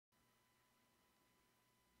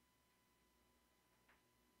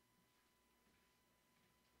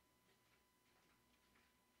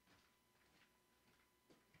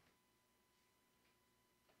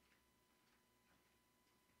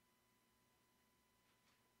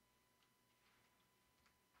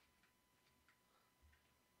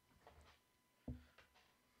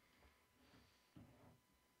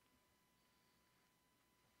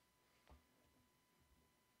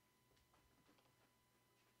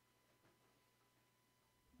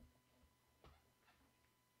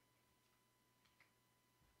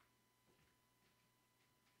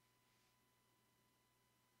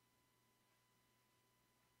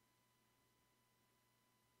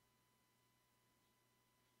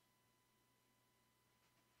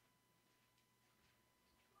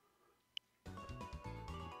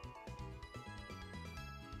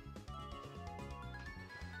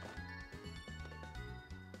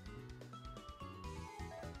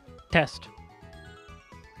Test.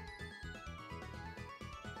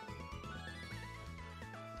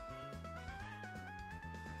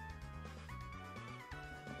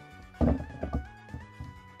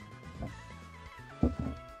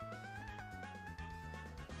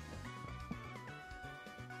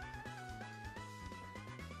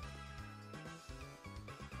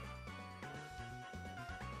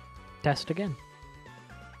 Test again.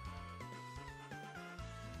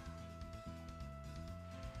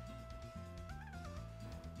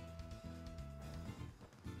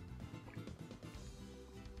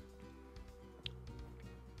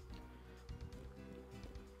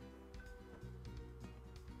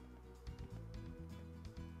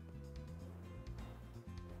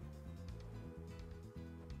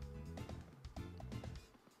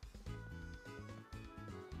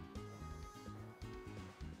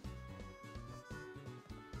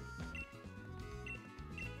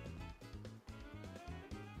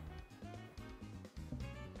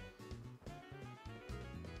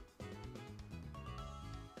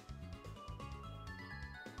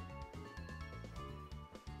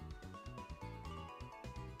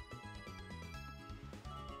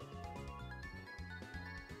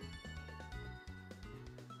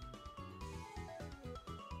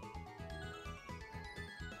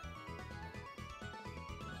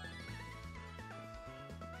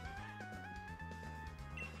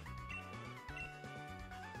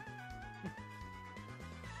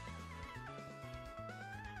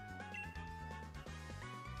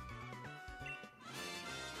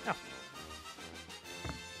 Oh.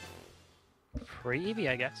 Free Eevee,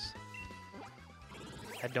 I guess.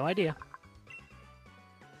 Had no idea.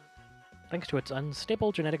 Thanks to its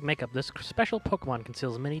unstable genetic makeup, this special Pokemon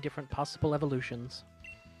conceals many different possible evolutions.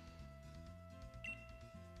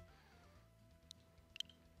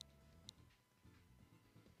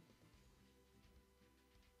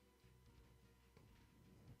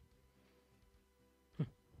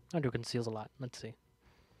 Undo conceals a lot. Let's see.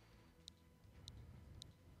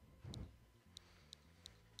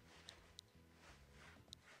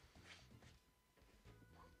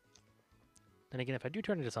 Then again, if I do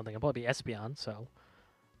turn into something, I'll probably be Espeon, so...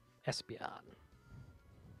 Espeon.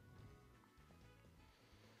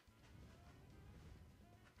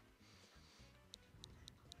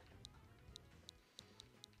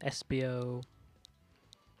 Espio.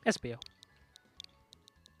 Espio.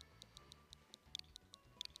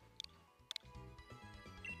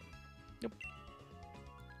 Nope.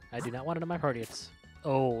 I do not want it in my party. It's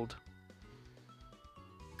old.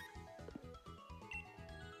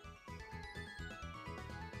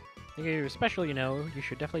 If you're special, you know, you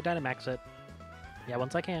should definitely Dynamax it. Yeah,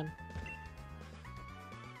 once I can.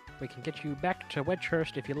 We can get you back to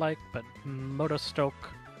Wedgehurst if you like, but Motostoke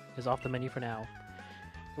is off the menu for now.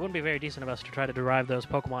 It wouldn't be very decent of us to try to drive off those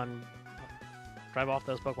Pokemon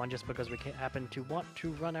just because we happen to want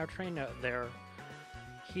to run our train there,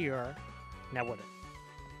 here. Now would it?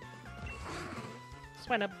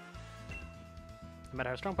 Swinub. No matter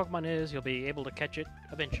how strong Pokemon is, you'll be able to catch it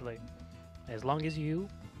eventually. As long as you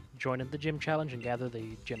join in the gym challenge and gather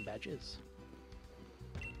the gym badges.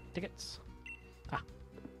 Tickets. Ah.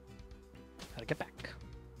 Gotta get back.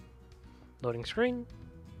 Loading screen.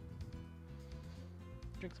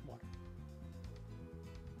 Drink some water.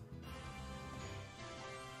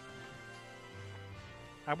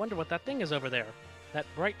 I wonder what that thing is over there. That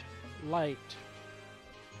bright light.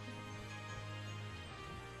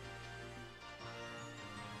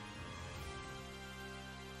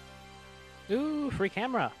 Ooh, free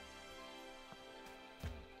camera.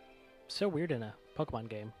 So weird in a Pokemon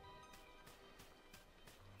game.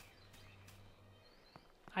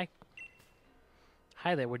 Hi.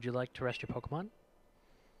 Hi there, would you like to rest your Pokemon?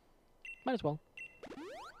 Might as well.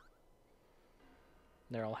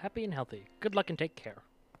 They're all happy and healthy. Good luck and take care.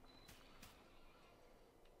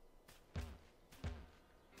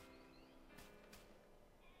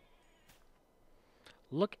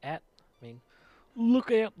 Look at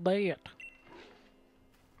that.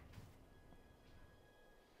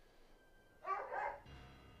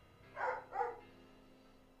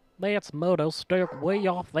 That's Motostoke way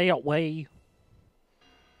off that way.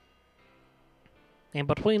 And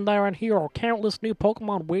between there and here are countless new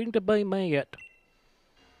Pokemon waiting to be met.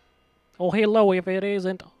 Oh, hello if it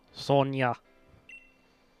isn't Sonia.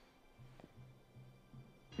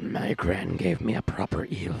 My gran gave me a proper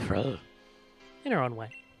Eelfrel. In her own way.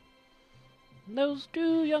 Those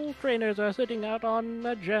two young trainers are setting out on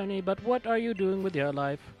a journey, but what are you doing with your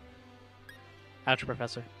life? Ouch,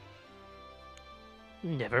 Professor.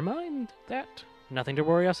 Never mind that. Nothing to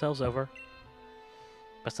worry ourselves over.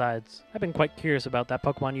 Besides, I've been quite curious about that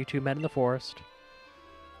Pokemon you two met in the forest.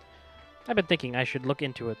 I've been thinking I should look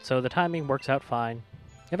into it, so the timing works out fine.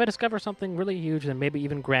 If I discover something really huge, then maybe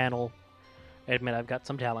even Gran'll admit I've got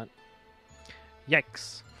some talent.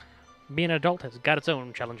 Yikes. Being an adult has got its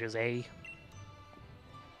own challenges, eh?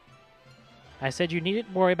 I said you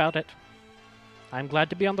needn't worry about it. I'm glad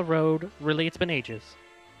to be on the road. Really, it's been ages.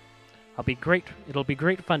 It'll be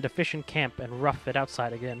great fun to fish in camp and rough it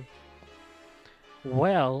outside again.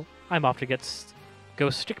 Well, I'm off to go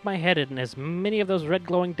stick my head in as many of those red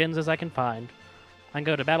glowing dens as I can find. I'm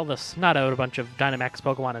going to battle the snot out a bunch of Dynamax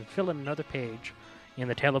Pokemon and fill in another page in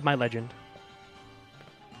the tale of my legend.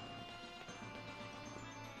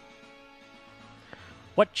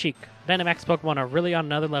 What cheek? Dynamax Pokemon are really on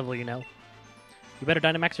another level, you know. You better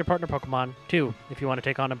Dynamax your partner Pokemon, too, if you want to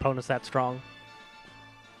take on opponents that strong.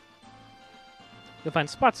 You'll find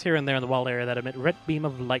spots here and there in the wild area that emit red beam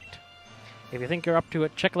of light. If you think you're up to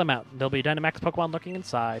it, check them out. There'll be Dynamax Pokemon lurking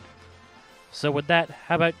inside. So with that,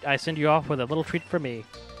 how about I send you off with a little treat from me?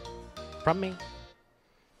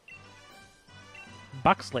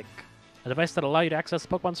 Box Link, a device that allows you to access the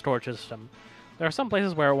Pokemon storage system. There are some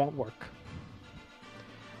places where it won't work.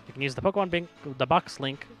 You can use the Box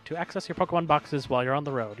Link to access your Pokemon boxes while you're on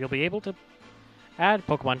the road. You'll be able to add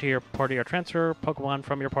Pokemon to your party or transfer Pokemon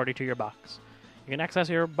from your party to your box. You can access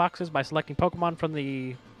your boxes by selecting Pokemon from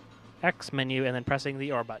the X menu and then pressing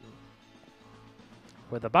the OR button.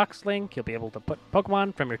 With the Box Link, you'll be able to put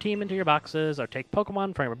Pokemon from your team into your boxes or take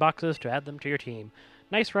Pokemon from your boxes to add them to your team.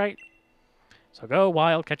 Nice, right? So go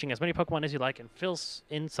wild, catching as many Pokemon as you like, and fill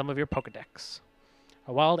in some of your Pokedex.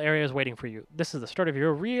 A wild area is waiting for you. This is the start of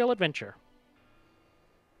your real adventure.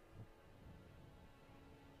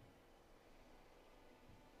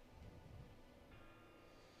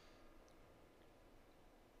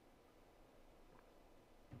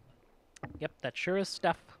 Yep, that sure is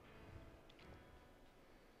stuff.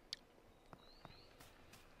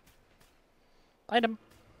 Item.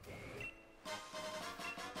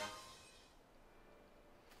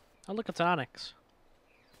 Oh, look, it's an Onix.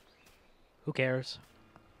 Who cares?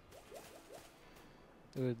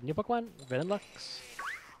 Ooh, new Pokemon? Venonlux?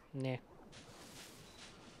 Nah.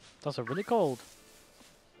 It's also really cold.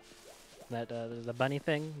 That, the bunny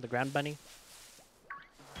thing, the ground bunny.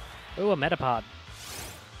 Ooh, a Metapod.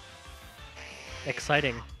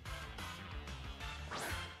 Exciting.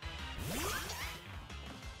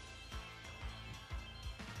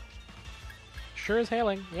 Sure is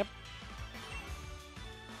hailing, yep.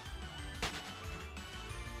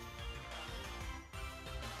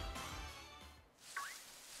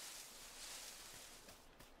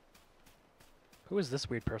 Who is this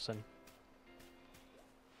weird person?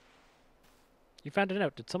 You found a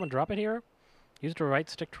note. Did someone drop it here? Use the right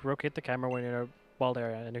stick to rotate the camera when you're in a wild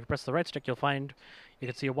area, and if you press the right stick, you can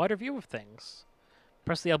see a wider view of things.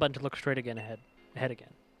 Press the L button to look straight ahead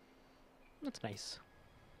again. That's nice.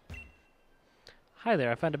 Hi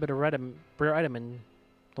there, I found a bit of rare item in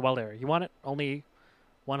the wild area. You want it? Only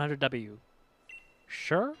 100W.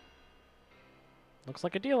 Sure? Looks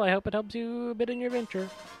like a deal. I hope it helps you a bit in your venture.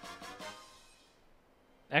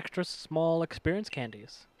 Extra small experience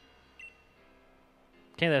candies.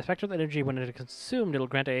 Candy that affects with energy when it is consumed, it'll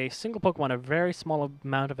grant a single Pokemon a very small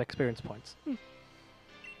amount of experience points.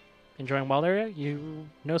 Enjoying wild area? You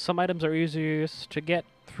know some items are easiest to get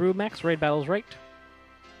through max raid battles, right?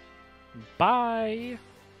 Bye!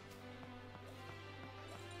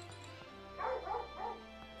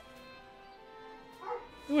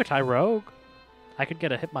 Ooh, a Tyrogue. I could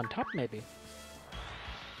get a Hitmontop, maybe.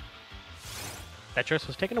 That choice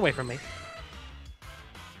was taken away from me.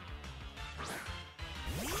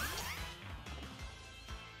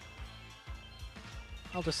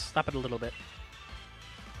 I'll just stop it a little bit.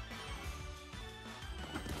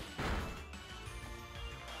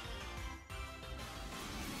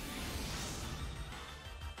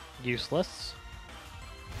 Useless.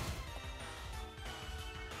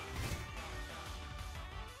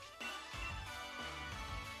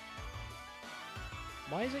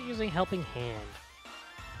 Why is it using Helping Hand?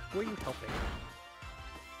 Who are you helping?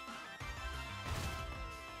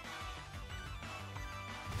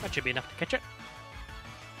 That should be enough to catch it.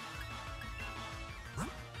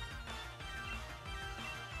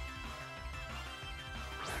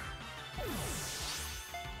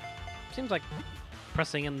 Seems like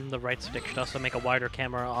pressing in the right stick should also make a wider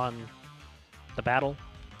camera on the battle.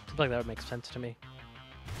 Seems like that would make sense to me.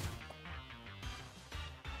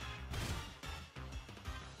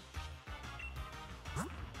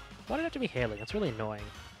 Why did it have to be hailing? It's really annoying.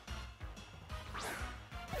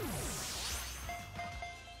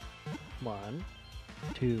 1,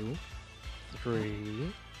 2,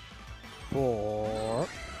 3, 4.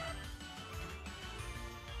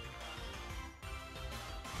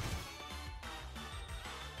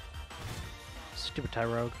 Stupid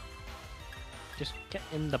Tyrogue. Just get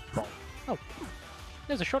in the ball. Oh,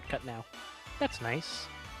 there's a shortcut now. That's nice.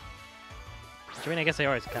 I mean, I guess they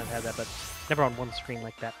always kind of had that, but never on one screen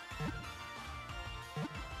like that.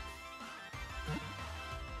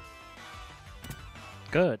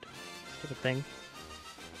 Good. Stupid thing.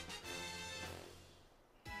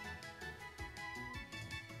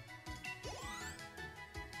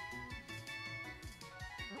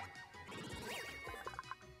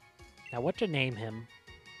 Now what to name him?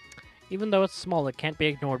 Even though it's small, it can't be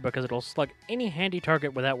ignored because it'll slug any handy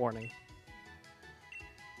target without warning.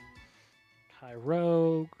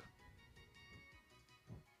 Tyrogue.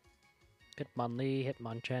 Hitmonlee,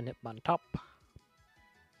 Hitmonchan, Hitmontop.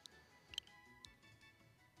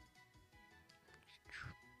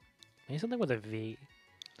 Maybe something with a V.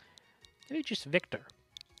 Maybe just Victor.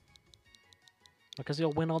 Because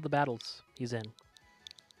he'll win all the battles he's in.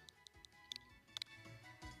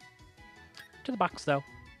 To the box, though.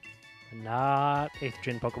 Not 8th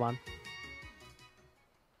gen Pokemon.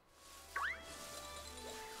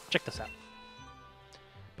 Check this out.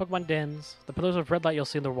 Pokemon dens. The pillars of red light you'll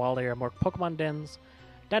see in the wall area are more Pokemon dens.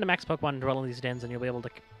 Dynamax Pokemon dwell in these dens, and you'll be able to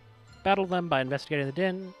battle them by investigating the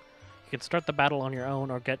den. You can start the battle on your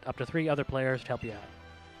own or get up to 3 other players to help you out.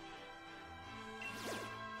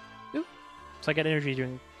 Ooh. So I get energy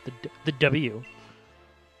doing the W.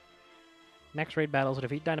 Max raid battles. To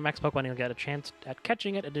defeat Dynamax Pokemon, you'll get a chance at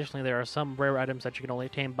catching it. Additionally, there are some rare items that you can only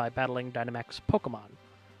attain by battling Dynamax Pokemon.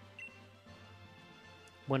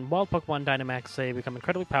 When wild Pokemon Dynamax, say, become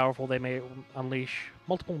incredibly powerful, they may unleash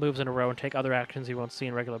multiple moves in a row and take other actions you won't see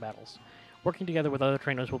in regular battles. Working together with other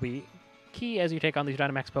trainers will be key as you take on these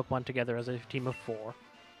Dynamax Pokemon together as a team of 4.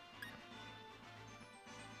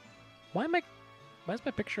 Why is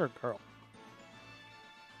my picture a girl?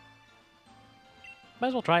 Might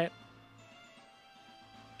as well try it.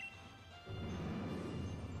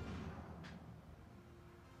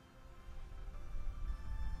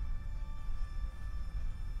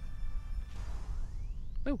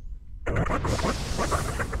 Ooh.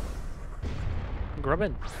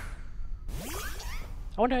 Grubbin.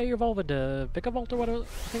 I wonder how you evolve into Vikavolt or whatever I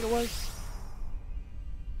think it was.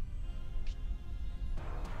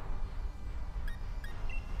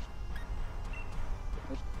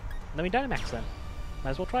 Let me Dynamax then.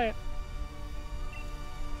 Might as well try it.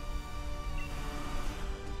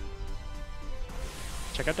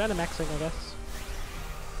 Check out Dynamaxing, I guess.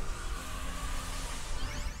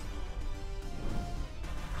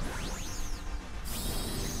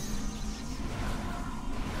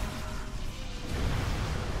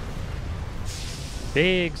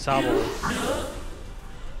 Big Sobble.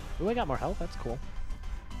 Ooh, I got more health. That's cool.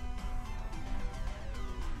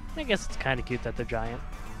 I guess it's kind of cute that they're giant.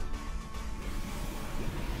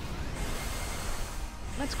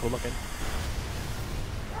 That's cool looking.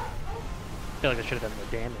 I feel like I should have done more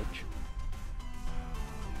damage.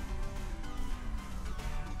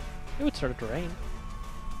 It would start to rain.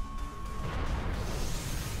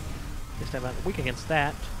 This time I'm weak against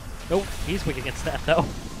that. Oh, he's weak against that though.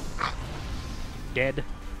 Dead.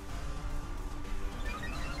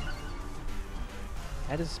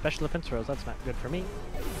 That is special defense throws. That's not good for me.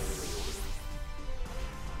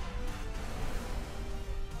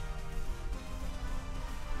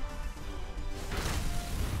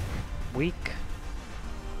 Weak.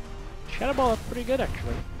 Shadow Ball is pretty good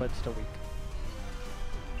actually, but still weak.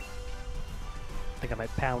 I think I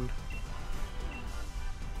might pound.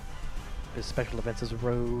 His special defense is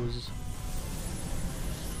Rose.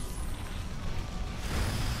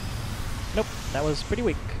 Nope, that was pretty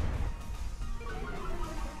weak.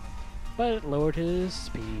 But it lowered his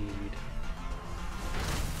speed.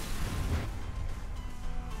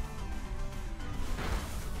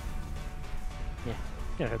 Yeah,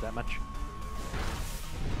 can't hurt that much.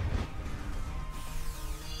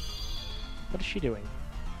 What is she doing?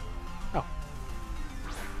 Oh.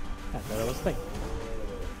 I thought that was a thing.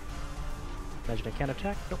 Imagine I can't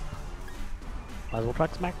attack? Nope. Might as well try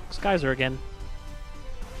Skyzer again.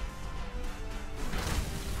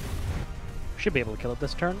 Should be able to kill it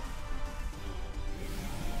this turn.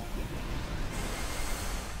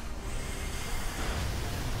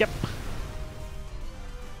 Yep.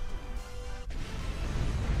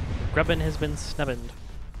 Grubbin has been snubbed.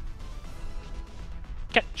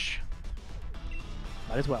 Catch.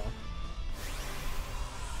 Might as well.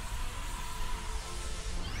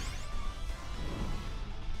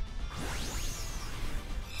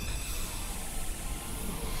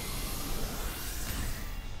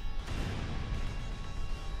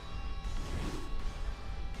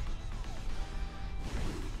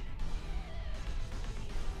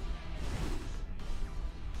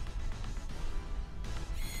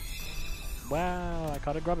 Wow, I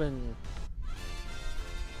caught a Grubbin.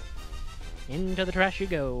 Into the trash you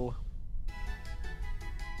go.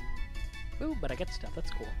 Ooh, but I get stuff.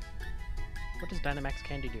 That's cool. What does Dynamax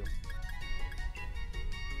Candy do?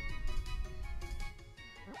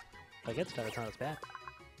 If I get stuff, it's not as bad.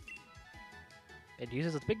 It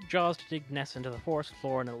uses its big jaws to dig nests into the forest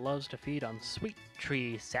floor, and it loves to feed on sweet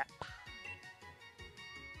tree sap.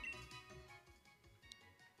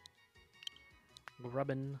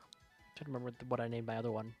 Grubbin. Trying to remember what I named my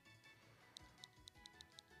other one.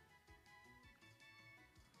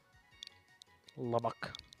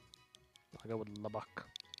 Lubbock. I'll go with Lubbock.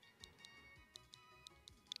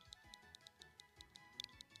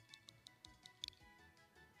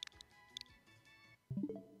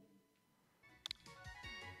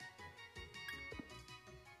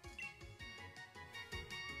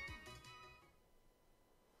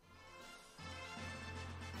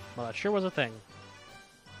 Well, that sure was a thing.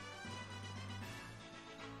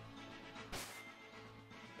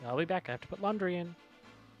 I'll be back. I have to put laundry in.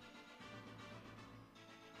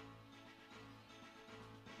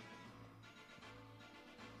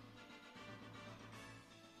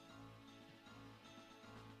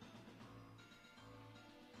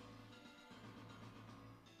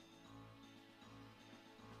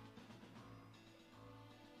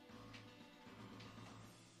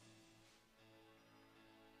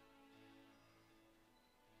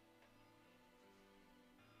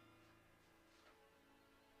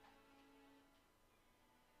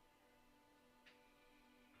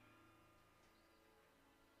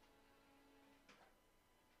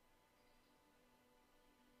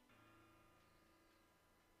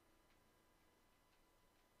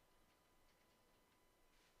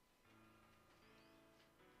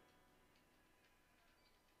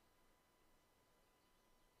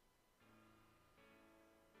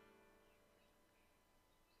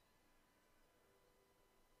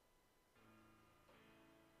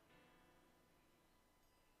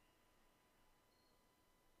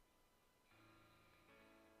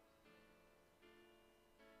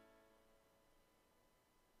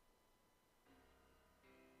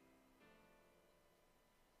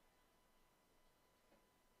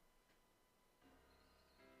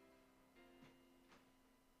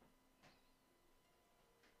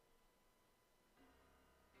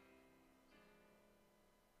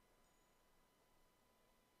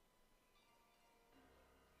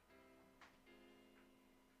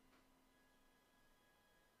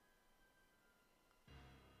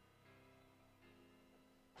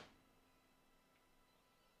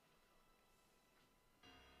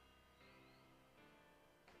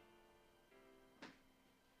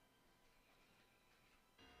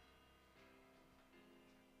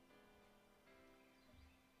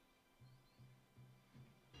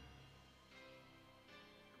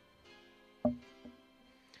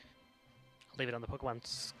 I'll leave it on the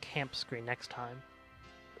Pokemon's camp screen next time.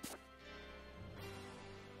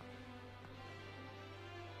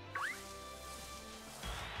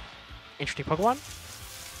 Interesting Pokemon?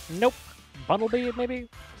 Nope. Bunnelby, maybe?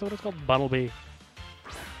 That's what it's called? Bunnelby.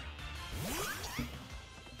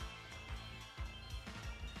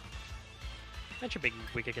 That should be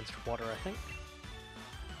weak against water, I think.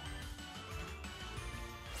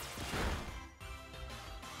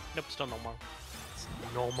 Nope, still normal. It's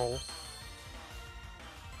normal.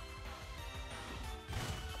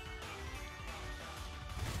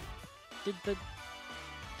 Did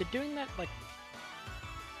doing that, like,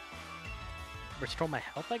 restore my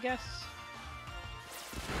health, I guess?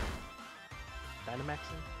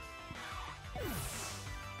 Dynamaxing?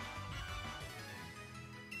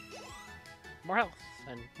 More health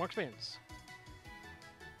and more experience.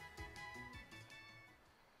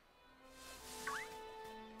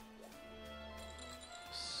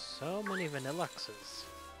 So many Vanilluxes.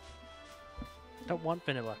 Don't want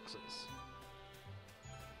Vanilluxes.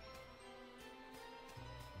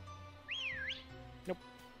 Nope.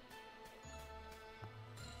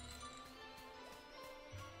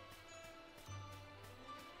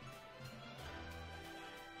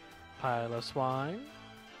 Piloswine.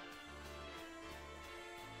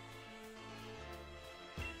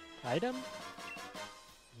 Item?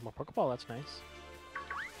 More Pokeball, that's nice.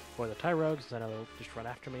 For the Tyrogue, because I know they'll just run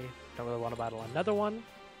after me. Don't really want to battle another one.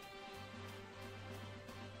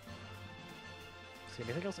 See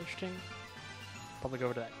anything else interesting? Probably go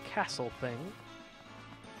over to that castle thing.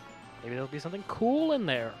 Maybe there'll be something cool in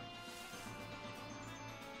there.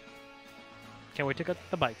 Can't wait to get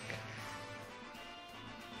the bike.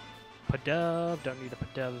 Pidove, don't need a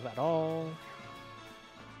Pidove at all.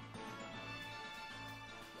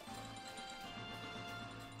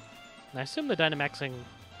 And I assume the Dynamaxing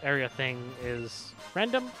area thing is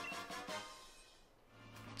random.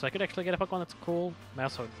 So I could actually get a Pokemon that's cool. I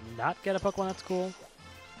also not get a Pokemon that's cool.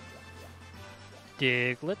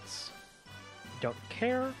 Diglets. Don't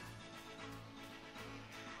care.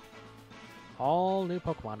 All new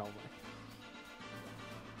Pokemon only.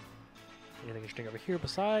 Anything interesting over here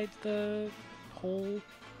besides the whole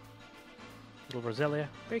little Roselia?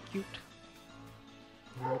 Very cute.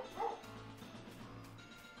 Nope.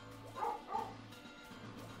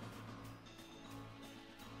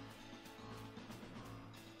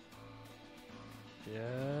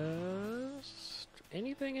 Just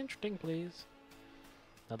anything interesting, please.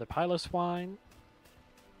 Another Piloswine.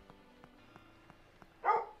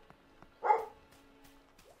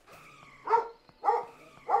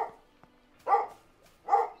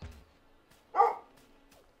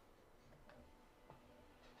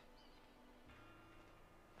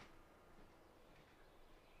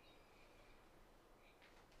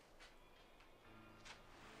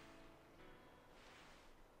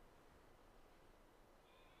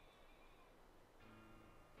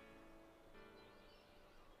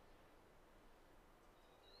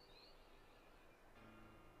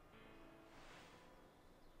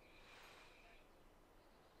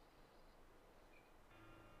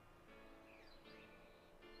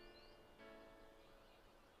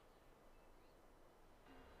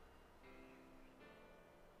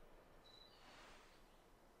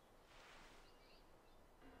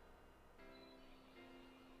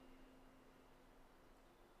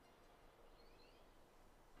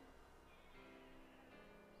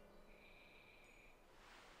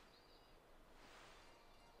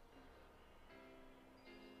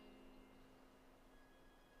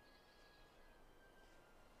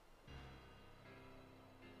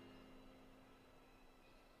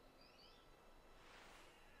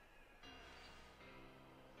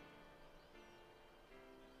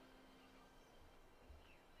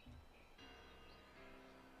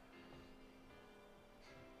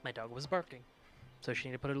 My dog was barking, so she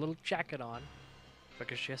needed to put a little jacket on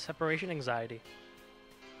because she has separation anxiety.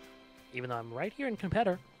 Even though I'm right here in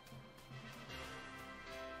Competitor.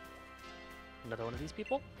 Another one of these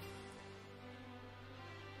people.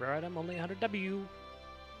 Rare item, only 100W.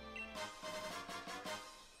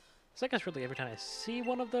 So I guess really every time I see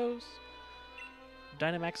one of those,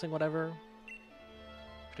 Dynamaxing whatever,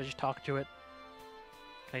 should I just talk to it?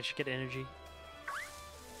 Can I just get energy?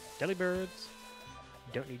 Delibirds.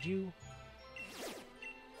 Don't need you.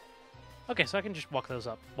 Okay, so I can just walk those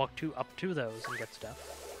up. Walk up to those and get stuff.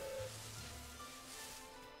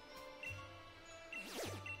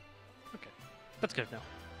 Okay, that's good now.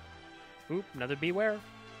 Oop, another Beware.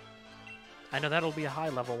 I know that'll be a high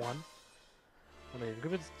level one. One of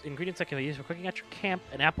the ingredients that can be used for cooking at your camp,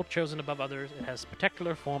 an apple chosen above others. It has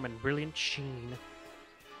spectacular form and brilliant sheen.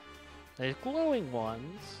 There's glowing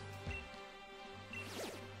ones.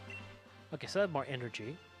 Okay, so I have more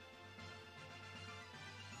energy.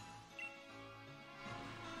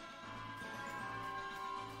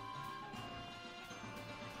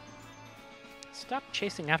 Stop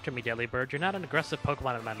chasing after me, Delibird. You're not an aggressive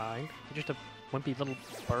Pokemon in my mind. You're just a wimpy little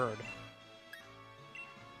bird.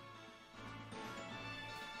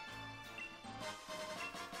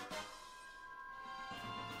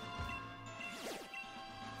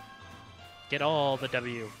 Get all the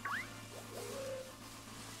W.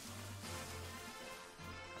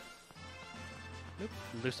 Oop,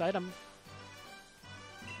 loose item.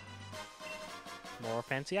 More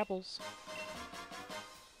fancy apples.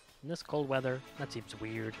 In this cold weather, that seems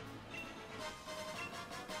weird.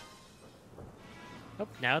 Oh,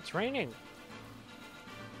 now it's raining.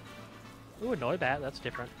 Ooh, a Noibat, that's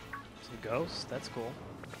different. Some ghosts, that's cool.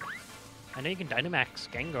 I know you can Dynamax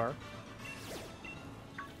Gengar.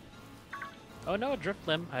 Oh no, a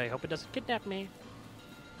Drifblim. I hope it doesn't kidnap me.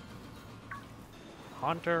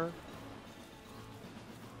 Haunter.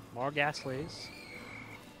 More Ghastlies.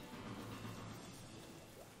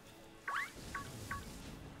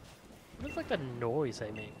 What is like the noise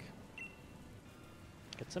they make?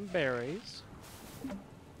 Get some berries.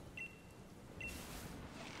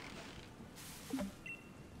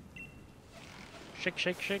 Shake,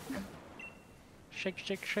 shake, shake. Shake,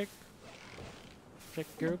 shake, shake. Shake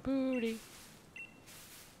your booty.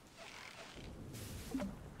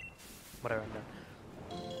 Whatever, I'm done.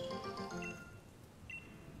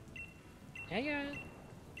 Yeah.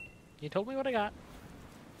 You told me what I got.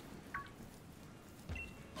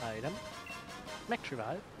 Item. Max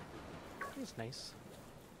Revive. That's nice.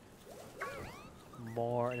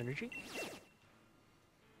 More energy.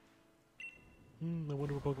 I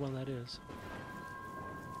wonder what Pokemon that is.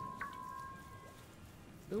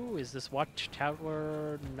 Ooh, is this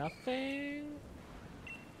watchtower nothing?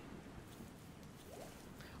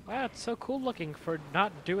 Wow, it's so cool looking for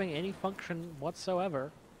not doing any function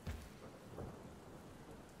whatsoever.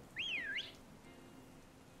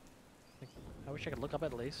 I wish I could look up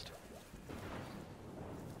at least.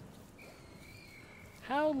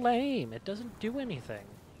 How lame! It doesn't do anything.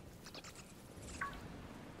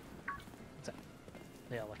 What's that?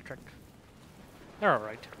 The electric. They're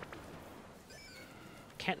alright.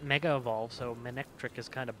 Can't Mega Evolve, so Manectric is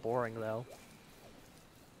kind of boring, though.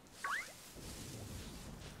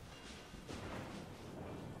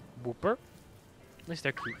 Wooper. At least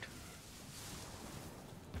they're cute.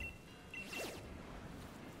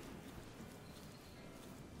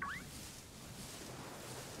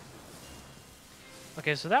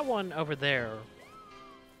 Okay, so that one over there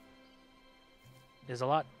is a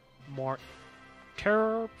lot more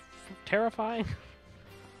terrifying.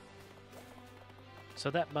 So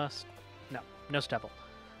that must... No Stepple.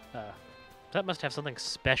 That must have something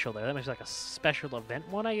special there. That must be like a special event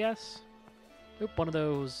one, I guess. Oop, one of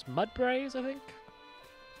those Mudbrays, I think.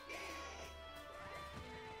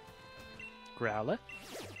 Growlithe.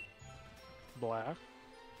 Blah.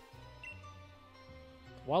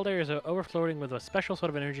 Wild areas are overflowing with a special sort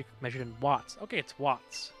of energy measured in watts. Okay, it's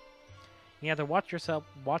watts. You either watts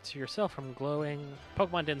yourself from glowing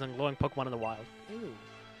Pokemon dens and glowing Pokemon in the wild. Ooh.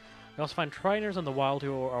 You also find trainers in the wild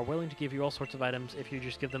who are willing to give you all sorts of items if you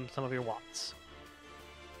just give them some of your watts.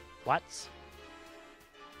 Watts?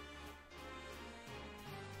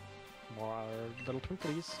 More little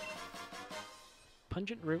twinklies.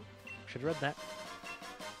 Pungent root. Should have read that.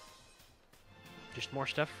 Just more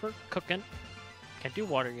stuff for cooking. Can't do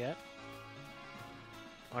water yet.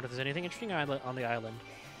 I wonder if there's anything interesting on the island.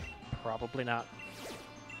 Probably not.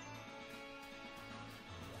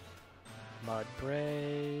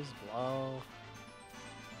 Mudbrays, blow.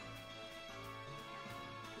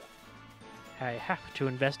 I have to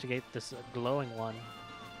investigate this glowing one.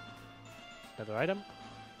 Another item.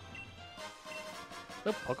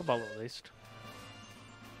 Oh, Pokeball at least.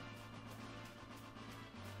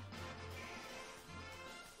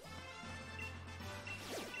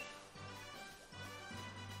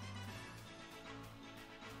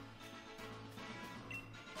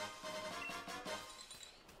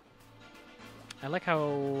 I like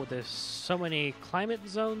how there's so many climate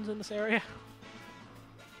zones in this area.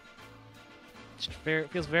 It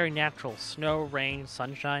feels very natural. Snow, rain,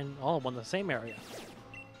 sunshine, all in the same area.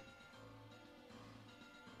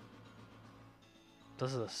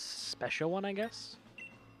 This is a special one, I guess?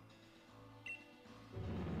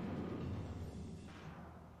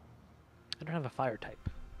 I don't have a fire type.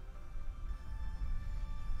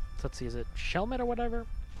 So let's see, is it Shelmet or whatever?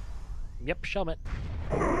 Yep, Shelmet.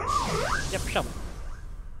 Yep, Shelmet.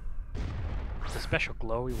 It's a special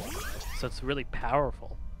glowy one, so it's really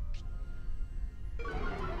powerful.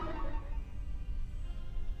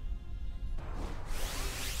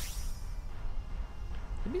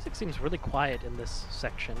 The music seems really quiet in this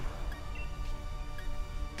section.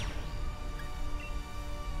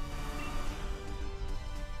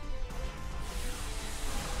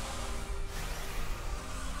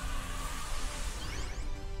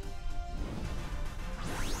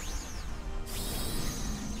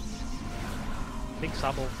 Big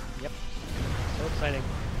Sobble. Yep. So exciting.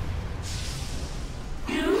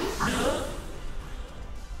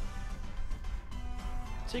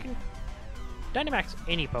 So you can Dynamax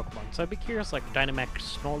any Pokemon. So I'd be curious, like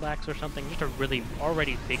Dynamax Snorlax or something, just a really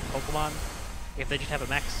already big Pokemon, if they just have a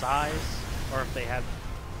max size, or if they have,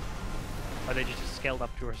 or they just scaled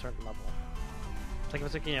up to a certain level. It's like if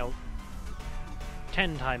it's like, you know,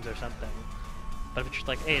 10 times or something. But if it's just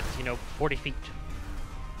like, hey, it's, you know, 40 feet.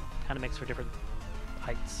 Kind of makes for different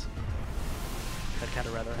heights. I'd kind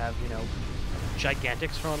of rather have, you know,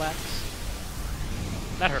 gigantic Snorlax.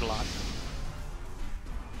 That hurt a lot.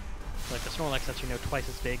 Like the Snorlax that's, you know, twice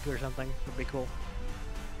as big or something would be cool.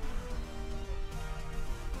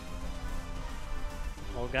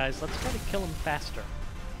 Well, guys, let's try to kill him faster.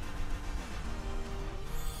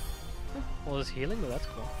 Well, there's healing? Oh, that's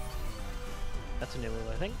cool. That's a new move,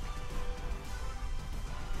 I think.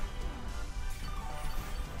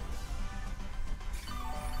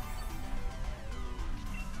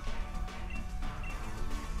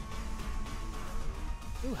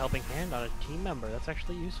 Ooh, helping hand on a team member. That's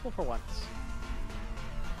actually useful for once.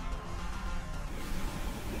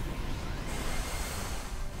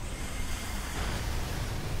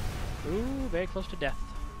 Ooh, very close to death.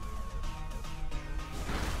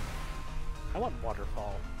 I want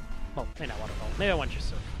Waterfall. Well, maybe not Waterfall. Maybe I want just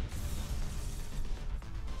Surf.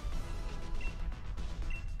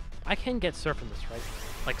 I can get Surf in this, right?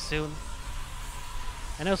 Like, soon.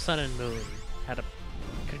 I know Sun and Moon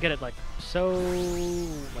could get it, like,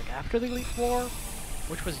 like, after the Elite Four,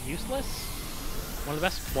 which was useless. One of the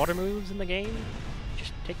best water moves in the game.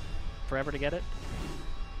 Just take forever to get it.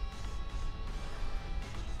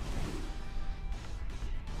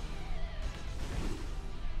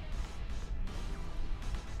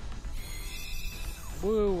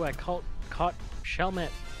 Woo, I caught Shelmet.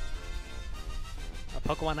 A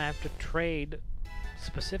Pokemon I have to trade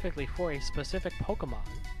specifically for a specific Pokemon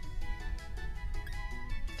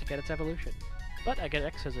to get its evolution. But I get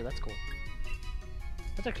X-Scissor, that's cool.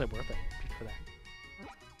 That's actually worth it, just for that.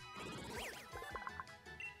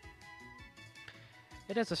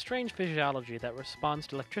 It has a strange physiology that responds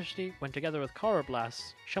to electricity when together with Color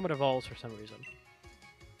Blasts, Shelmet evolves for some reason.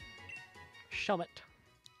 Shelmet.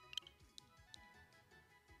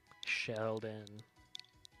 Sheldon.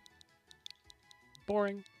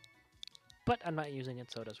 Boring. But I'm not using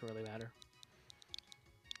it, so it doesn't really matter.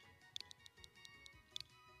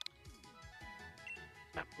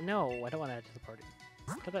 No, I don't want to add to the party.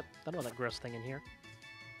 I don't want that gross thing in here.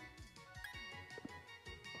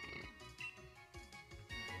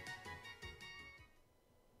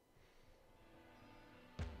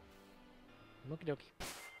 Okie dokie.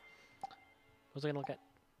 What was I gonna look at?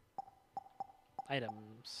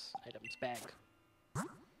 Items. Items. Bag.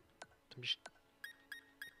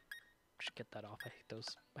 Just get that off. I hate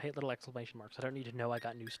those. I hate little exclamation marks. I don't need to know I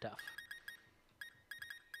got new stuff.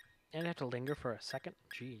 And I have to linger for a second?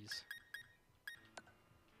 Jeez.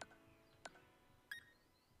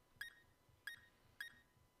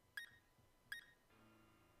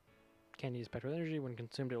 Candy is spectral energy. When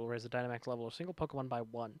consumed, it will raise the Dynamax level of a single Pokemon by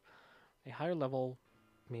 1. A higher level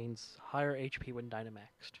means higher HP when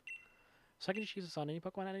Dynamaxed. So I can just use this on any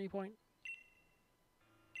Pokemon at any point?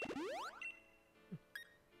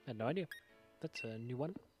 I had no idea. That's a new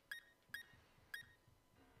one.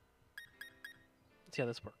 Let's see how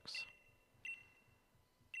this works.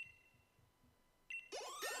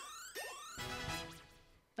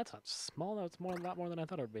 That's not small, though. It's a lot more than I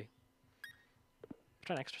thought it would be.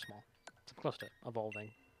 Try an extra small. So I'm close to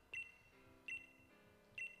evolving.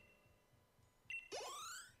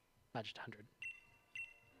 Not just 100.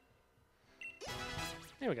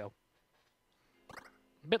 There we go.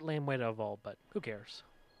 A bit lame way to evolve, but who cares?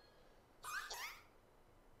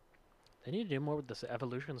 They need to do more with this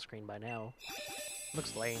evolution screen by now.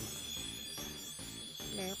 Looks lame.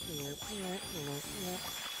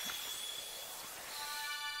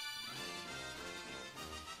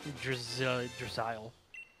 Drizzile.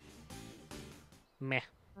 Meh.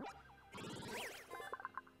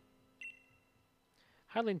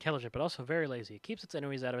 Highly intelligent, but also very lazy. It keeps its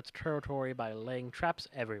enemies out of its territory by laying traps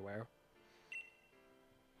everywhere.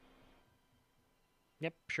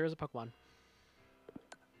 Yep, sure is a Pokemon.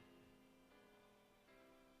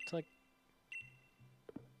 It's like...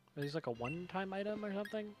 Is this like a one-time item or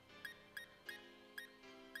something?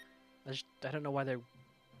 I don't know why they're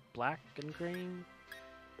black and green.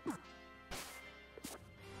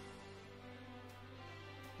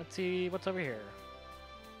 Let's see what's over here.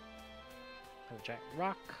 A giant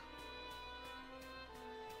rock.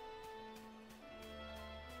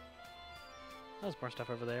 There's more stuff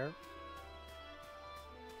over there.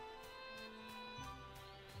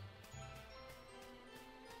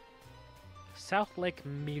 South Lake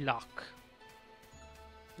Milok.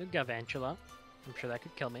 The Galvantula. I'm sure that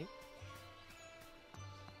could kill me.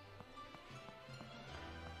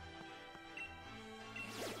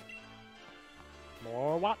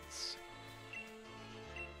 More Watts.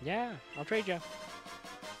 Yeah, I'll trade you.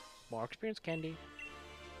 More experience candy.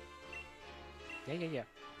 Yeah.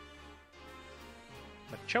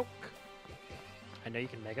 Machoke. I know you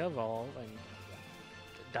can Mega Evolve and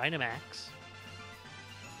Dynamax.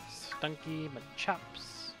 Stunky,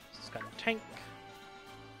 Machops, Skuntank.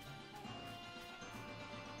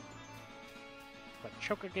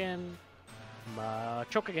 Machoke again.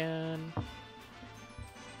 Machoke again.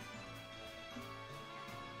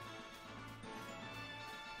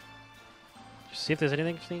 Just see if there's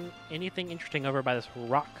anything interesting over by this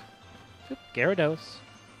rock. Oop, Gyarados.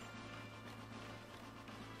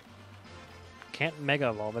 Can't Mega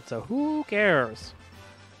Evolve it, so who cares?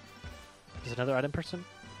 There's another item person.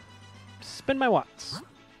 Spin my Watts.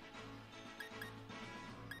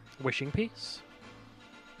 Wishing Piece.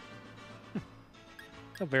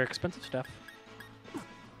 Oh, very expensive stuff.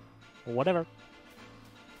 Whatever.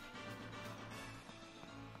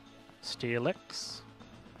 Steelix.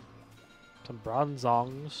 Some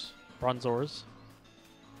Bronzors.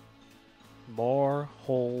 More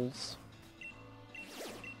holes.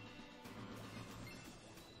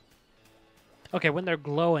 Okay, when they're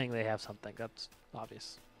glowing, they have something. That's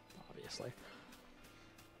obvious, obviously.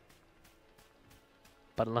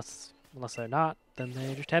 But unless they're not, then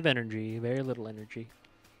they just have energy. Very little energy.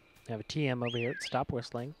 They have a TM over here. Stop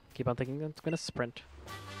whistling. Keep on thinking it's going to sprint.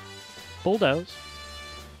 Bulldoze.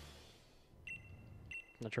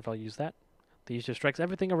 Not sure if I'll use that. The user strikes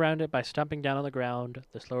everything around it by stomping down on the ground.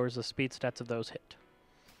 This lowers the speed stats of those hit.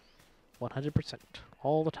 100%.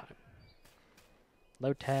 All the time.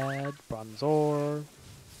 Lotad, Bronzor,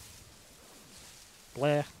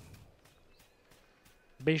 Bleh,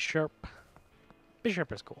 Bishop.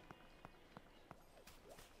 Bishop is cool.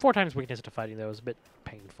 4 times weakness to fighting, though, is a bit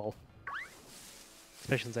painful.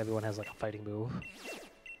 Especially since everyone has, like, a fighting move.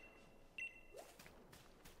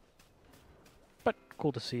 But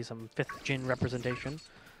cool to see some 5th gen representation.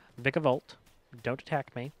 Vikavolt, don't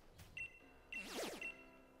attack me.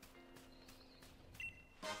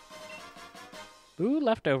 Ooh,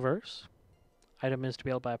 leftovers. Item is to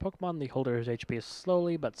be held by a Pokemon. The holder's HP is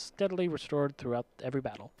slowly but steadily restored throughout every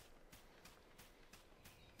battle.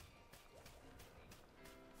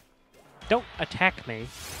 Don't attack me.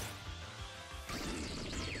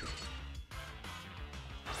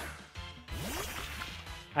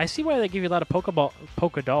 I see why they give you a lot of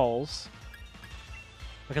Pokedolls.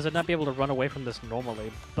 Because I'd not be able to run away from this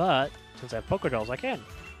normally. But, since I have Pokedolls, I can.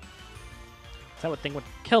 That thing would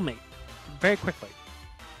kill me. Very quickly.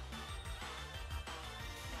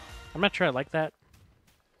 I'm not sure I like that.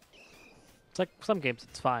 It's like, some games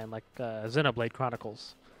it's fine. Like, Xenoblade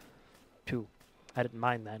Chronicles 2. I didn't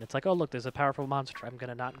mind that. It's like, oh look, there's a powerful monster. I'm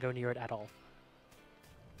gonna not go near it at all.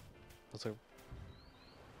 So,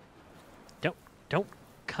 don't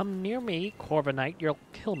come near me, Corviknight. You'll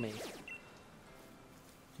kill me.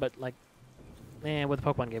 But like, with a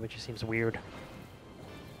Pokemon game, it just seems weird.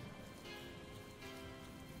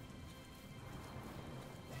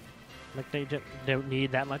 Like, they don't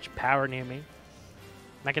need that much power near me.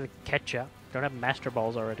 I'm not gonna catch ya. Don't have Master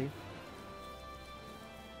Balls already.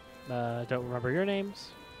 Don't remember your names.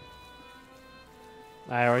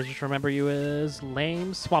 I always just remember you as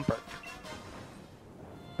Lame Swampert.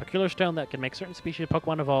 Peculiar stone that can make certain species of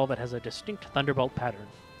Pokemon evolve that has a distinct Thunderbolt pattern.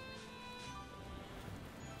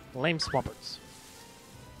 Lame Swamperts.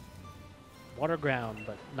 Water ground,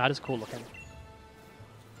 but not as cool looking.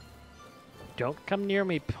 Don't come near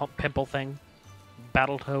me, pimple thing.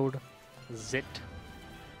 Battletoad. Zit.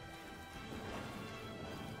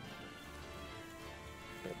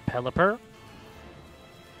 Pelipper.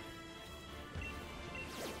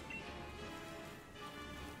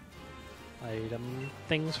 Item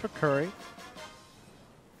things for curry.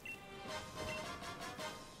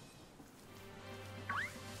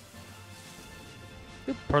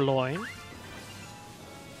 Purloin.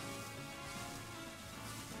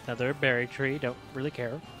 Another berry tree, don't really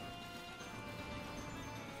care.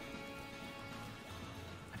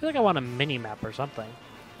 I feel like I want a mini map or something.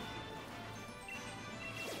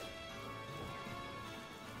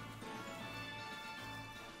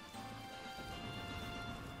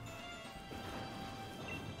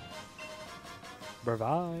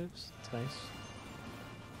 Revives. That's nice.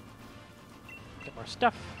 Get more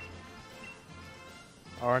stuff.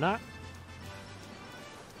 Or not.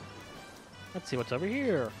 Let's see what's over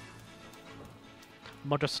here.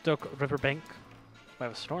 Motostoke Riverbank. We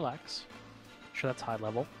have a Snorlax. Sure, that's high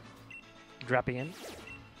level. Drapion.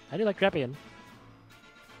 I do like Drapion.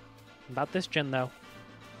 About this gen, though.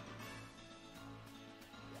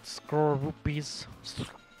 Scorpoopies.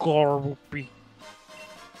 Scorpoopy.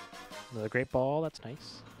 Another Great Ball, that's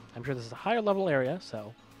nice. I'm sure this is a higher level area,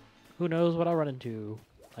 so who knows what I'll run into.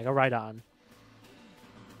 Like a Rhydon.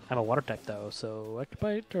 I'm a water type though, so I could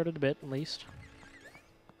probably turn it a bit at least.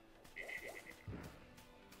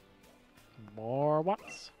 More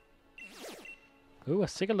Watts. Ooh, a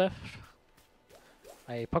Sigilyph.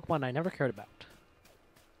 A Pokemon I never cared about.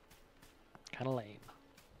 Kinda lame.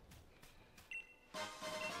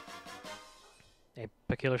 A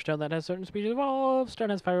peculiar stone that has certain species evolve. Stone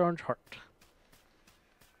has Fire Orange Heart.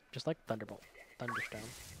 Just like Thunderbolt. Thunderstone.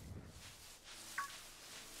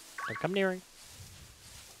 Don't come nearing.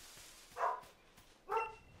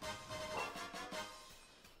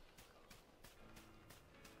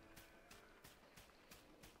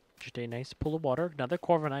 Just a nice pool of water. Another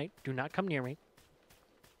Corviknight. Do not come near me.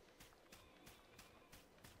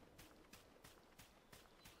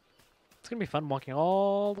 It's going to be fun walking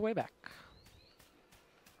all the way back.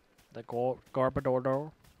 The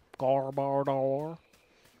Garbodor. Garbodor.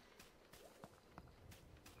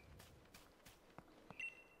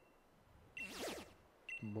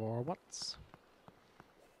 More Watts.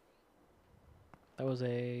 That was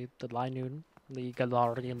the Linoon. The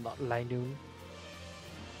Galarian Linoon.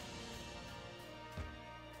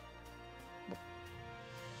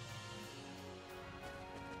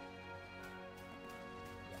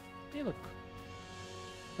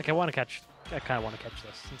 Like, I kind of want to catch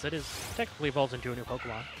this, since it is technically evolves into a new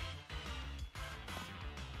Pokemon.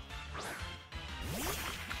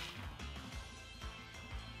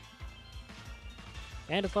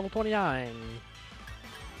 And it's level 29.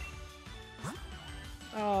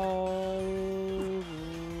 Oh,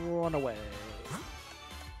 run away.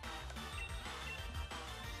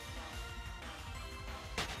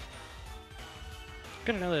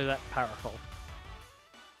 Couldn't know they're that powerful.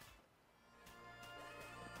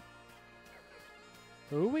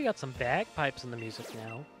 Ooh, we got some bagpipes in the music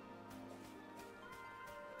now.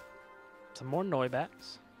 Some more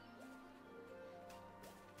Noibats.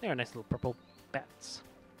 They're nice little purple bats.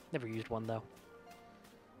 Never used one though.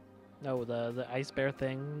 No, the ice bear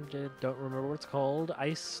thing. Don't remember what it's called.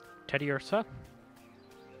 Ice Teddiursa.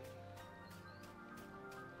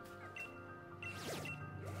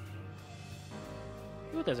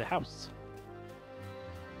 Ooh, there's a house.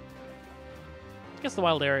 I guess the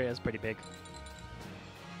wild area is pretty big.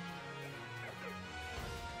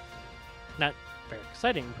 Not very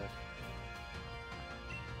exciting, but...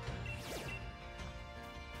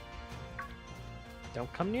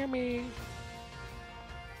 Don't come near me!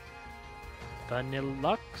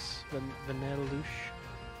 Vanillux? Vanillush?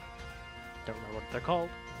 Don't remember what they're called.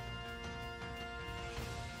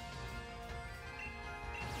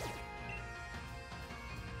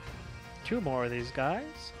 Two more of these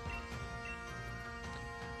guys.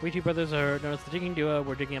 We two brothers are known as the digging duo.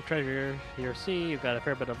 We're digging up treasure. Here, see, you've got a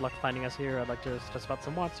fair bit of luck finding us here. I'd like to test about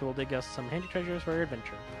some wants, so we'll dig us some handy treasures for your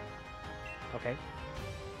adventure. Okay.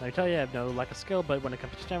 Let me tell you, I have no lack of skill, but when it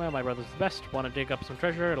comes to stamina, my brother's the best. Want to dig up some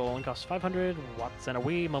treasure? It'll only cost 500 watts and a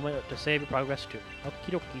wee moment to save your progress too.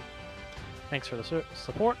 Okie dokie. Thanks for the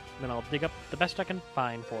support, then I'll dig up the best I can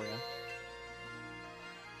find for you.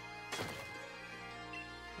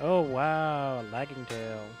 Oh wow, a lagging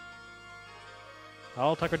tail.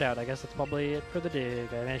 All tuckered out. I guess that's probably it for the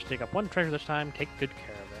dig. I managed to dig up one treasure this time. Take good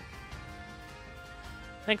care of it.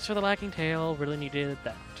 Thanks for the lagging tail. Really needed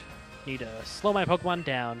that. Need to slow my Pokemon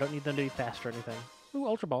down. Don't need them to be fast or anything. Ooh,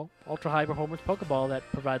 Ultra Ball. Ultra high performance Pokeball that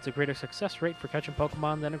provides a greater success rate for catching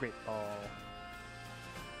Pokemon than a Great Ball.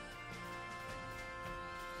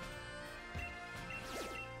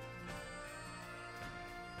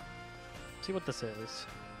 See what this is.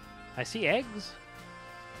 I see eggs.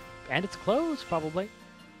 And it's closed, probably.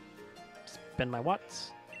 Spend my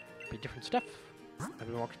watts. Be different stuff.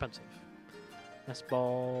 Maybe more expensive. Nest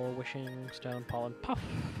Ball, Wishing Stone, Pollen Puff.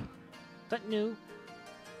 Is that new?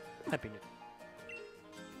 Might be new.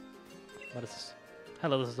 What is this?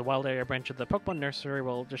 Hello, this is the Wild Area branch of the Pokemon Nursery.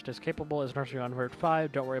 Well, just as capable as Nursery on Route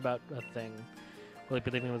 5. Don't worry about a thing. Will you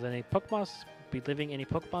be living with any Pokemon? Be living any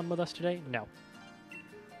Pokemon with us today? No.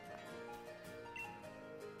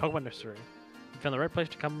 Pokemon Nursery. You found the right place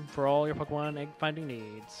to come for all your Pokemon egg finding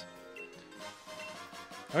needs.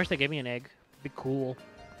 I wish they gave me an egg. It'd be cool.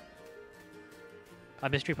 A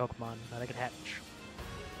mystery Pokemon that I could hatch.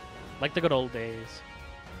 Like the good old days.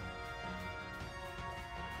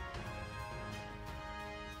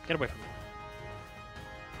 Get away from me.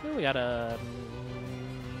 Ooh, we got a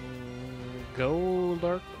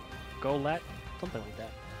Golurk, Golett, something like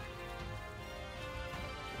that.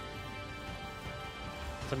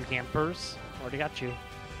 Some campers. Already got you.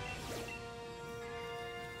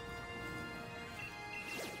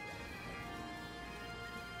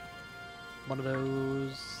 One of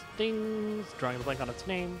those things. Drawing a blank on its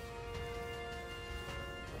name.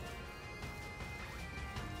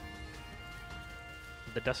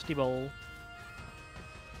 The Dusty Bowl.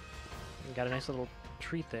 And got a nice little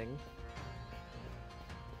tree thing.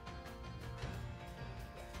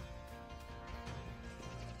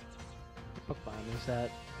 Pokemon is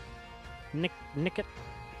that Nickit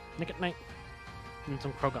Knight and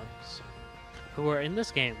some Krogunks who are in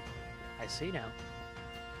this game. I see now.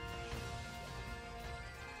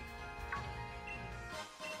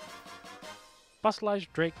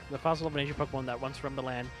 Fossilized Drake, the fossil of an ancient Pokemon that once roamed the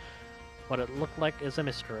land. What it looked like is a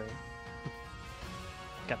mystery.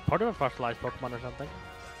 Got part of a fossilized Pokemon or something.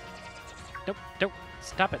 Don't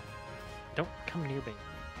stop it. Don't come near me.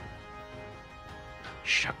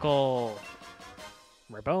 Shuckle.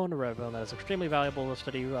 Rare bone, a rare bone that is extremely valuable. The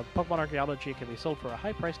study of Pokemon archaeology can be sold for a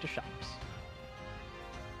high price to shops.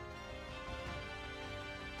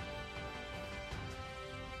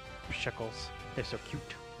 Shuckles. They're so cute.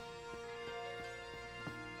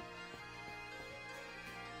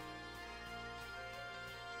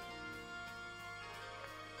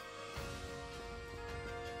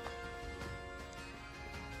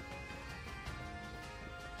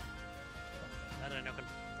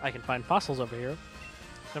 I can find fossils over here.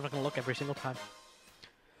 I'm not going to look every single time.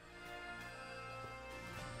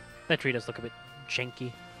 That tree does look a bit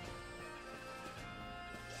janky.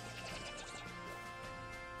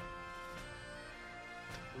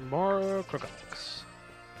 More Crocox.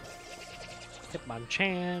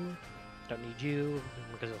 Hitmonchan. Don't need you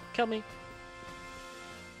because it'll kill me.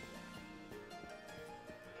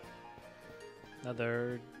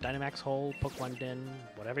 Another Dynamax hole, Pokemon Den,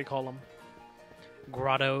 whatever you call them.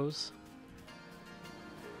 Grottos.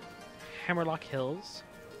 Hammerlock Hills.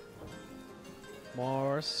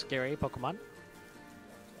 More scary Pokemon.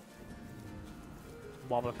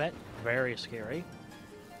 Wobbuffet, very scary.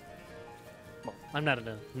 Well, I'm not in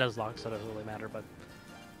a Nuzlocke, so it doesn't really matter, but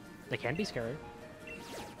they can be scary.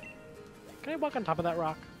 Can I walk on top of that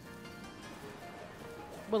rock?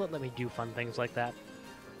 Will it let me do fun things like that?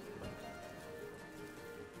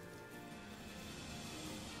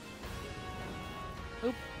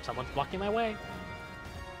 Oop, someone's blocking my way.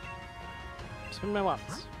 Spin my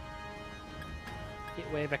Watts. Heat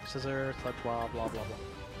Wave, X-Scissor, Sludge Wall, blah blah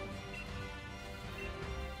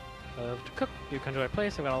blah. To cook, you come to my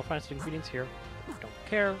place. I've got all the finest ingredients here. Don't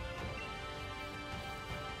care.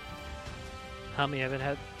 Hummy, I don't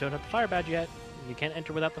have the fire badge yet. You can't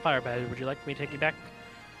enter without the fire badge. Would you like me to take you back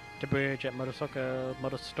to bridge at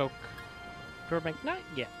Motostoke Riverbank? Not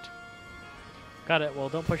yet. Got it. Well,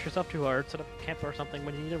 don't push yourself too hard. Set up camp or something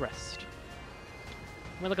when you need a rest.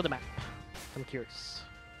 Let me look at the map. I'm curious.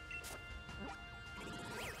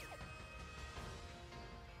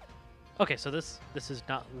 Okay, so this is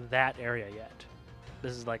not that area yet.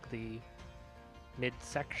 This is like the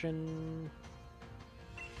midsection.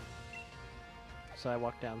 So I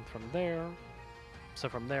walk down from there. So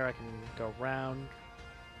from there I can go around.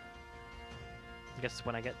 I guess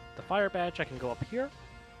when I get the fire badge I can go up here.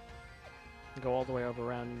 And go all the way over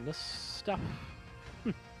around this stuff.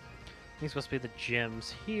 These supposed to be the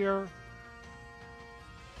gyms here.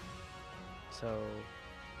 So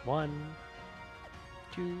 1,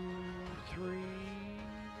 2, 3,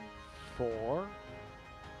 4,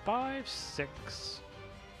 5, 6.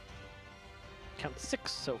 Count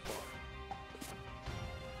 6 so far.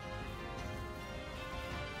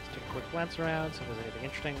 Let's take a quick glance around, see if there's anything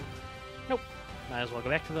interesting. Nope. Might as well go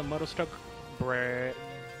back to the Motostoke Bridge.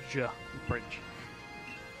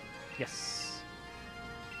 Yes.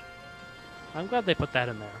 I'm glad they put that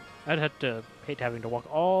in there. I'd have to hate having to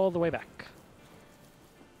walk all the way back.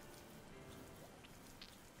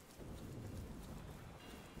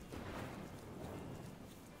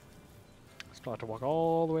 Still have to walk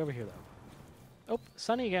all the way over here, though. Oh,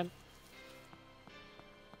 sunny again.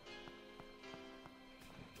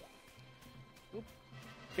 Oop,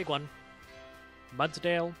 big one.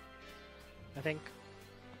 Mudsdale, I think.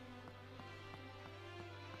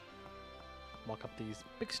 Walk up these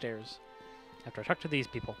big stairs after I talk to these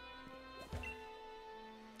people.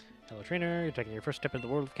 Hello, trainer. You're taking your first step into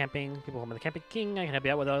the world of camping. People home in the Camping King. I can help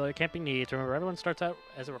you out with all your camping needs. Remember, everyone starts out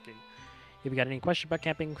as a rookie. If you got any questions about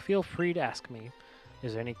camping, feel free to ask me.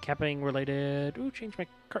 Is there any camping related? Ooh, change my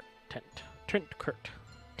cart tent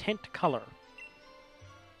color.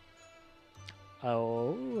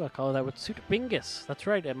 Oh, I color that would suit Bingus. That's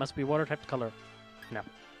right, it must be water type color. No.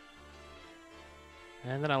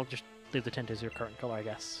 And then I'll just leave the tent as your current color, I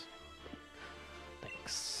guess.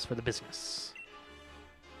 Thanks for the business.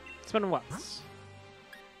 Spin watts.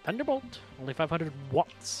 Thunderbolt, only 500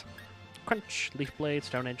 watts. Crunch, Leaf Blade,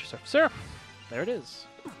 Stone Edge, Surf. There it is.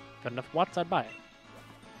 Got enough watts, I'd buy it.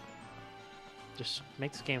 Just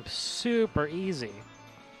makes the game super easy.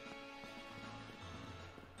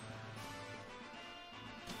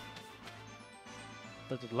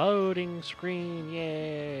 The loading screen,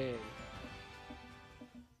 yay!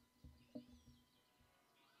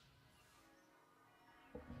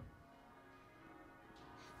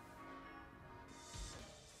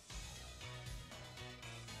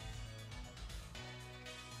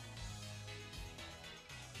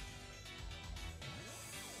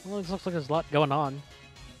 Well, it looks like there's a lot going on.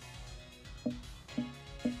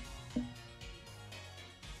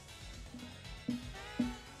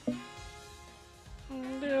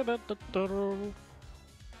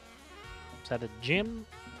 Is that a gym?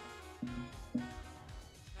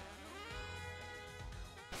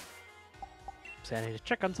 So I need to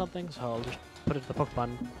check on something, so I'll just put it to the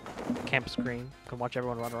Pokemon camp screen. Can watch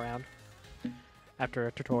everyone run around after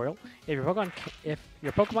a tutorial. If your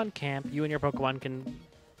Pokemon camp, you and your Pokemon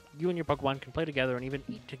can play together and even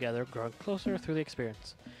eat together, growing closer through the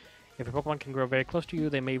experience. If your Pokemon can grow very close to you,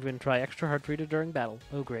 they may even try extra hard for you during battle.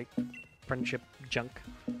 Oh great. Friendship junk.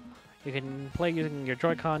 You can play using your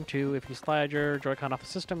Joy-Con too. If you slide your Joy-Con off the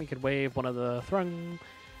system, you can wave one of the Thrung.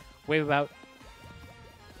 Wave about.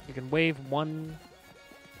 You can wave one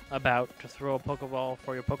about to throw a Pokeball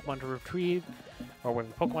for your Pokemon to retrieve, or win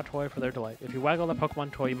a Pokemon toy for their delight. If you waggle the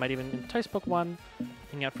Pokemon toy, you might even entice Pokemon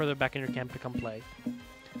hanging out further back in your camp to come play.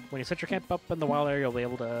 When you set your camp up in the wild area, you'll be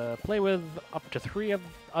able to play with up to 3 of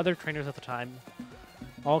other trainers at the time.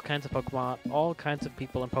 All kinds of Pokemon, all kinds of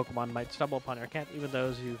people and Pokemon might stumble upon your camp, even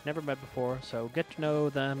those you've never met before, so get to know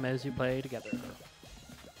them as you play together.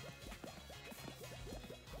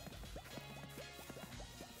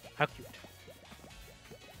 How cute.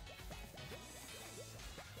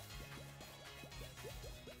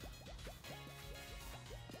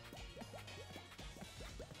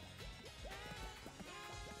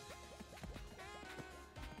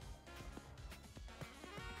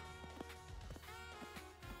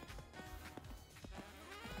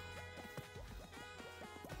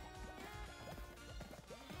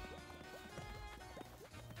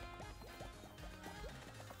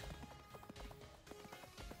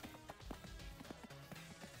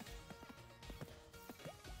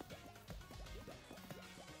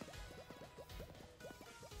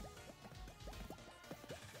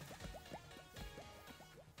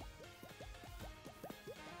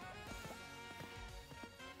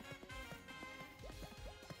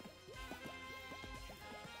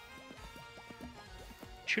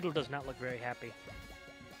 Choodle does not look very happy.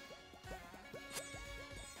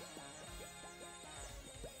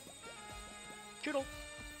 Choodle!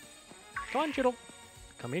 Come on, Choodle!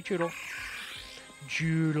 Come here, Choodle.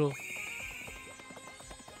 Choodle.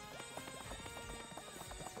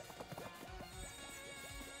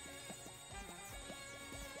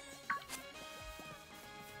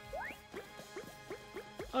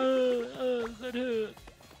 That hurt.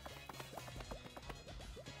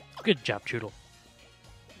 Good job, Choodle.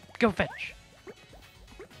 Go fetch.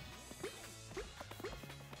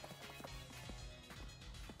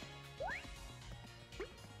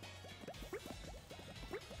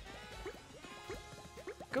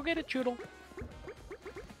 Go get it, Choodle.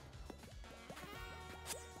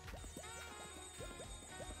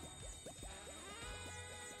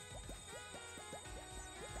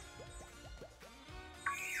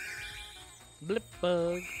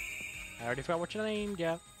 Blipbug. I already forgot what your name,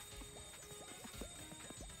 yeah.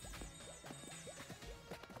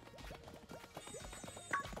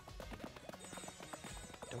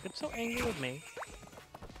 Don't get so angry with me.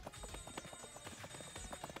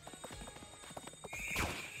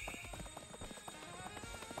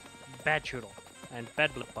 Bad Choodle and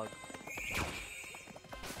bad Blipbug.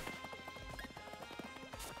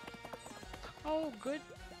 Oh, good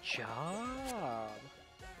job.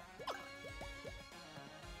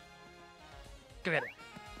 Go get it.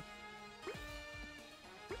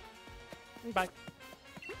 Bye.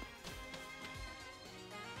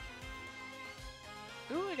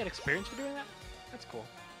 Ooh, I got experience for doing that? That's cool.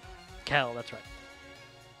 Kel, that's right.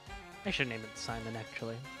 I should name it Simon,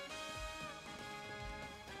 actually.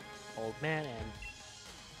 Old man and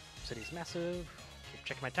city's massive. Keep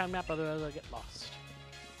checking my time map, otherwise I'll get lost.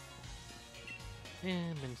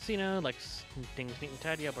 And Mencina likes things neat and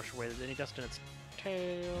tidy. I'll brush away any dust in its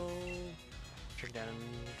tail. Turn down and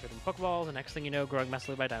give them Pokeballs. The next thing you know, growing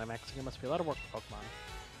massively by Dynamaxing. It must be a lot of work for Pokemon.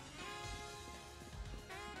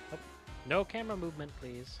 Oh, no camera movement,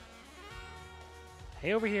 please.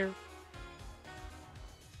 Hey, over here.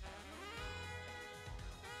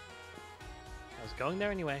 I was going there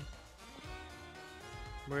anyway.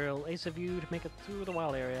 Real ace of you to make it through the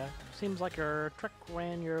wild area. Seems like your trek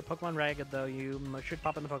ran your Pokemon ragged, though. You should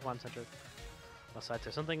pop in the Pokemon Center. Besides,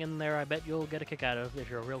 there's something in there I bet you'll get a kick out of if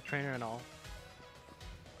you're a real trainer and all.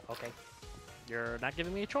 Okay. You're not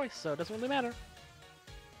giving me a choice, so it doesn't really matter.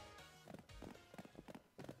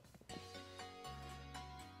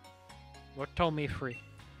 What told me free?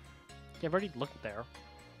 Yeah, I've already looked there.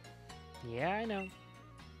 Yeah, I know.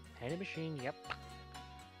 Handy machine, yep.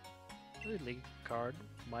 League card.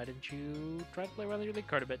 Why didn't you try to play around with your league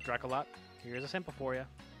card a bit, Dracolot? Here's a sample for you.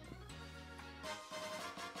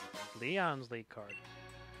 Leon's league card.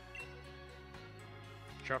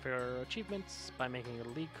 Show off your achievements by making a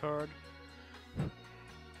league card.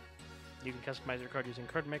 You can customize your card using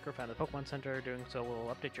Card Maker found at the Pokemon Center. Doing so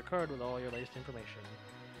will update your card with all your latest information.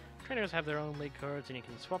 Trainers have their own league cards, and you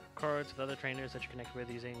can swap cards with other trainers that you connect with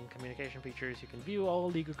using communication features. You can view all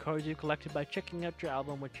league cards you collected by checking out your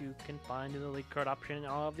album, which you can find in the league card option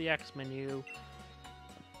of the X menu.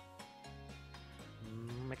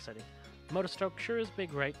 Exciting. Motostoke sure is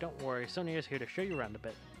big, right? Don't worry, Sonia is here to show you around a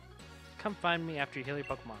bit. Come find me after you heal your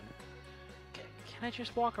Pokemon. Okay, can I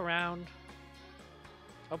just walk around?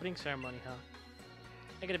 Opening ceremony, huh?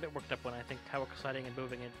 I get a bit worked up when I think how exciting and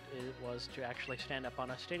moving it was to actually stand up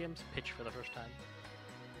on a stadium's pitch for the first time.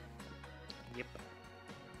 Yep.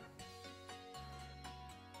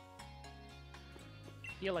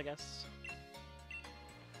 Heal, I guess.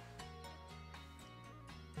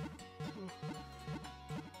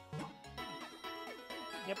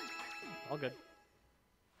 Yep. All good.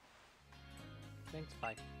 Thanks,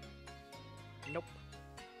 bye. Nope.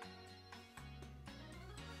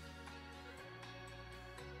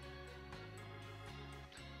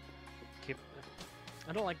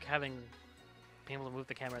 I don't like being able to move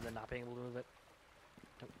the camera and then not being able to move it.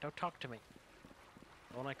 Don't talk to me.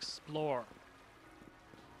 I want to explore.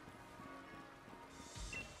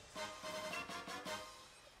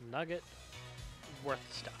 Nugget. Worth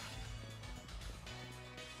stuff.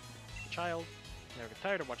 Child. Never get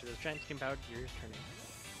tired of watching those giant steam-powered gears turning.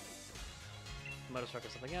 Motorstroke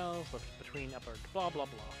is something else. Lift between upward. Blah blah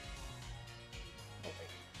blah. Oh wait.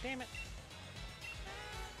 Damn it.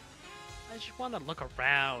 I just want to look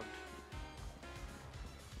around.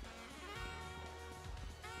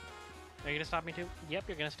 Are you gonna stop me too? Yep,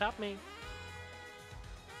 you're gonna stop me.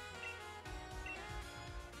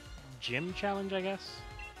 Gym challenge, I guess?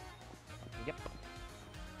 Yep.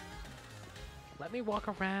 Let me walk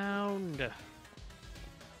around.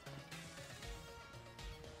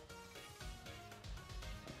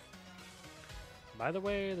 By the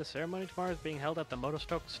way, the ceremony tomorrow is being held at the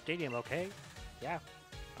Motostoke Stadium, okay? Yeah,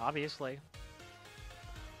 obviously.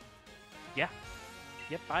 Yeah.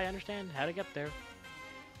 Yep, I understand how to get there.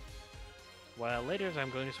 Well, later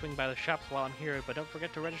I'm going to swing by the shops while I'm here, but don't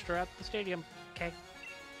forget to register at the stadium, okay?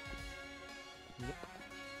 Yep.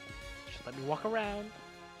 Just let me walk around.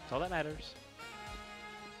 That's all that matters.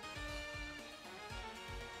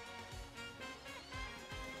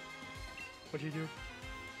 What do you do?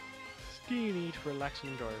 Steamy to relax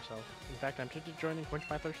and enjoy yourself. In fact, I'm tempted to join and quench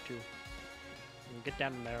my thirst too. And get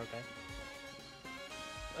down in there, okay?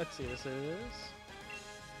 Let's see, this is...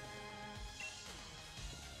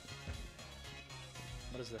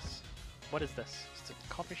 What is this? What is this? It's a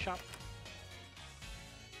coffee shop?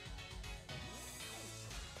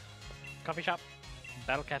 Coffee shop?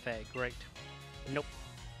 Battle Cafe, great. Nope.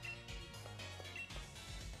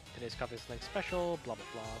 Today's coffee is something special, blah blah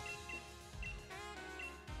blah.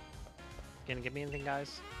 Gonna give me anything,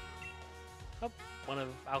 guys? Oh, one of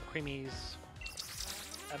Alcremie's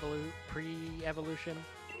pre-evolution.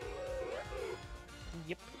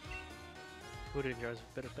 Yep. Food enjoys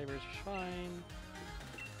bitter flavors, fine.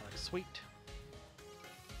 I like sweet.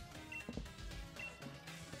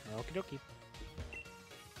 Okie dokie.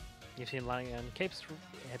 You've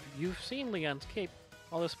seen Leon's cape.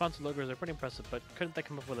 All those sponsored logos are pretty impressive, but couldn't they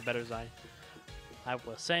come up with a better design? I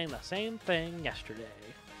was saying the same thing yesterday.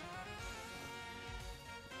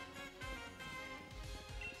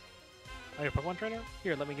 Oh, your Pokemon trainer?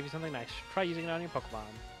 Here, let me give you something nice. Try using it on your Pokemon.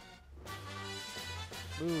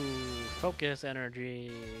 Ooh, focus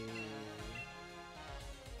energy.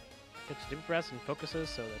 Gets deep breaths and focuses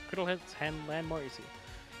so that critical hits land more easy.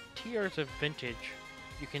 Tiers of vintage.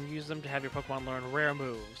 You can use them to have your Pokemon learn rare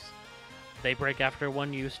moves. They break after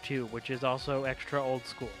one use too, which is also extra old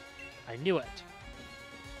school. I knew it.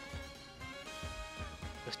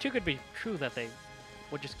 This too could be true that they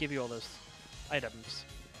would just give you all those items.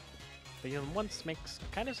 But using once makes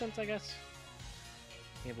kind of sense, I guess.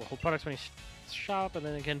 You able to hold products when you shop, and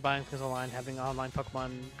then again buying things online, having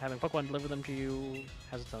Pokemon deliver them to you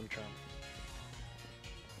has its own charm.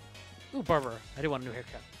 Ooh, barber. I do want a new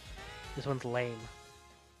haircut. This one's lame.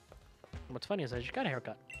 And what's funny is I just got a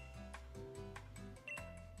haircut.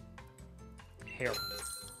 Hair.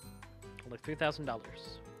 Like $3,000.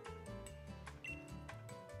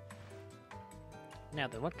 Now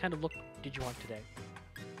then, what kind of look did you want today?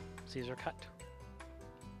 Caesar cut.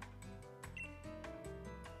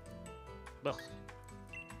 Ugh.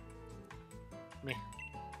 Meh.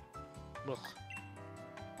 Ugh.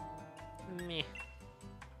 Meh.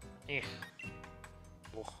 Eh.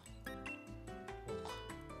 Ugh. Ugh.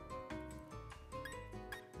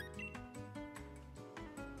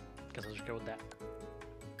 Guess I'll just go with that.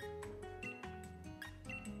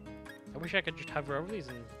 I wish I could just hover over these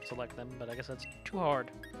and select them, but I guess that's too hard.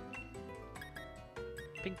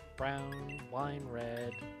 Pink, brown, wine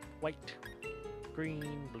red, white,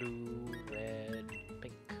 green, blue, red,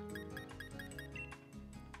 pink.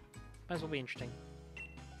 Might as well be interesting.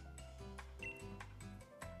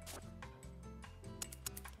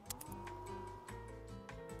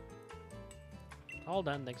 All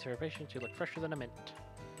done, thanks for your patience. You look fresher than a mint.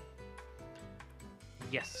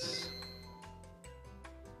 Yes.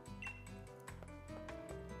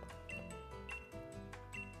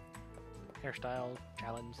 Hairstyle,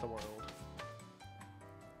 challenge the world.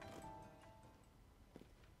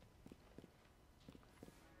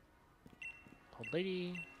 Old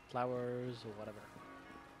lady, flowers, or whatever.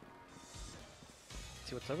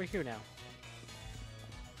 see what's over here now.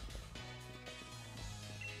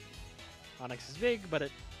 Onyx is big, but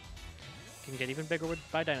it can get even bigger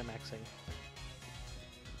by Dynamaxing.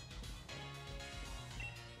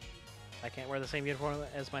 If I can't wear the same uniform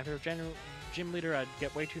as my favorite gym leader, I'd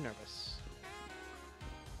get way too nervous.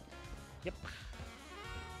 Yep.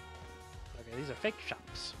 Okay, these are fake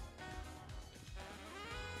shops.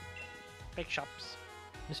 Fake shops.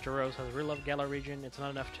 Mr. Rose has a real love Galar region. It's not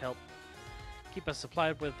enough to help keep us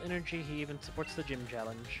supplied with energy. He even supports the gym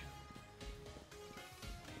challenge.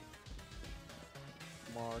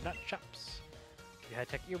 More nut shops. You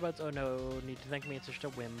high-tech earbuds? Oh no, need to thank me, it's just a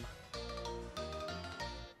whim.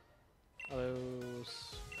 Are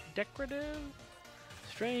those decorative?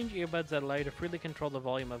 Strange earbuds that allow you to freely control the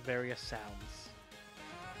volume of various sounds.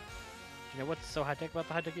 Do you know what's so high-tech about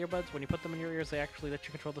the high-tech earbuds? When you put them in your ears, they actually let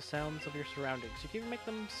you control the sounds of your surroundings. You can even make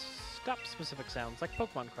them stop specific sounds, like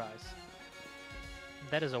Pokemon cries.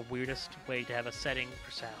 That is the weirdest way to have a setting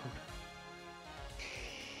for sound.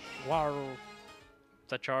 Wow. Is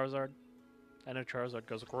that Charizard? I know Charizard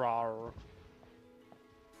goes growl.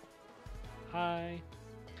 Hi.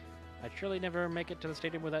 I'd surely never make it to the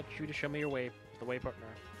stadium without you to show me your way, the way partner.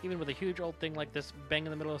 Even with a huge old thing like this bang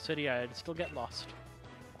in the middle of the city, I'd still get lost.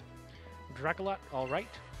 Dracolot, alright.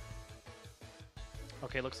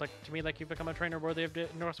 Okay, looks like to me like you've become a trainer worthy of the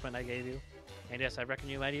endorsement I gave you. And yes, I reckon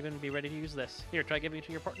you might even be ready to use this. Here, try giving it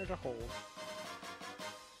to your partner to hold.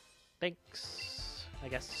 Thanks. I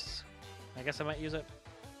guess I might use it.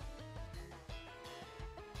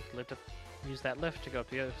 Use that lift to go up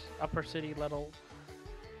to the upper city level.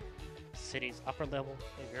 City's upper level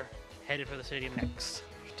if you're headed for the city next.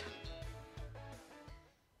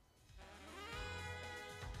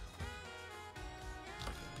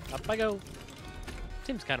 Up I go.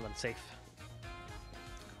 Seems kind of unsafe.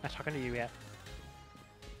 Not talking to you yet.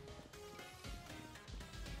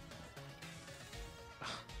 Ugh.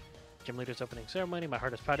 Gym leader's opening ceremony. My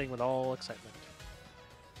heart is pounding with all excitement.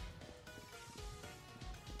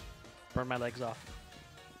 Burn my legs off.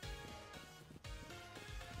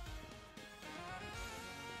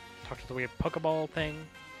 Talk to the weird Pokeball thing.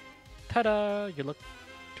 Ta-da! You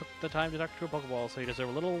took the time to talk to a Pokeball, so you deserve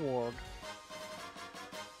a little award.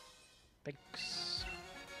 Thanks.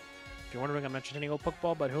 If you're wondering, I'm not just any old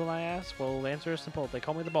Pokeball, but who will I ask? Well, the answer is simple. They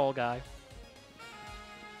call me the ball guy.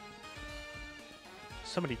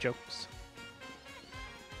 So many jokes.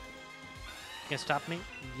 You gonna stop me?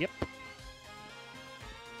 Yep.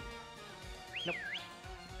 Nope.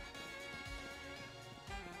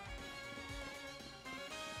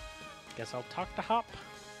 Guess I'll talk to Hop.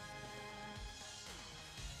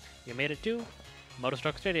 You made it to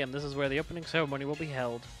Motostoke Stadium. This is where the opening ceremony will be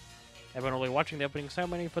held. Everyone will be watching the opening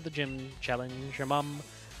ceremony for the gym challenge. Your mum,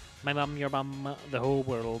 my mum, your mum, the whole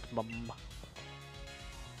world, mum.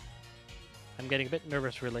 I'm getting a bit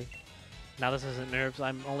nervous, really. Now this isn't nerves.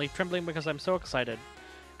 I'm only trembling because I'm so excited.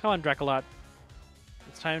 Come on, Dracolot.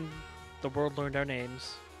 It's time the world learned our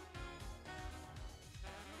names.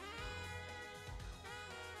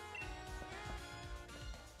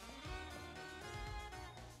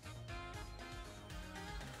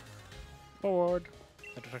 Forward.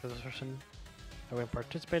 After this person, everyone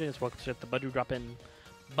participating is welcome to the Budew Drop In.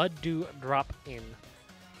 Budew Drop In.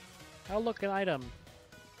 Oh, look, an item.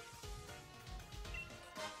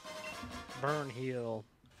 Burn heal.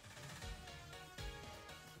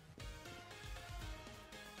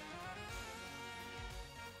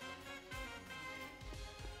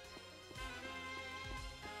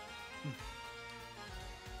 So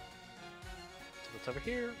what's over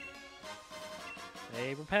here?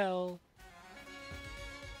 A repel.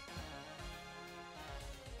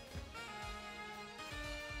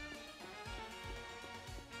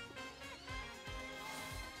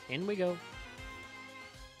 In we go.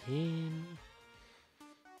 In.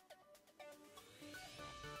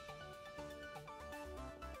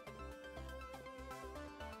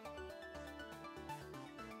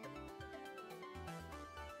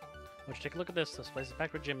 Let's take a look at this. This place is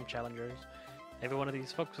packed with gym challengers. Every one of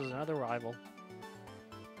these folks is another rival.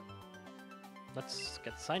 Let's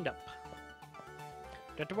get signed up.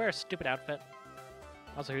 Do I have to wear a stupid outfit?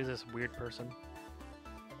 Also, who's this weird person?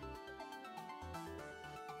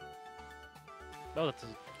 Oh, that's a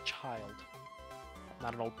child,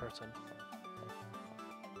 not an old person.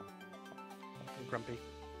 I'm grumpy.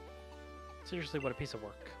 Seriously, what a piece of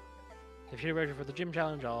work. If you're ready for the gym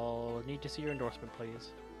challenge, I'll need to see your endorsement, please.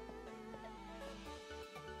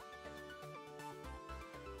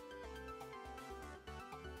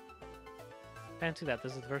 Fancy that.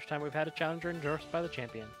 This is the first time we've had a challenger endorsed by the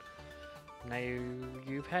champion. Now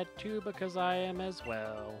you've had two because I am as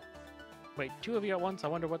well. Wait, two of you at once? I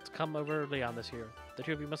wonder what's come over Leon this year. The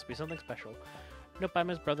two of you must be something special. Nope, I'm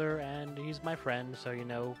his brother, and he's my friend, so you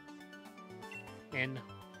know. In.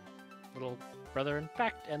 Little brother, in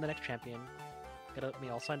fact, and the next champion. Get me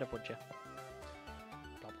all signed up, would you?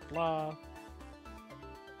 Blah, blah, blah.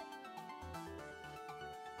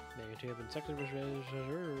 Maybe two have been sexually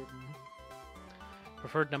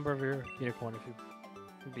preferred number of your unicorn. If you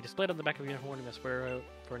would be displayed on the back of your unicorn, you must wear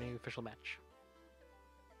for any official match.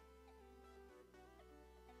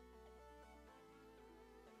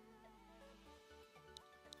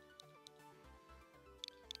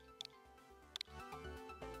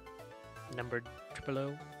 Numbered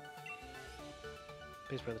 000.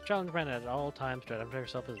 Please wear the challenge brand at all times to identify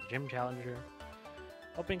yourself as a gym challenger.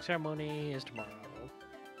 Opening ceremony is tomorrow.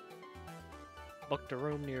 Booked a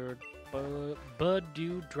room near Bud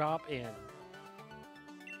Do Drop In.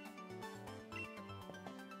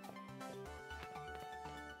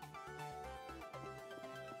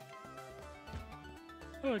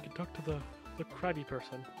 Oh, I can talk to the crabby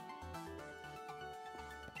person.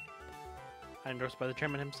 Endorsed by the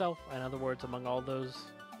chairman himself. In other words, among all those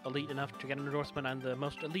elite enough to get an endorsement, I'm the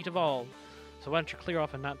most elite of all. So why don't you clear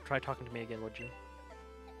off and not try talking to me again, would you?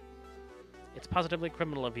 It's positively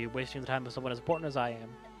criminal of you, wasting the time of someone as important as I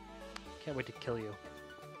am. Can't wait to kill you.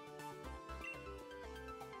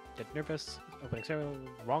 Get nervous. Opening ceremony.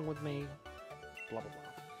 Wrong with me. Blah, blah, blah.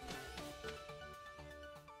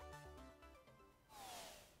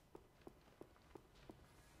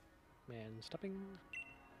 Man, stopping.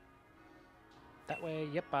 That way,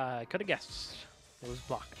 yep, I could have guessed. It was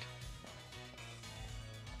blocked.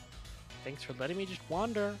 Thanks for letting me just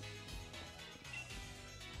wander.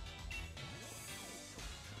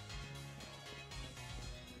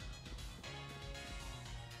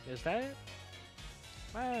 Is that it?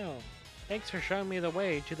 Wow. Thanks for showing me the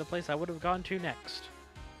way to the place I would have gone to next.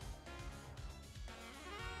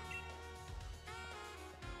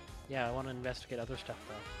 Yeah, I want to investigate other stuff,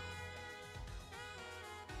 though.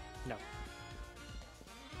 No.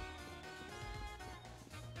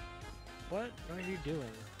 What are you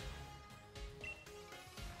doing?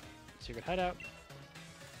 Secret hideout.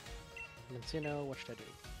 Mencino, what should I do?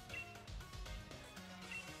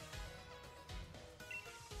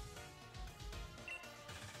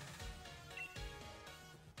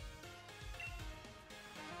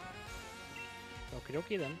 Okie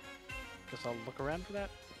dokie then. Guess I'll look around for that.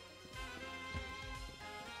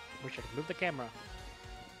 Wish I could move the camera.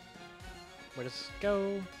 Where does this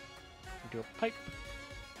go? Do a pipe.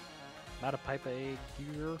 Not a pipe, a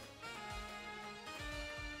gear.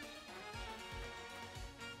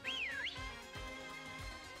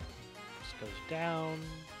 This goes down.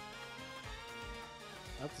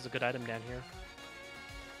 Oh, this is a good item down here.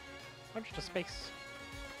 Oh, just a space.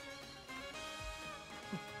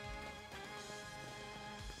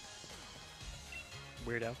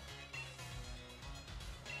 Weirdo.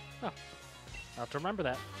 Oh. I'll have to remember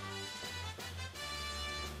that.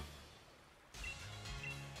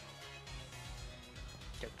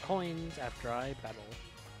 Get coins after I battle.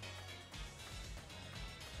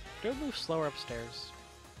 Do I move slower upstairs?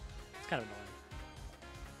 It's kind of annoying.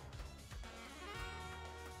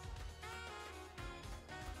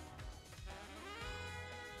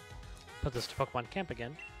 Put this to Pokemon Camp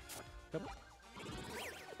again. Yep.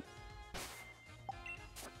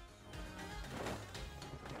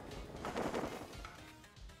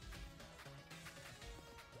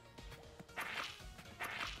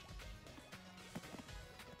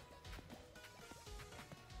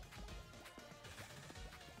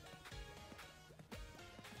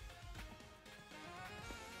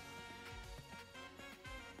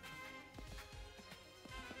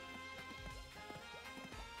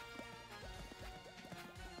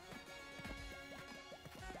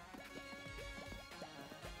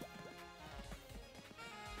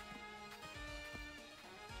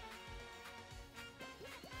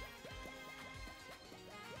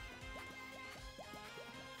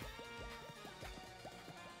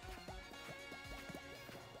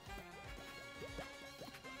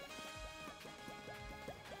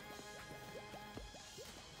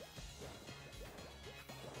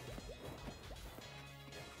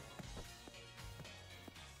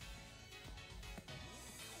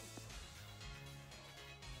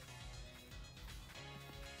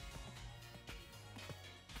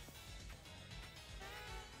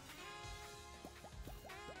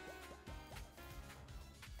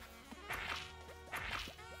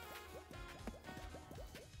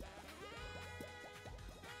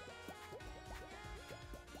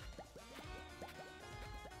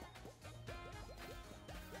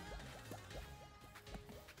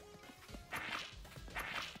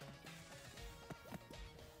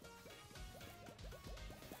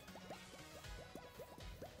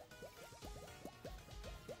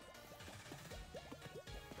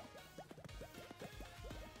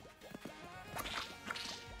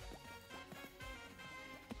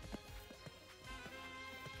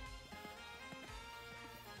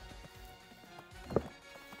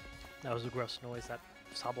 That was a gross noise that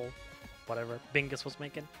Sobble, whatever, Bingus was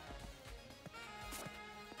making.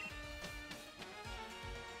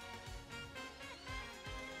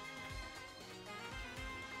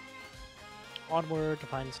 Onward to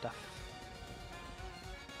find stuff.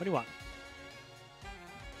 What do you want?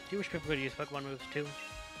 Do you wish people could use Pokemon moves too?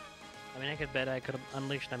 I mean, I could bet I could have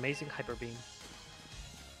unleashed an amazing Hyper Beam.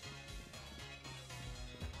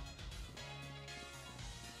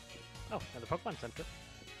 Oh, another Pokemon Center.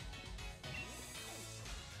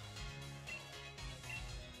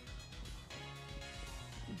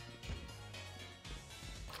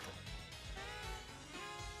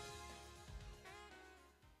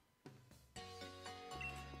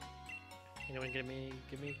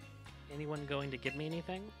 Anyone anyone going to give me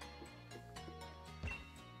anything?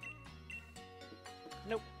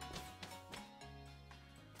 Nope.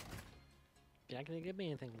 You're not gonna give me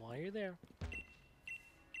anything while you're there.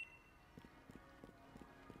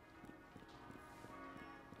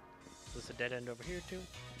 Is this a dead end over here too?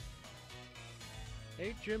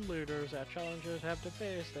 8 gym leaders that challengers have to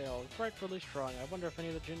face. They all frightfully strong. I wonder if any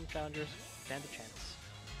of the gym challengers stand a chance.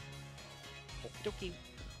 Okie dokie.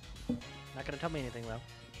 Not gonna tell me anything though.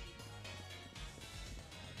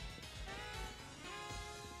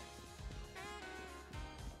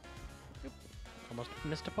 Oop. Almost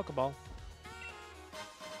missed a Pokeball.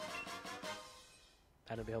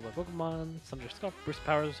 How to be held by Pokemon. Thunder Scuff, boost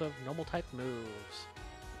powers of normal type moves.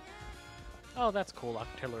 Oh, that's cool.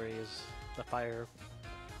 Octillery is the fire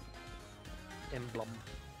emblem,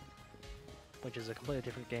 which is a completely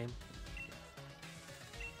different game.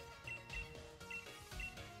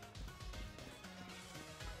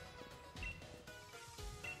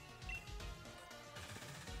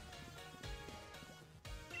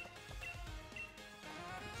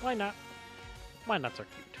 Why not? Why not so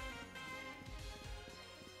cute?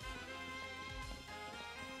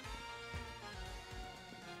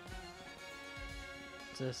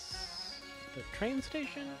 Is this the train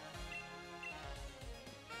station?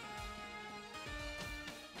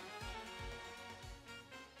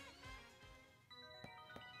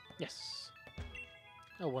 Yes.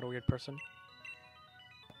 Oh, what a weird person.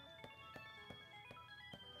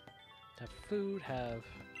 Have food, have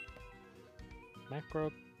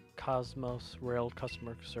Macrocosmos Rail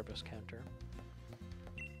Customer Service Counter.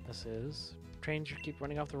 This is trains should keep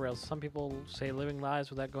running off the rails. Some people say living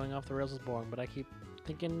lives without going off the rails is boring, but I keep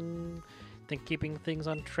think keeping things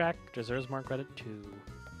on track deserves more credit too.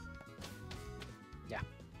 Yeah.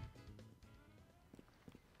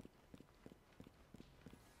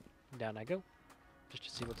 Down I go, just to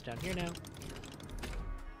see what's down here now.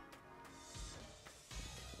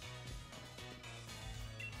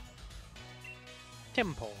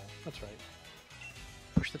 Temple, that's right.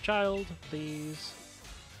 Push the child, please.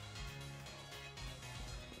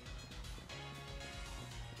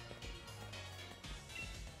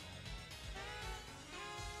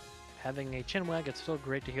 Having a chinwag, it's still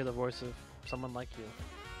great to hear the voice of someone like you.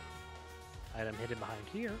 Item hidden behind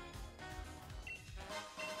here.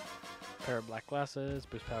 Pair of black glasses,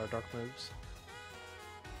 boost power dark moves.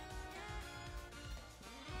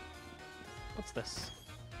 What's this?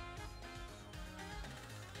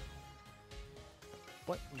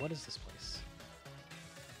 What is this place?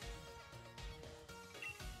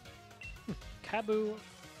 Kabu.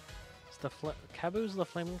 Kabu's the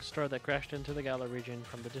flaming star that crashed into the Galar region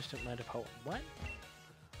from the distant land of Hoenn. What?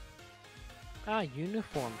 Ah,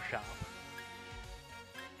 uniform shop.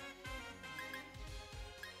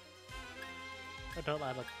 Oh, don't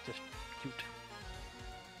lie, look just cute.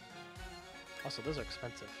 Also, those are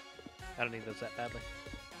expensive. I don't need those that badly.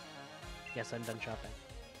 Yes, I'm done shopping.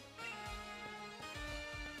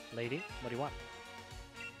 Lady, what do you want?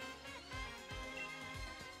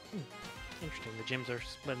 Interesting, the gyms are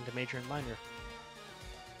split into major and minor.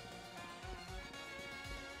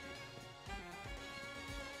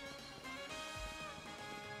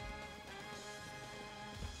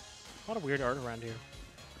 A lot of weird art around here.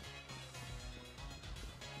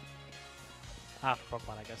 Ah, for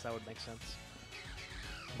Pokemon, I guess that would make sense.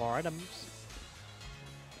 More items.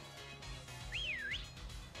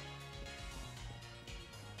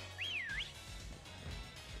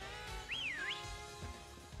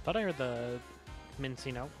 Thought I heard the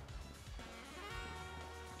Mincino.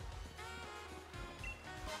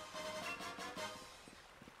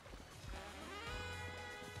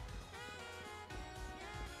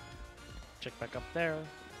 Check back up there,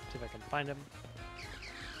 see if I can find him.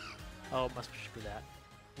 Oh, it must just be that.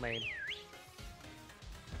 Lame.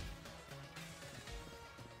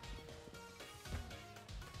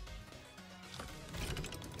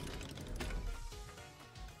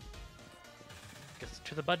 Guess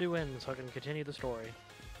to the Badu Inn so I can continue the story.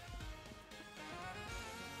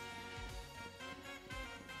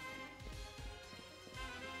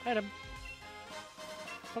 Item.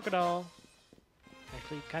 Pokédoll.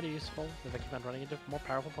 Actually, kind of useful if I keep on running into more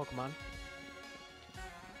powerful Pokemon.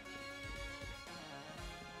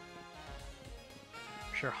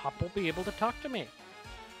 I'm sure Hop will be able to talk to me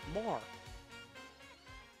more.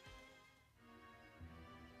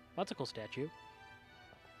 That's a cool statue. Is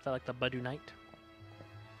that like the Badu Knight?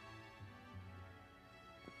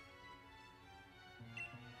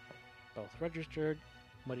 Both registered.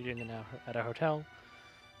 What are you doing now at a hotel?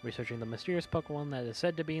 Researching the mysterious Pokemon that is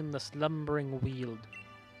said to be in the Slumbering Weald.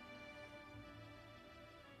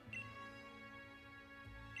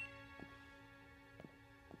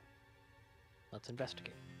 Let's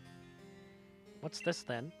investigate. What's this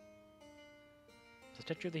then? The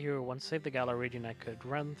statue of the hero once saved the Galar region. I could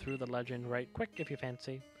run through the legend right quick if you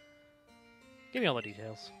fancy. Give me all the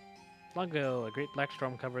details. Long ago, a great black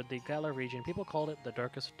storm covered the Galar region. People called it the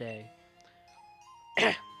Darkest Day.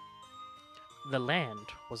 The land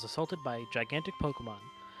was assaulted by gigantic Pokemon,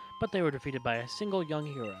 but they were defeated by a single young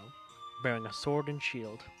hero, bearing a sword and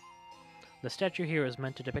shield. The statue here is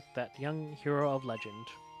meant to depict that young hero of legend.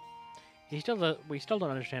 We still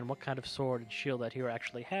don't understand what kind of sword and shield that hero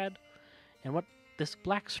actually had, and what this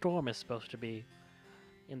black storm is supposed to be.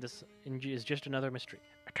 Is just another mystery.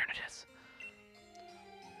 Eternatus.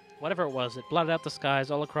 Whatever it was, it blotted out the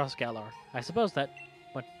skies all across Galar. I suppose that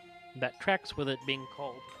tracks with it being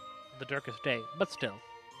called the Darkest Day, but still.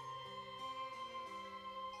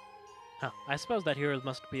 Huh, I suppose that hero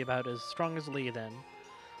must be about as strong as Lee then.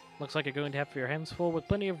 Looks like you're going to have your hands full with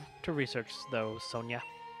plenty to research, though, Sonia.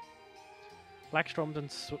 Black storms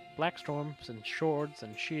and swords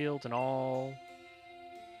and shields and all.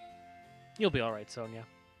 You'll be alright, Sonia.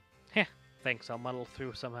 Heh, thanks, I'll muddle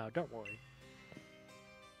through somehow, don't worry.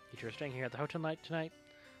 You're staying here at the hotel night tonight,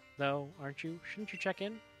 though, aren't you? Shouldn't you check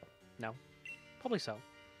in? No. Probably so.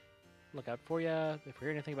 Look out for ya. If we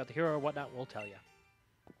hear anything about the hero or whatnot, we'll tell ya.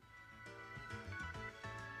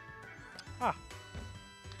 Ah.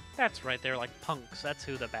 That's right, they're like punks. That's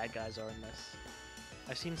who the bad guys are in this.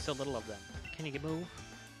 I've seen so little of them. Can you move?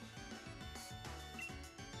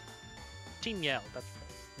 Team Yell,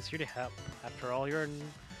 that's here to help. After all, you're in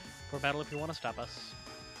for battle if you want to stop us.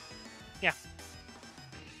 Yeah.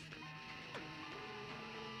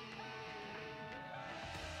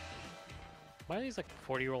 Why are these like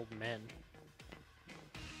 40-year-old men?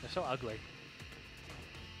 They're so ugly.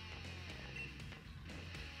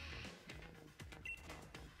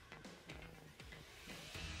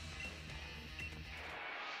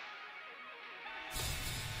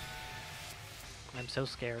 I'm so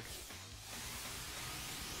scared.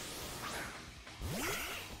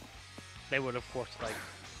 They would, of course, like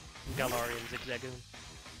Galarian Zigzagoon.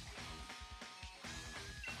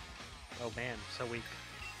 Oh man, so weak.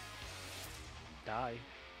 Die.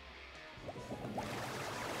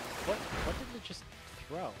 What did it just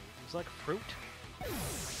throw? It was like fruit?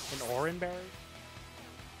 An Oranberry?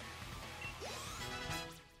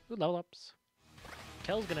 Ooh, level ups.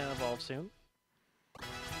 Kel's gonna evolve soon.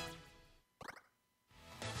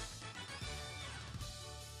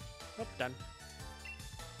 Oh, done.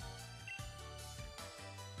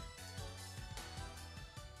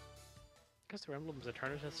 Guess the emblem's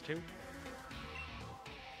Eternatus too.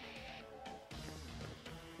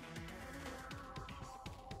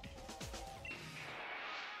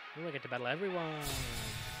 Ooh, I get to battle everyone.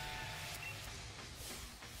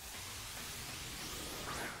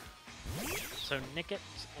 So Nickit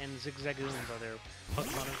and Zigzagoons are their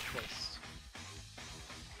Pokemon of choice.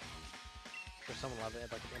 I'm sure someone will have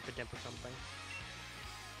it, like an Impidimp or something.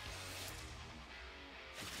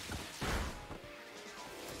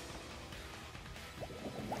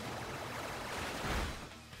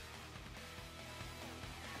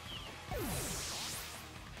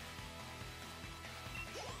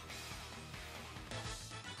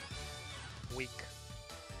 Weak.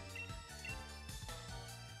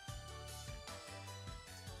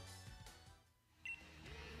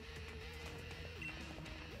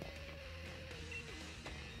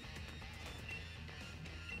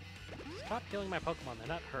 Stop healing my Pokemon, they're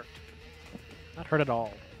not hurt. Not hurt at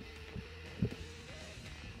all.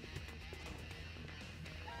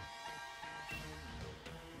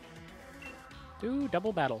 Do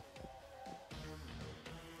double battle.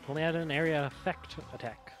 Only add an area effect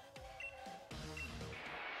attack.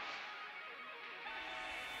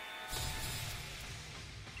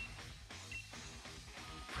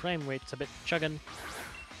 Frame rate's a bit chuggin'.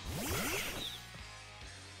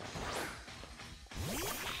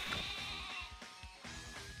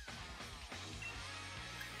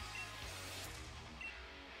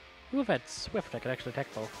 Ooh, if I had Swift, I could actually attack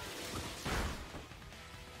both.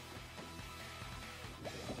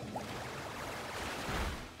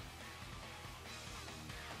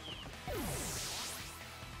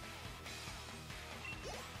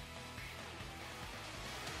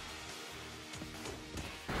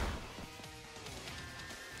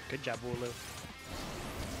 Good job, Wooloo.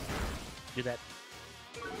 Do that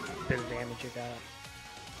bit of damage you got.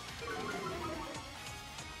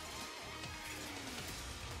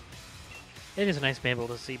 It is nice being able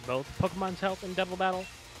to see both Pokemon's health in Double Battle.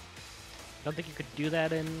 Don't think you could do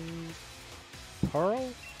that in Pearl?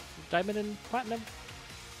 Diamond and Platinum?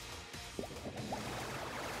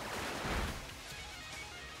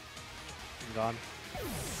 Gone.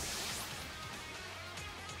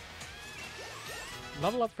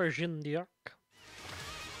 Level up for Jindiok.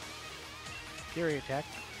 Fury attack.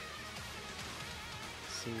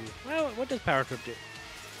 Let's see. Well, what does Power Trip do?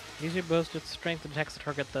 User boosts its strength and attacks the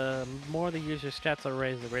target. The more the user's stats are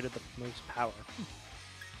raised, the greater the move's power.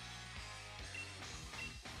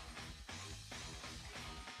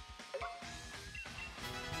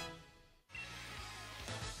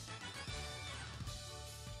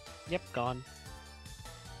 Yep, gone.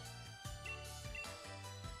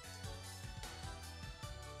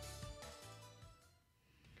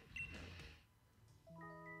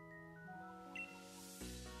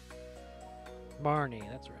 Barney,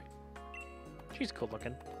 that's right. She's cool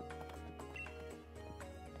looking.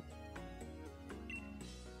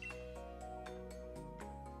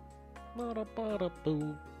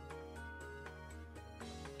 Ba-da-ba-da-boo.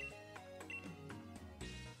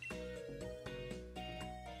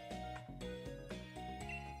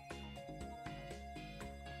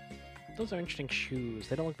 Those are interesting shoes.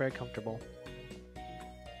 They don't look very comfortable.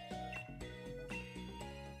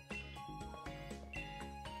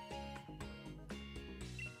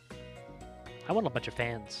 I want a bunch of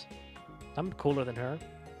fans. I'm cooler than her.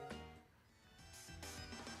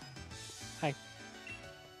 Hi.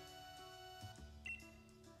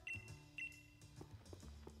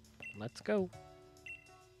 Let's go.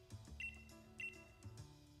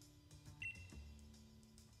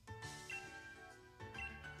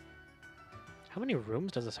 How many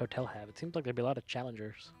rooms does this hotel have? It seems like there'd be a lot of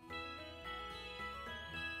challengers.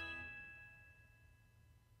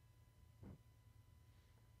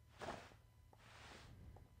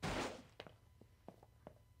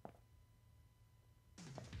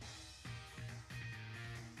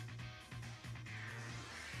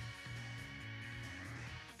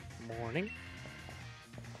 Morning.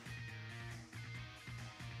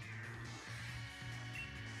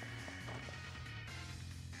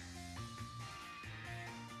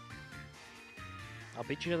 I'll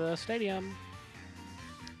beat you to the stadium.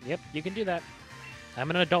 Yep, you can do that. I'm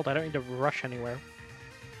an adult. I don't need to rush anywhere.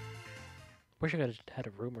 Wish I could have had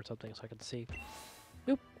a room or something so I could see.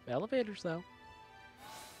 Nope. Elevators, though.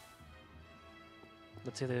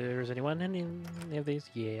 Let's see if there's anyone in any of these.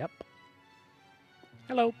 Yep.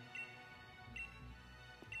 Hello.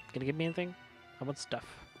 Gonna give me anything? I want stuff.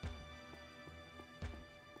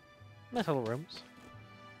 Nice little rooms.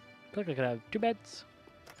 Look, I could have 2 beds.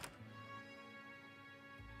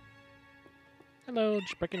 Hello,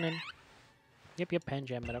 just breaking in. Yep, Pan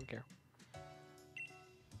Jam, I don't care.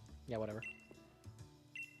 Yeah, whatever.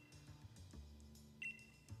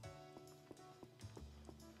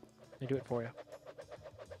 Let me do it for you.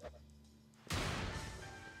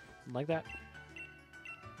 Like that.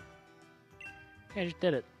 Yeah, I just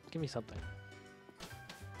did it. Give me something.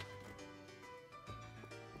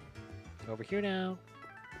 Over here now.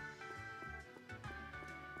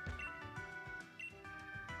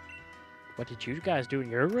 What did you guys do in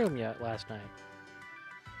your room yet last night?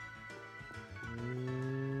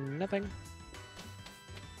 Nothing.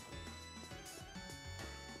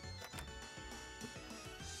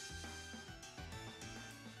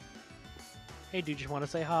 Hey, do you just want to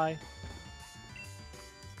say hi?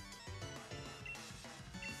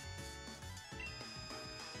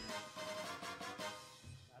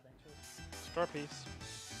 Star piece.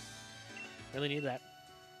 Really need that.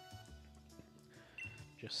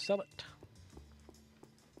 Just sell it.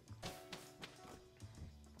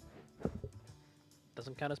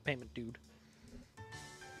 Doesn't count as payment, dude.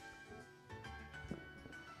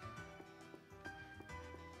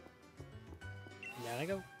 Down I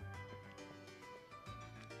go.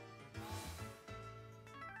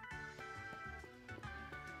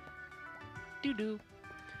 Doo-doo.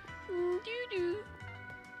 Doo-doo.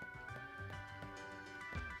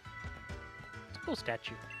 It's a cool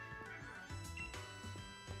statue.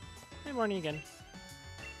 Hey, morning again.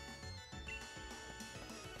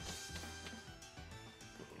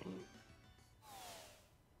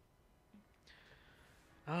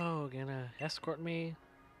 escort me?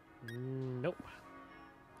 Nope.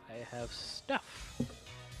 I have stuff.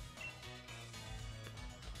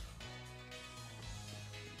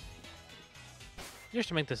 Just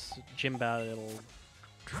to make this gym battle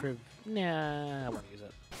nah, I won't use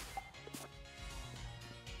it.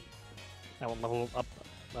 I won't level up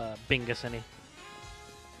Bingus any.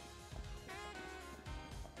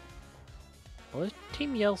 What is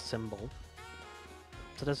Team Yell symbol?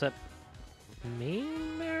 So does that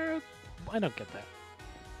mean there? I don't get that.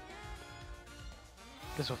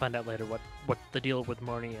 Guess we'll find out later what the deal with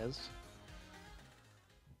Morny is.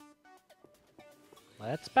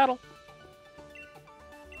 Let's battle.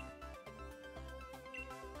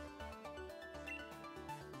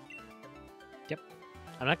 Yep.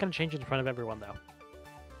 I'm not going to change it in front of everyone, though.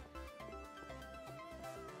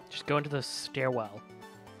 Just go into the stairwell.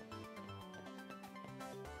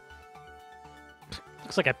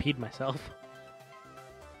 Looks like I peed myself.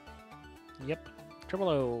 Yep. Triple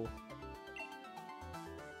O.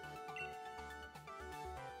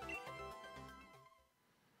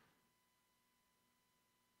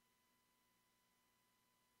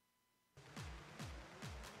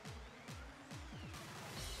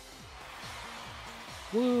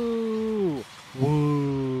 Woo!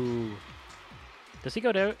 Woo! Does he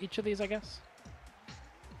go to each of these, I guess?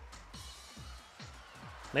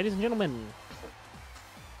 Ladies and gentlemen,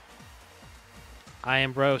 I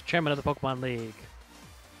am Bros, chairman of the Pokemon League.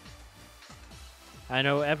 I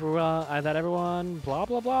know everyone, blah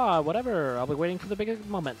blah blah, whatever. I'll be waiting for the big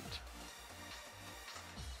moment.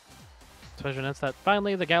 Special announce that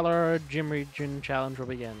finally the Galar Gym Region Challenge will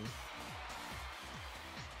begin.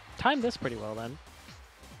 Timed this pretty well then.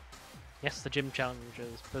 Yes, the gym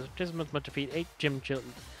challenges. Participants must defeat 8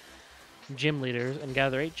 gym leaders and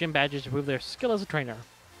gather 8 gym badges to prove their skill as a trainer.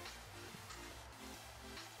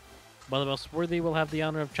 One of the most worthy will have the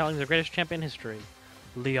honor of challenging the greatest champion in history,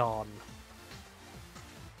 Leon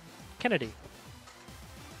Kennedy.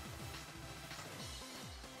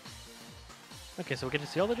 Okay, so we get to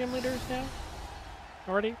see all the gym leaders now?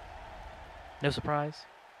 Already? No surprise.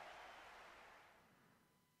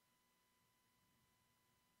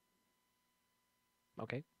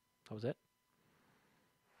 Okay, that was it.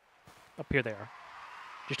 Up here they are.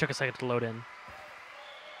 Just took a second to load in.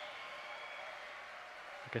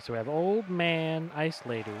 Okay, so we have Old Man, Ice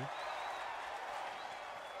Lady,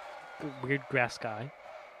 weird grass guy.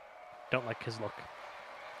 Don't like his look.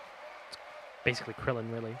 It's basically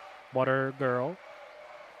Krillin, really. Water Girl.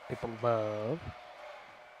 People love.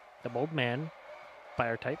 The Old Man,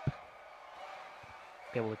 Fire type.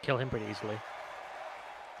 Be able to kill him pretty easily.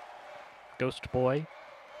 Ghost Boy.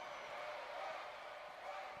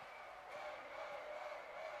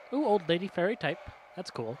 Ooh, Old Lady Fairy type. That's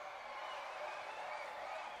cool.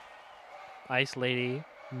 Ice Lady,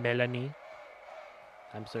 Melanie.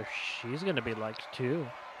 I'm sure she's gonna be liked too.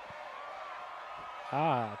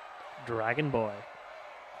 Ah, Dragon Boy.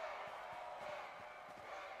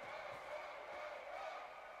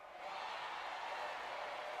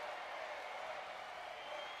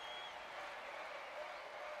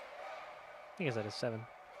 I think it's at a 7.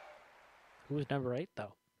 Who's number 8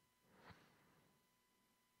 though?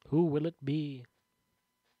 Who will it be?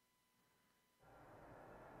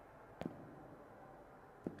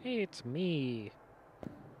 Hey, it's me.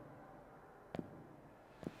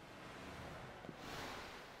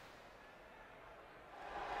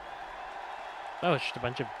 Oh, it's just a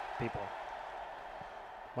bunch of people.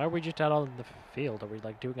 Why are we just out on the field? Are we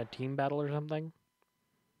like doing a team battle or something?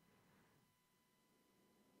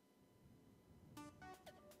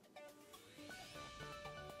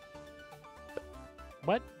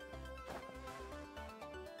 What?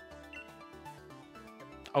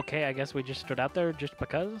 Okay, I guess we just stood out there just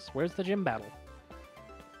because. Where's the gym battle?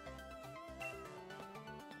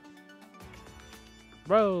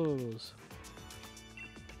 Rose.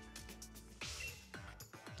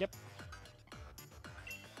 Yep.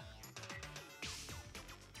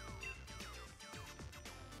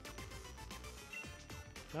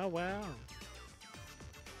 Oh, wow.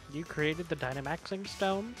 You created the Dynamaxing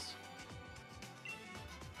stones?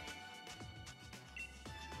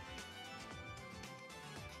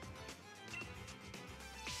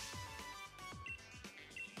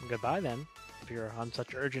 Goodbye then, if you're on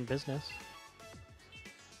such urgent business.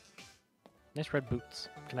 Nice red boots.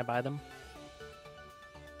 Can I buy them?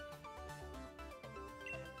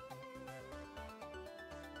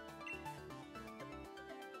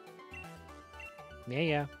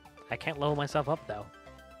 Yeah. I can't level myself up though.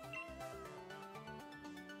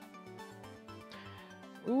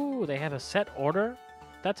 Ooh, they have a set order?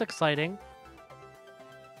 That's exciting.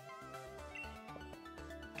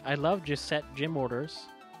 I love just set gym orders.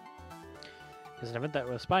 It's an event that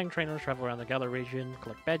with spying trainers travel around the Galar region,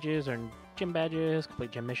 collect badges, earn gym badges,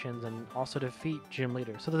 complete gym missions, and also defeat gym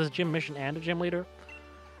leaders. So there's a gym mission and a gym leader.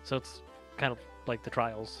 So it's kind of like the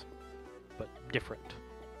trials, but different.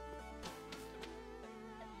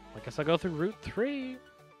 I guess I'll go through Route 3.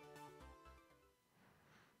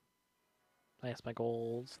 That's my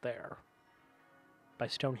goals there. By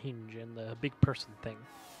Stonehenge and the big person thing.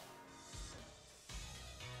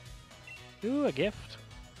 Ooh, a gift.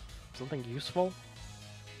 Something useful.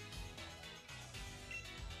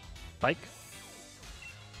 Bike.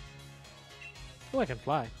 Oh, I can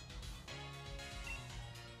fly.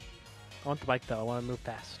 I want the bike though, I want to move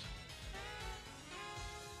fast.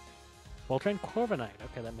 Well-trained Corviknight.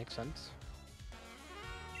 Okay, that makes sense.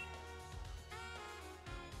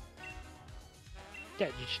 Yeah,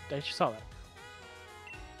 I just saw that.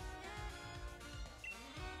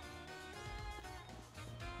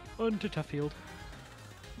 On to Tuffield.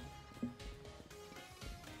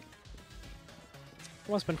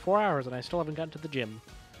 Well, it's been 4 hours and I still haven't gotten to the gym.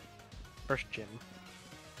 First gym.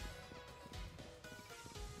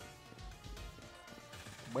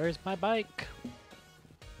 Where's my bike?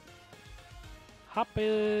 Hop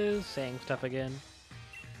is saying stuff again.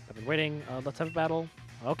 I've been waiting. Let's have a battle.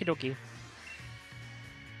 Okie dokie.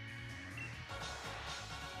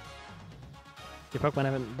 If your Pokemon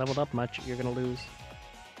haven't leveled up much, you're gonna lose.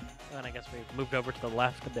 And I guess we moved over to the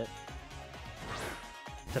left a bit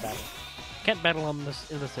to battle. Can't battle them in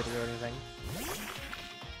the city or anything.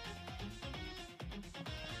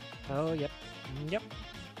 Oh, yep. Yep.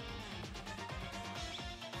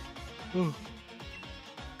 Ooh.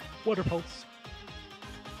 Water Pulse.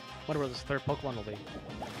 Wonder where this third Pokemon will be.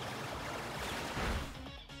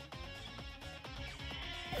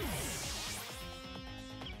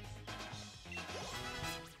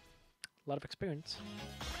 A lot of experience.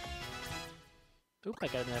 Oop, I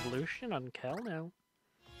got an evolution on Kel now.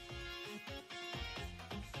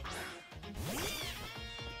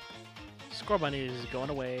 Scorbunny is going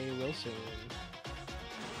away real soon.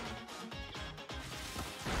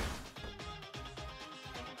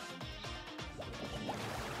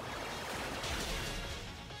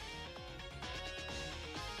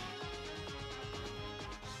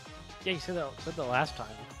 Yeah, you said that last time.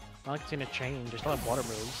 Not like it's gonna change. I still have water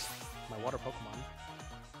moves. My water Pokemon.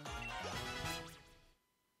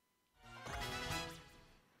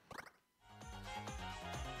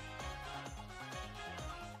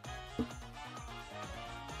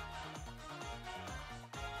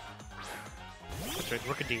 That's right,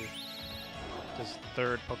 Rookidee. His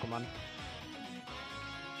third Pokemon.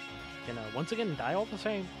 Gonna once again die all the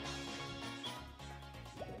same.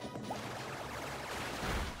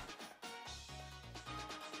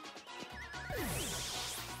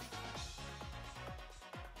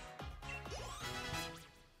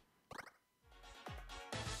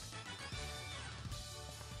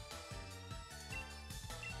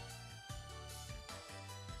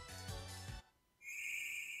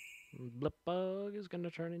 Blipbug is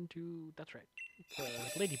gonna turn into, that's right,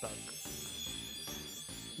 Ladybug.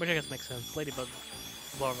 Which I guess makes sense. Ladybug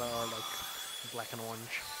larvae are like black and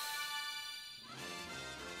orange.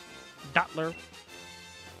 Dottler.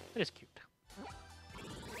 It is cute.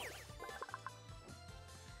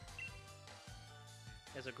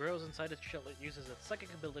 As it grows inside its shell, it uses its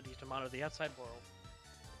psychic abilities to monitor the outside world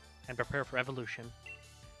and prepare for evolution.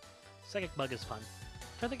 Psychic Bug is fun.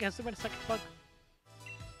 I think it has the right Psychic Bug.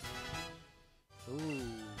 Ooh.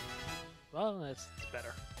 Well, it's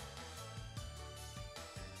better.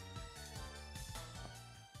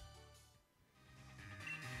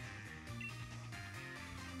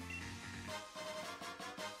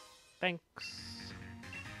 Thanks.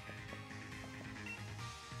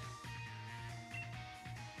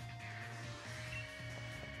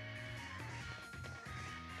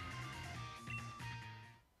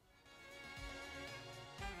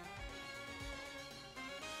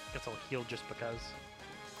 Guess I'll heal just because.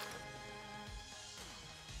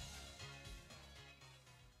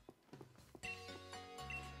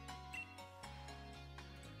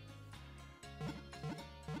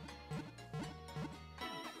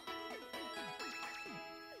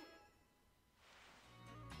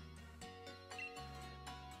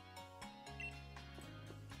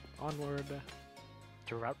 Onward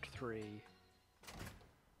to Route 3.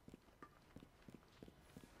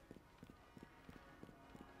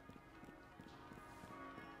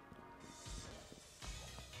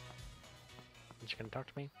 Is she gonna talk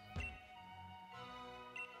to me?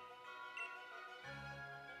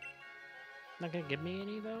 Not gonna give me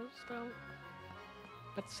any of those, though?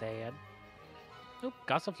 That's sad. Oop,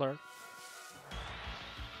 Gossifleur.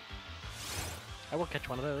 I will catch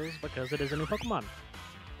one of those because it is a new Pokemon.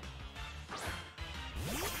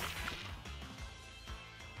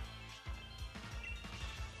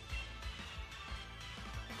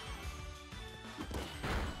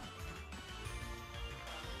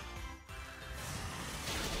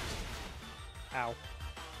 Ow.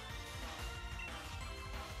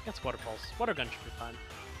 That's Water Pulse. Water Gun should be fine.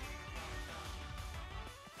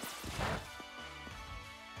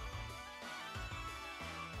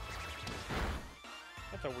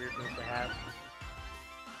 That's a weird move to have.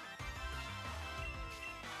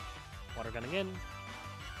 Water Gun again.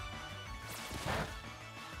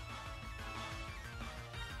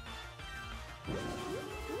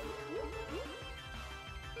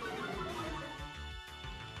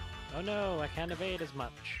 Oh no, I can't evade as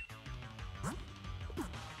much.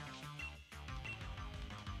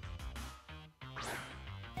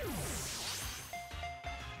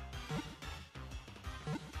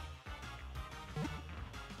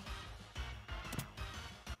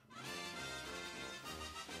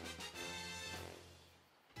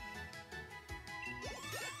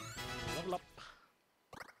 Level up.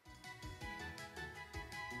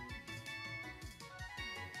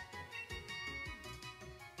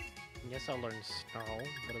 Yes, I'll learn Snarl.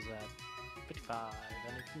 What is that? 55,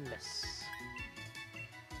 and it can miss.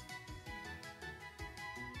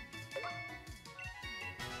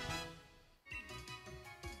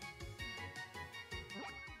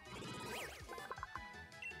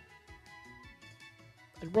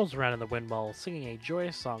 It rolls around in the wind while singing a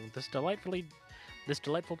joyous song. This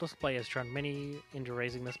delightful display has turned many into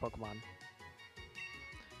raising this Pokemon.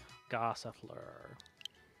 Gossifleur.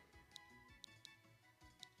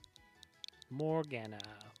 Morgana.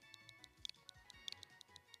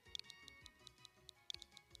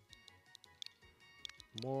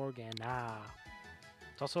 Morgana.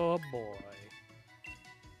 It's also a boy.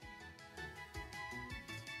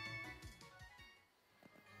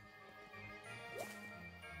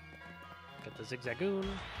 Get the Zigzagoon.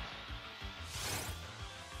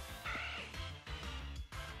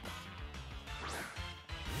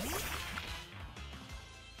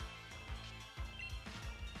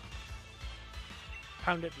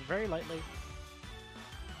 Pound it very lightly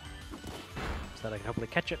so that I can hopefully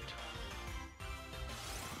catch it.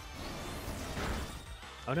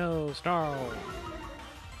 Oh no, Snarl!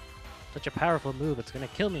 Such a powerful move, it's gonna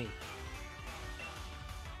kill me.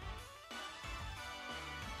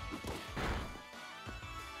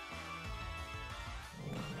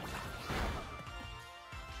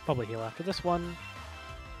 Probably heal after this one,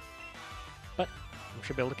 but I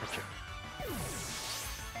should be able to catch it.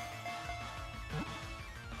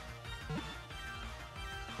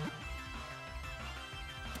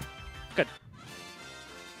 Good.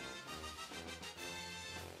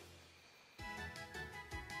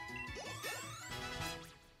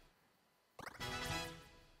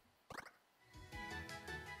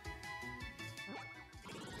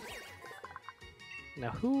 Now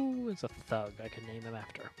who is a thug I can name him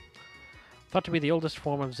after? Thought to be the oldest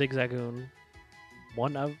form of Zigzagoon.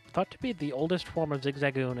 Thought to be the oldest form of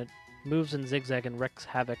Zigzagoon, it moves in zigzag and wreaks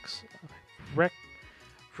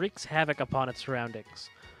havoc upon its surroundings.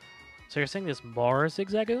 So you're saying there's more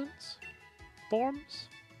Zigzagoons? Forms?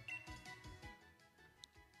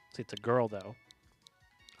 See, it's a girl, though.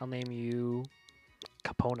 I'll name you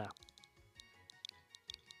Capona.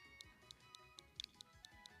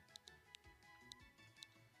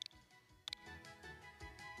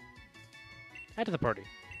 Add to the party.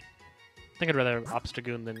 I think I'd rather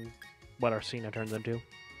Obstagoon than what Arsena turns into.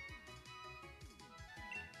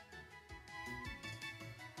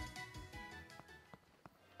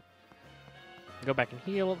 Go back and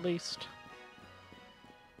heal at least.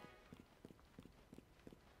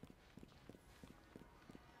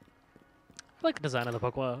 I like the design of the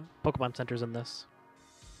Pokemon centers in this.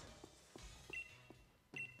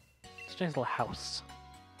 It's a nice little house.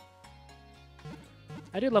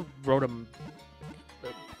 I do love Rotom, the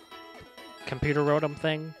computer Rotom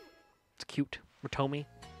thing. It's cute. Rotomi.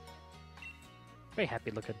 Very happy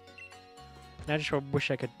looking. And I just wish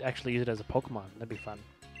I could actually use it as a Pokemon. That'd be fun.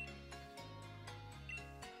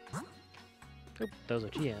 Oop, those are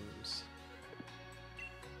TMs.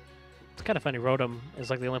 It's kind of funny, Rotom is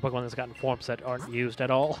like the only Pokemon that's gotten forms that aren't used at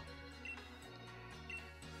all.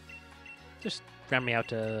 Just round me out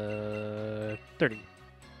to 30.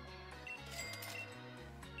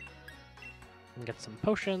 And get some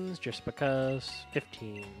potions, just because.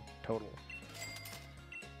 15 total.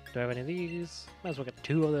 Do I have any of these? Might as well get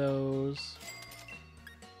 2 of those.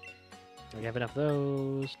 Do we have enough of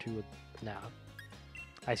those? 2 of... Nah.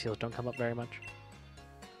 Ice Heals don't come up very much.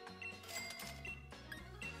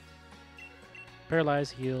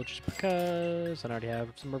 Paralyze, heal, just because. And I already have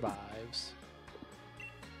some revives.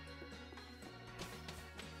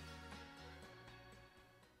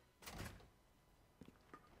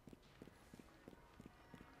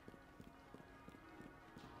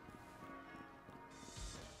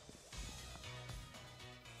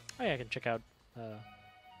 Oh yeah, I can check out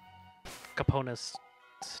Capona's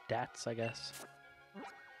stats, I guess.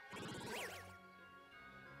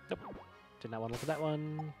 Nope. Did not want to look at that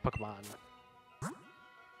one. Pokemon.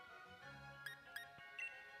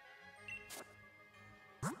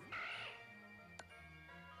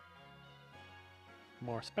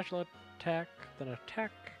 More special attack than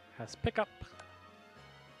attack. Has pickup.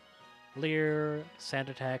 Leer, Sand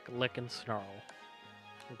Attack, Lick, and Snarl.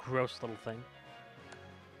 Gross little thing.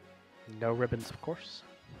 No ribbons, of course.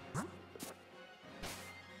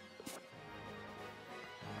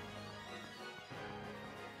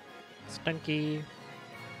 Stunky.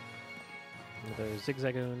 Another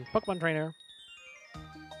Zigzagoon. Pokemon Trainer.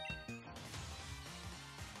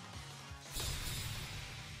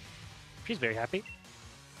 She's very happy.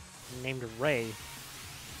 Named Ray.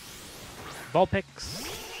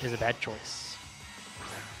 Vulpix is a bad choice.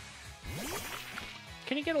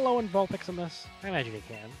 Can you get a low on Vulpix in this? I imagine you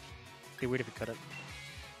can. Be weird if you couldn't.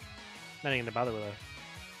 Not even to bother with a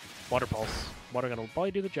Water Pulse. Water gun will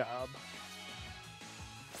probably do the job.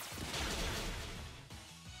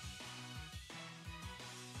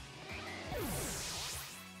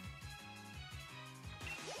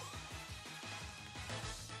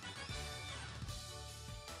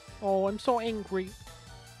 Oh, I'm so angry.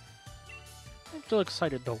 I'm still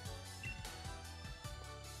excited though.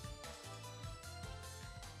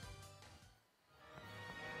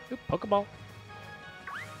 Ooh, Pokeball.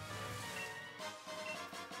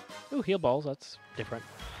 Ooh, Heal Balls, that's different.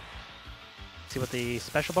 See what the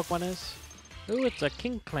special Pokemon is? Ooh, it's a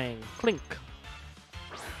Kinklang. Clink.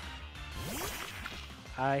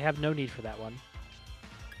 I have no need for that one.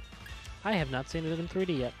 I have not seen it in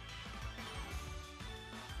 3D yet.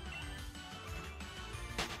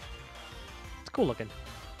 It's cool looking.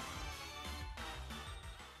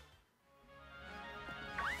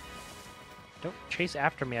 Don't chase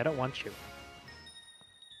after me, I don't want you.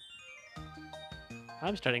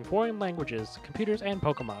 I'm studying foreign languages, computers, and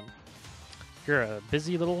Pokemon. You're a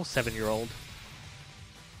busy little 7-year-old.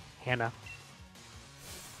 Hannah.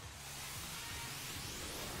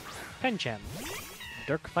 Pencham.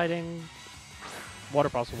 Dirk fighting. Water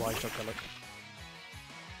Pulse will still kill it.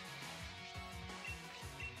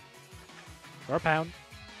 Or a pound.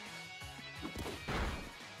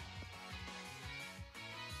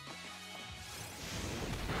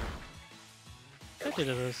 It did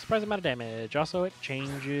a surprising amount of damage. Also, it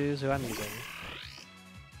changes who I'm using.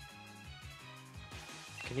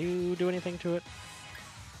 Can you do anything to it?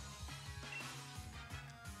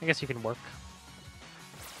 I guess you can work.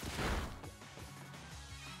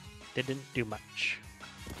 Didn't do much.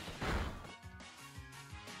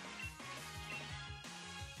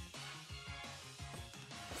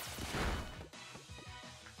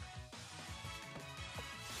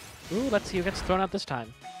 Ooh, let's see who gets thrown out this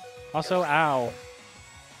time. Also, ow.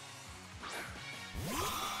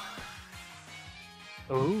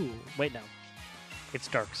 Ooh, wait, no. It's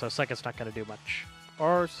dark, so Psychic's not going to do much.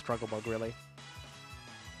 Or Struggle Bug, really.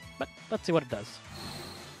 But let's see what it does.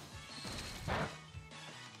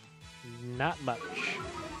 Not much.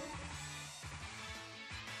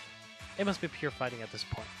 It must be pure fighting at this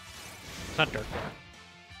point. It's not Dirk.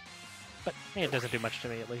 But hey, it doesn't do much to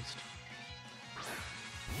me, at least.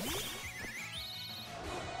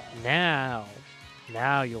 Now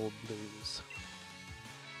you'll lose.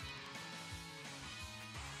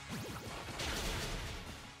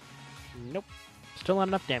 Nope. Still not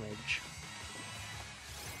enough damage.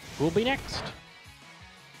 Who'll be next?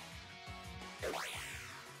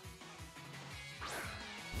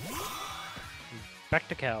 Back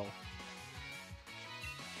to Cal.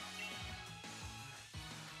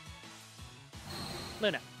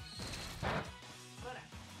 Luna.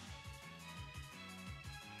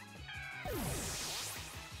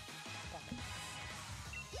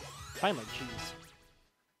 Finally, jeez.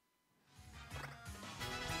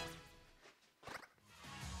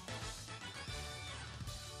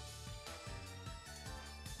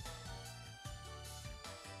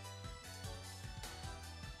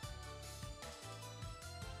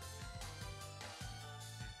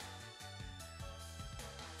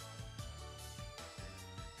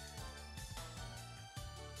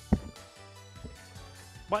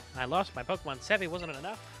 What? I lost my Pokemon Savvy, wasn't it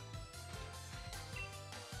enough?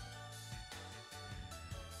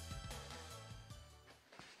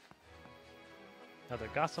 Now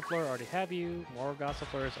Another Gossifleur, already have you. More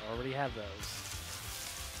Gossifleurs, already have those.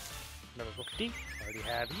 Another Bookity, already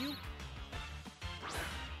have you.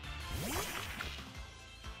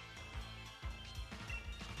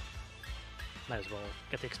 Might as well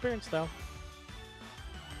get the experience though.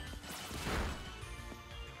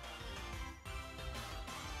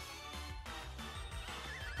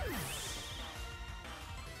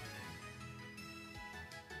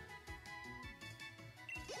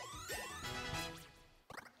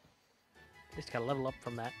 At least gotta level up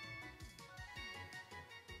from that.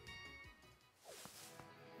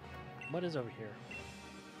 What is over here?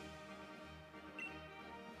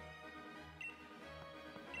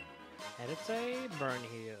 And it's a burn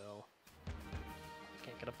heal.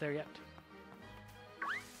 Can't get up there yet.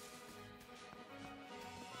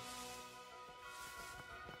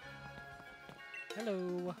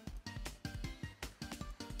 Hello.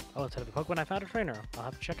 Oh, instead of a Pokemon, I found a trainer. I'll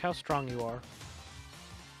have to check how strong you are.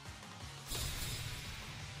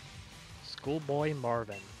 Schoolboy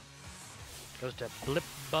Marvin. Goes to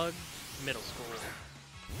Blipbug Middle School.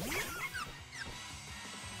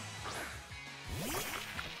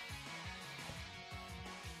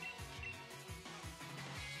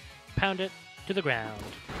 Pound it to the ground.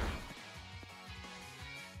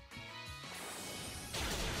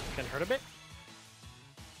 Can hurt a bit,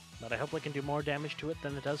 but I hope we can do more damage to it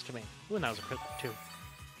than it does to me. Ooh, and that was a crit too.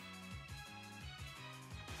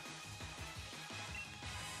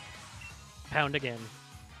 Pound again.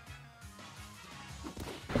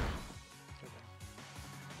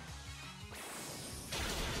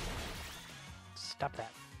 Stop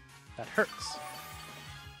that. That hurts.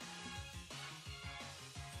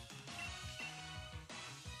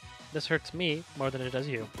 This hurts me more than it does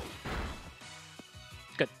you.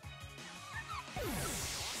 Good.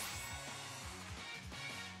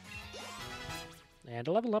 And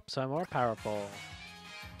to level up, so I'm more powerful.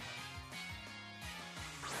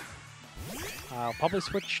 I'll probably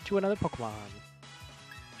switch to another Pokemon.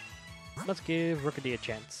 Let's give Rookidee a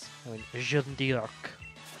chance. I mean, Jeune d'Arc.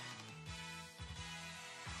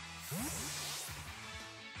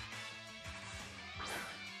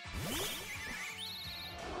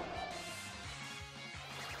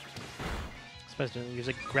 Supposed to use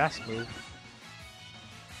a grass move.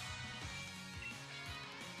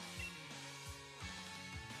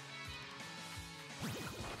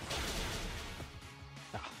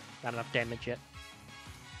 Not enough damage yet.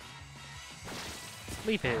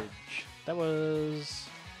 Leafage. That was...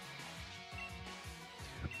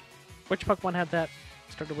 Which Pokemon had that?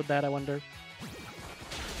 Started with that, I wonder.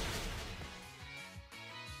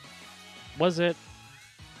 Was it...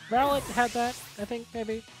 Rowlet had that, I think,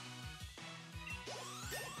 maybe?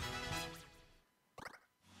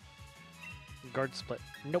 Guard Split.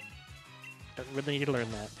 Nope. Don't really need to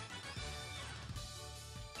learn that.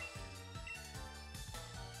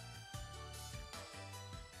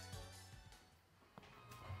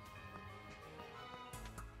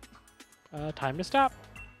 Time to stop.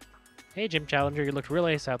 Hey, Gym Challenger, you looked real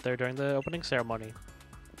ace out there during the opening ceremony.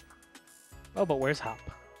 Oh, but where's Hop?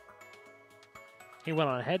 He went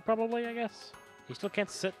on ahead, probably, I guess? He still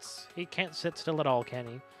can't sit. He can't sit still at all, can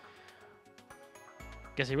he?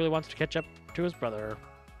 Guess he really wants to catch up to his brother.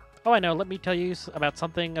 Oh, I know. Let me tell you about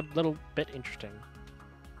something a little bit interesting.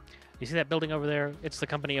 You see that building over there? It's the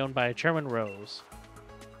company owned by Chairman Rose.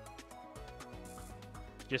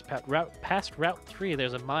 Just past Route 3,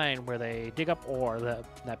 there's a mine where they dig up ore.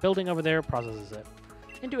 That building over there processes it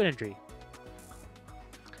into energy.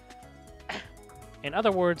 In other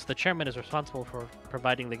words, the chairman is responsible for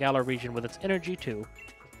providing the Galar region with its energy, too.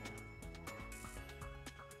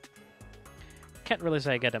 Can't really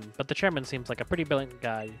say I get him, but the chairman seems like a pretty brilliant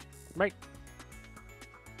guy, right?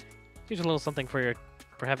 Here's a little something for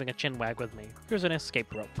having a chin wag with me. Here's an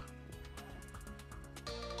escape rope.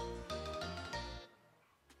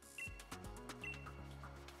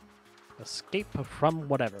 Escape from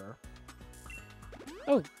whatever.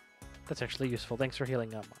 Oh, that's actually useful. Thanks for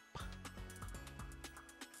healing up.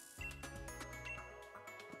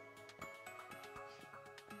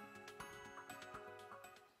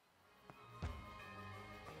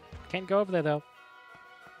 Can't go over there, though.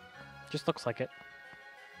 Just looks like it.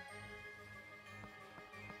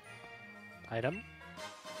 Item.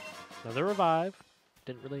 Another revive.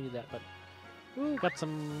 Didn't really need that, but... Ooh, got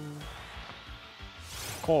some...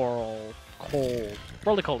 Coral. Cold.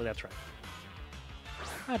 Roly-Coly, that's right.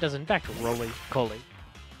 That does, in fact, Roly-Coly.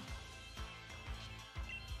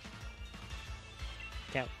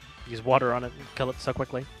 Can't use water on it and kill it so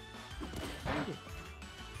quickly.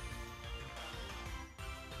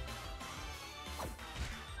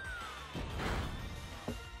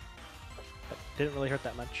 didn't really hurt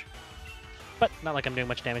that much. But not like I'm doing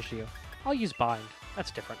much damage to you. I'll use Bind.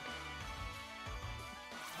 That's different.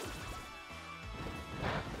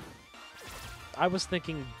 I was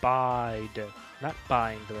thinking Bide, not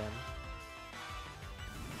Bind then.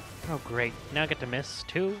 Oh great, now I get to miss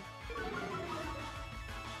too?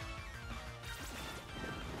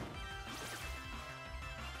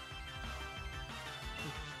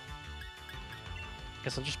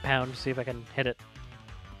 Guess I'll just pound to see if I can hit it.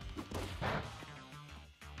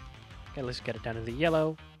 At least get it down to the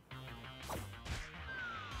yellow.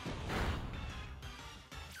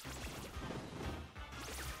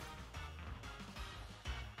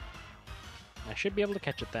 I should be able to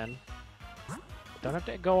catch it then. Don't have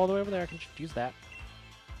to go all the way over there, I can just use that.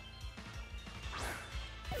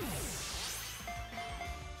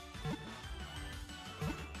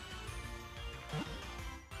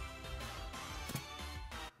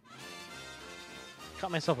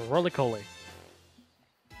 Caught myself a roly-coly.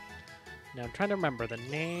 Now I'm trying to remember the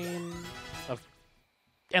name of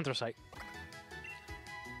Anthracite.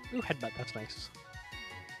 Ooh, headbutt, that's nice.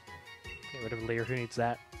 Get rid of Leer, who needs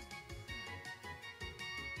that?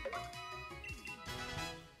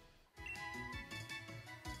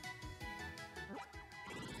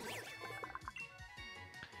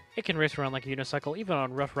 It can race around like a unicycle, even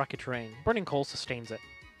on rough, rocky terrain. Burning coal sustains it.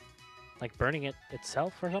 Like burning it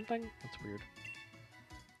itself or something? That's weird.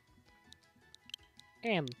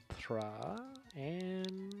 Anthra.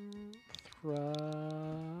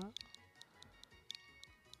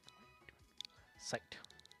 Sight.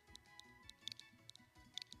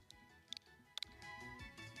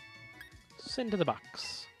 Send to the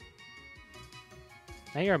box.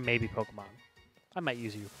 Now you're a maybe Pokemon. I might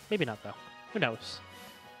use you. Maybe not, though. Who knows?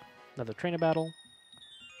 Another trainer battle.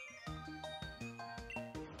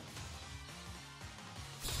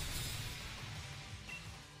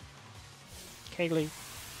 Kaylee.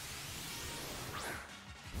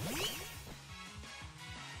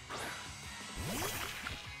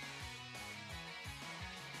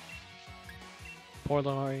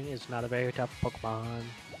 Porloin is not a very tough Pokemon.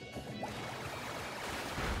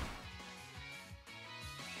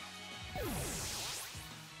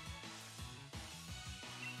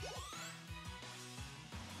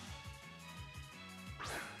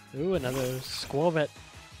 Ooh, another Squirvet.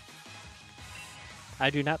 I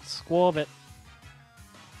do not Squirvet.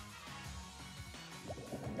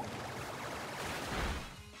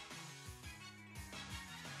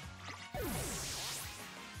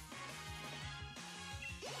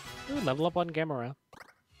 Ooh, level up on Gamera.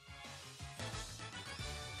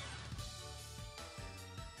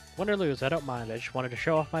 Win or lose, I don't mind. I just wanted to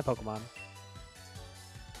show off my Pokemon.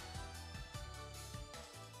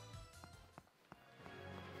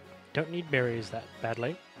 Don't need berries that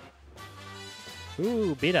badly.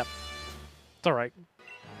 Ooh, beat up. It's alright.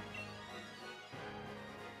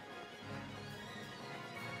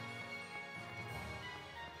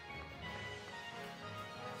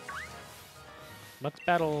 Let's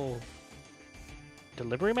battle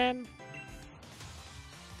Delivery Man?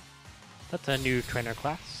 That's a new trainer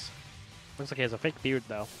class. Looks like he has a fake beard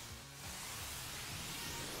though.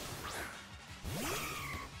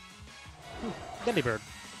 Delibird.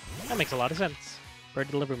 That makes a lot of sense for a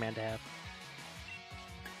Delivery Man to have.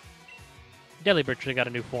 Delibird should have got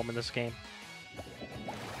a new form in this game.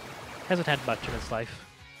 Hasn't had much in its life.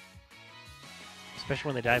 Especially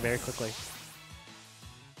when they die very quickly.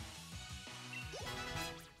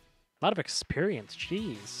 A lot of experience,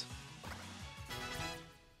 jeez.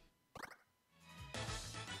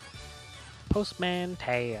 Postman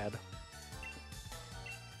Tad.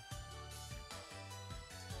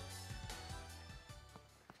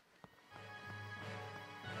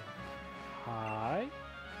 Hi.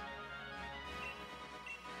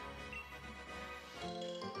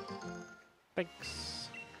 Thanks.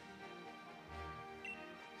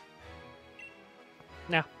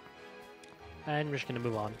 Now, I'm just gonna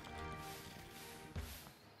move on.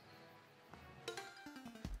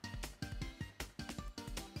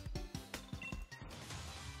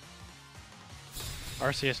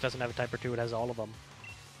 Arceus doesn't have a type or two, it has all of them.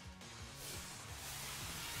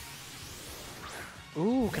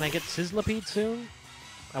 Ooh, can I get Sizzlipede soon?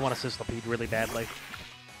 I want a Sizzlipede really badly.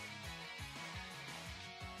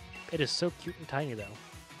 It is so cute and tiny, though.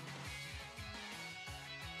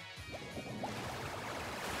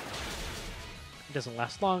 It doesn't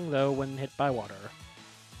last long, though, when hit by water.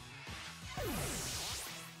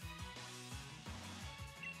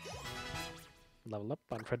 Level up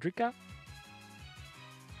on Frederica.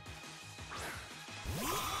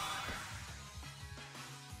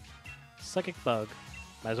 Psychic Bug.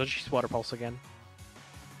 Might as well just use Water Pulse again.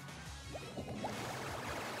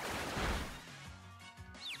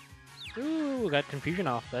 got confusion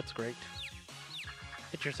off. That's great.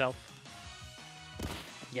 Hit yourself.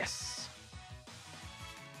 Yes.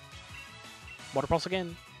 Water pulse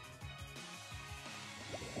again.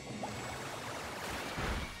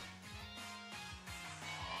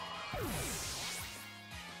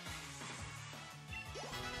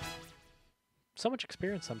 So much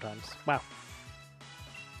experience sometimes. Wow.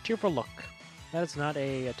 Tearful Look. That is not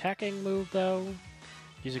a attacking move, though.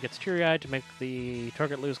 User gets teary-eyed to make the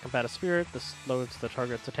target lose combative spirit. This loads the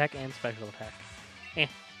target's attack and special attack. Eh.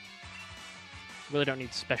 Really don't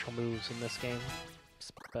need special moves in this game.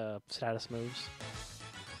 Status moves.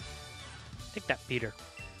 Take that, Peter.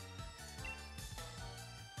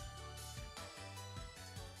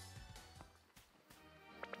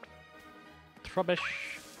 Trubbish.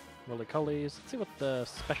 Roly-Collies. Let's see what the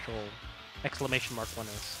special exclamation mark one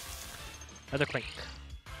is. Another Clink.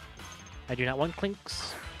 I do not want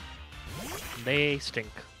Clinks. They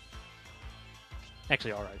stink.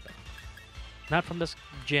 Actually, alright, but not from this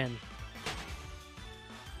gen.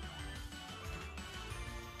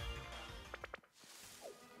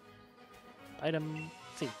 Item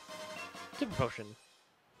C. Super Potion.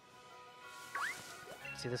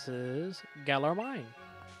 See, this is Galar Mine.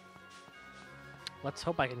 Let's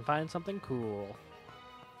hope I can find something cool.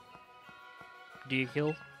 Do you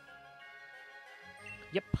heal?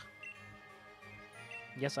 Yep.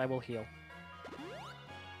 Yes, I will heal.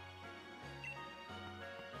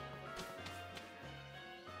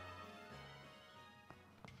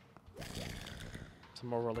 Some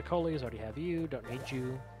more Roly-Collies. Already have you. Don't need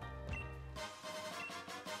you.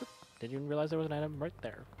 Oop. Didn't even realize there was an item right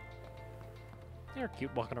there. They're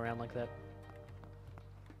cute walking around like that.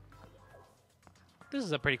 This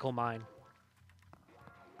is a pretty cool mine.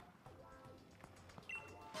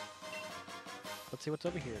 Let's see what's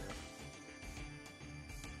over here.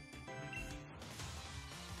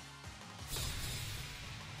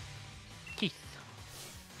 Keith.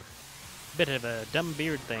 Bit of a dumb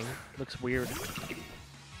beard thing. Looks weird.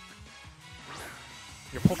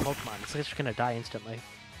 Your poor Pokemon. It's just gonna die instantly.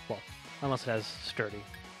 Well, unless it has Sturdy.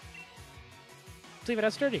 Let's see if it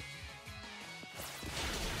has Sturdy.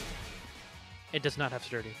 It does not have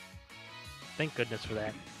Sturdy. Thank goodness for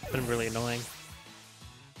that. It's been really annoying.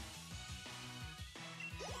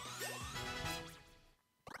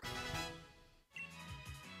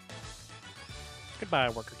 Goodbye,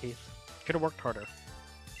 Worker Keith. Should have worked harder. Let's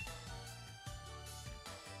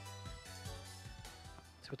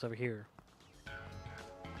see what's over here.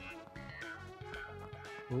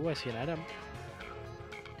 Ooh, I see an item.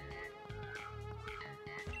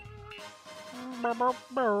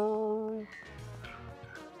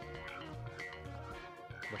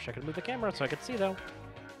 Wish I could move the camera so I could see, though.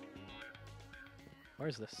 Where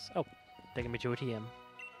is this? Oh, taking me to a TM.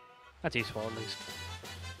 That's useful, at least.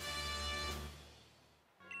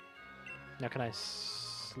 Now, can I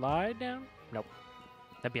slide down? Nope.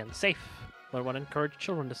 That'd be unsafe. I don't want to encourage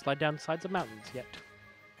children to slide down sides of mountains yet.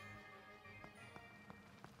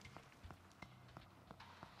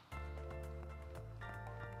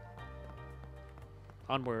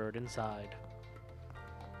 Onward, inside.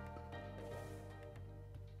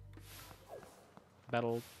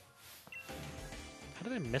 Battle. How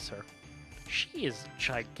did I miss her? She is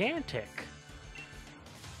gigantic.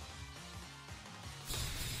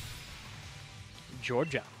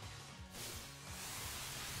 Georgia.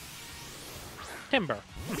 Timber.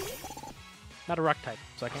 Not a rock type,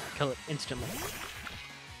 so I can't kill it instantly.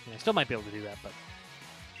 I mean, I still might be able to do that, but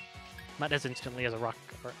not as instantly as a rock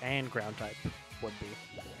and ground type would be.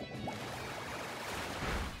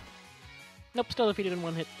 Nope, still defeated in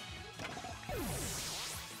one hit.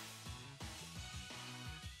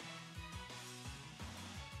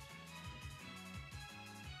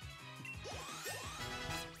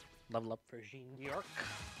 Level up for Jean York.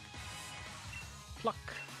 Pluck.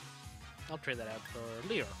 I'll trade that out for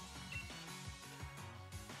Leo.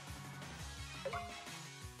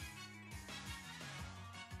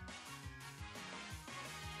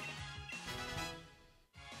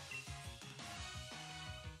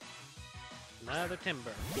 Another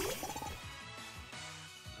Timber.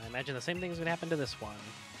 I imagine the same thing's gonna happen to this one.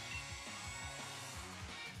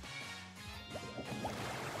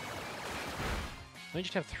 We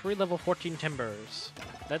just have 3 level 14 Timbers.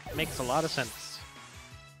 That makes a lot of sense.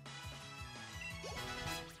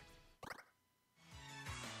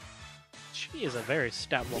 She is a very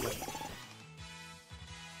stout woman.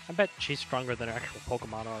 I bet she's stronger than her actual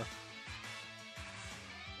Pokemon are.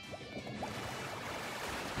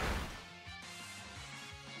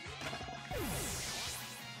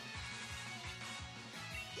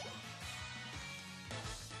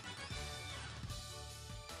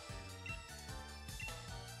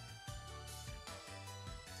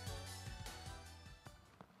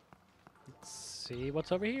 see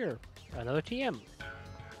what's over here. Another TM.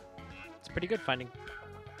 It's pretty good finding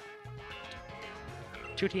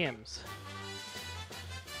 2 TMs.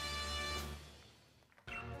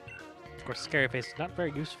 Of course, Scary Face is not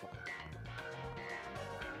very useful.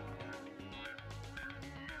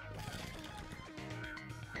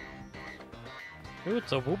 Ooh,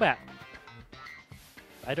 it's a Woobat.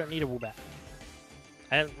 I don't need a Woobat.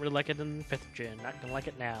 I didn't really like it in 5th gen. Not gonna like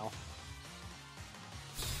it now.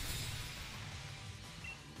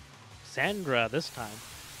 Sandra this time.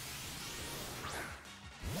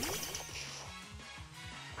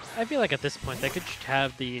 I feel like at this point they could just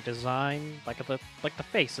have the design, like the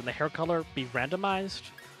face and the hair color, be randomized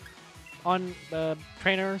on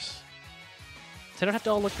trainers. They don't have to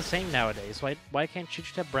all look the same nowadays. Why can't you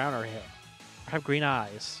just have browner hair? Or have green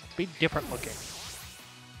eyes? Be different looking.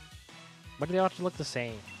 Why do they all have to look the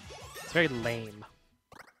same? It's very lame.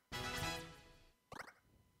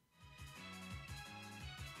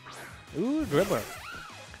 Ooh, Dribbler.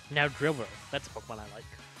 Now Dribbler. That's a Pokemon I like.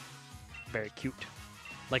 Very cute.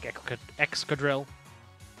 Like Excadrill.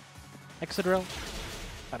 Excadrill?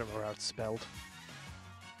 I don't know how it's spelled.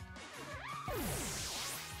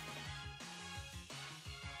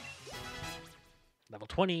 Level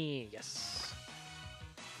 20, yes.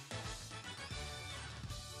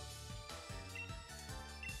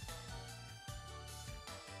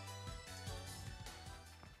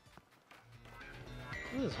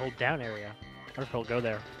 Ooh, this whole down area. I wonder if he'll go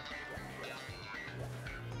there.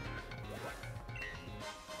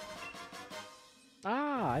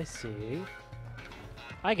 Ah, I see.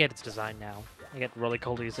 I get its design now. I get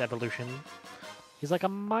Roly-Coly's evolution. He's like a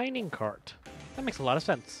mining cart. That makes a lot of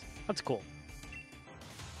sense. That's cool.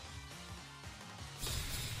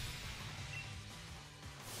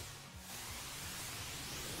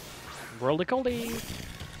 Roly-Coly!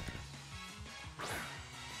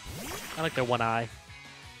 I like the one eye.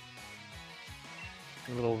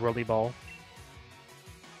 A little roly ball.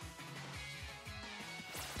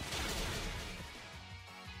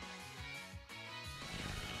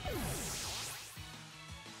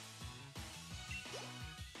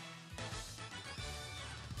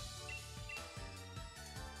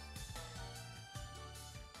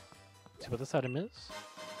 See what this item is.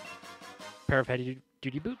 Pair of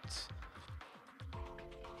heavy-duty boots.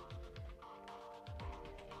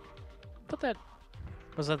 Thought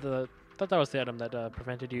that was the item that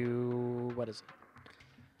prevented you. What is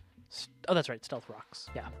it? Oh, that's right, stealth rocks.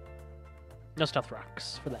 Yeah, no stealth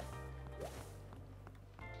rocks for that.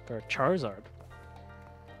 For a Charizard,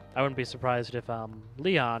 I wouldn't be surprised if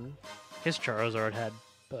Leon, his Charizard had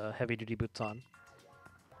heavy-duty boots on.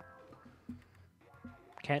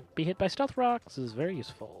 Can't be hit by stealth rocks is very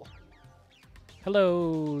useful.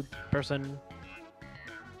 Hello, person.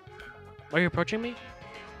 Are you approaching me?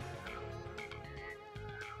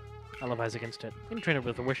 I love Eyes Against It. You can train it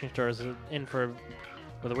with the Wishing Stars in for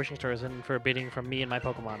a bidding from me and my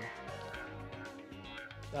Pokemon.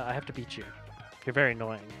 I have to beat you. You're very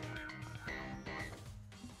annoying.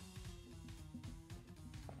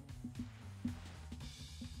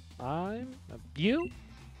 You?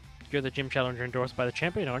 You're the gym challenger endorsed by the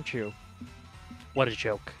champion, aren't you? What a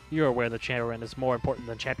joke. You're aware the champion is more important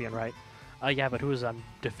than champion, right? Yeah, but who is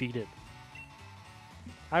undefeated?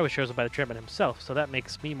 I was chosen by the chairman himself, so that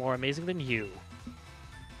makes me more amazing than you.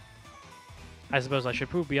 I suppose I should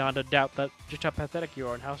prove beyond a doubt that just how pathetic you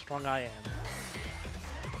are and how strong I am.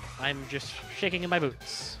 I'm just shaking in my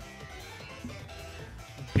boots.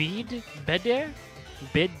 Bead? Bedare?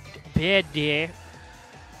 Bedare?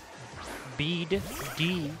 Bead?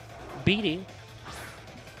 D? Beady?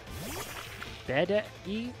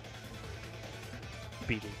 Bed-E?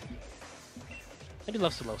 Beady. I do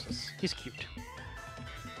love Solosis. He's cute.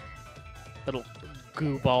 Little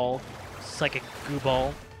goo ball. Psychic goo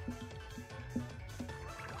ball.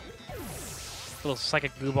 Little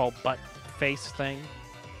psychic goo ball butt face thing.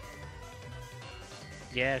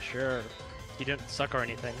 Yeah, sure. You didn't suck or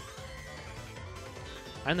anything.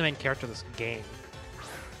 I'm the main character of this game.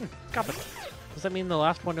 Competent. Does that mean the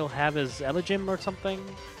last one you'll have is Elegim or something?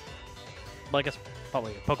 Well, I guess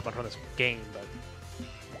probably a Pokemon from this game,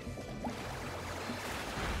 but...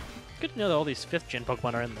 Good to know that all these 5th gen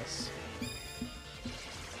Pokemon are in this.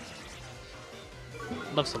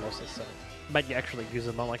 Love Solosis, so might actually use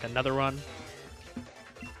them on like another run.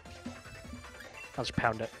 I'll just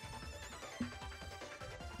pound it.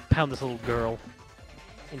 Pound this little girl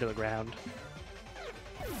into the ground.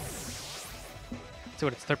 See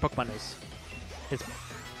what its third Pokemon is.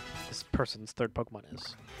 This person's third Pokemon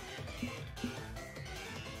is.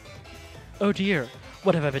 Oh dear,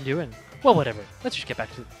 what have I been doing? Well, whatever. Let's just get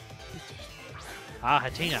back to... Ah,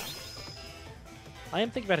 Hatenna. I am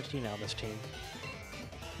thinking about Hagina on this team.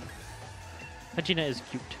 Hagina is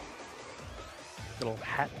cute. Little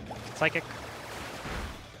hat. Psychic.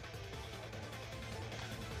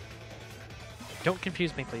 Don't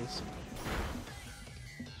confuse me, please.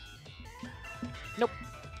 Nope.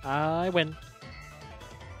 I win.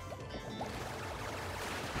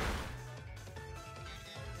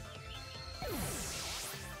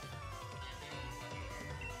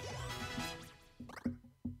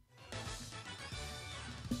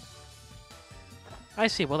 I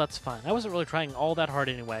see. Well, that's fine. I wasn't really trying all that hard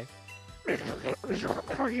anyway.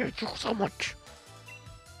 So much.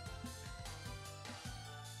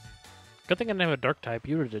 Good thing I didn't have a dark type.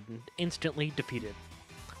 You were instantly defeated.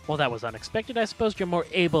 Well, that was unexpected. I suppose you're more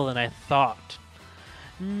able than I thought.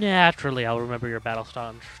 Naturally, I'll remember your battle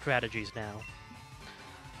strategies now.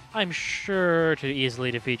 I'm sure to easily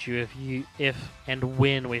defeat you if and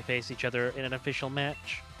when we face each other in an official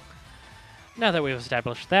match. Now that we've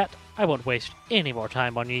established that, I won't waste any more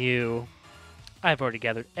time on you. I've already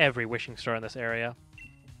gathered every wishing star in this area.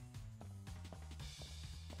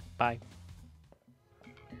 Bye.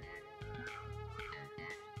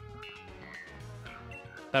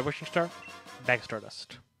 That wishing star? Bag of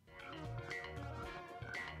Stardust.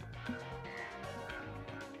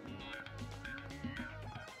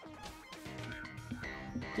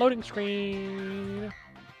 Loading screen.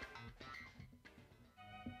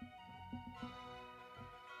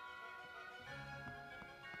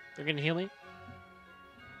 You're gonna heal me?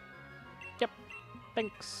 Yep.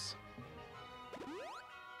 Thanks.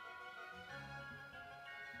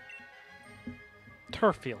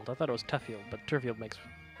 Turffield. I thought it was Tuffield, but Turffield makes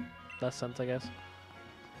less sense, I guess.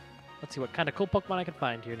 Let's see what kind of cool Pokemon I can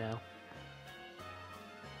find here now.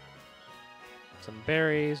 Some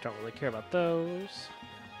berries. Don't really care about those.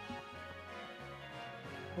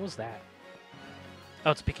 What was that?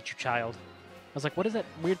 Oh, it's a Pikachu child. I was like, what is that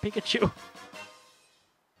weird Pikachu?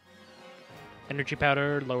 Energy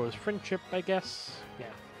powder lowers friendship, I guess. Yeah.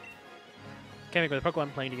 Camping with a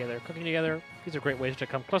Pokemon, playing together, cooking together. These are great ways to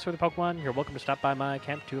come closer with a Pokemon. You're welcome to stop by my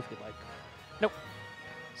camp too if you'd like. Nope.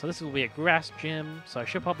 So this will be a grass gym, so I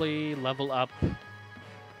should probably level up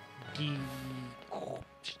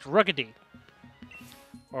Ruggedy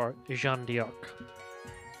or Jeanne d'Arc.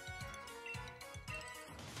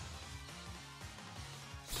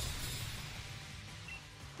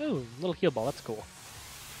 Ooh, little heal ball, that's cool.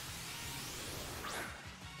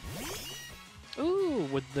 Ooh,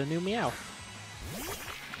 with the new Meowth.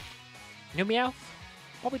 New Meowth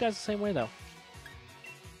probably dies the same way though.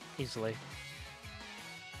 Easily.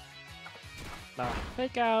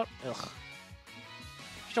 Fake out. Ugh.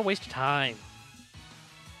 Just a waste of time.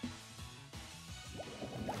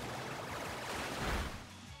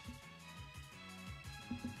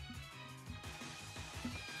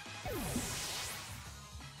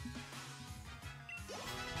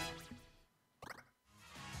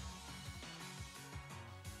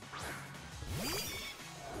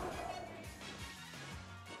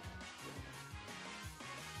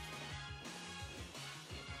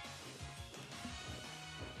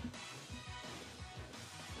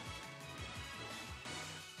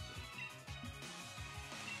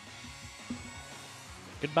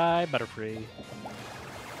 Goodbye, Butterfree.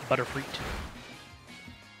 Butterfree.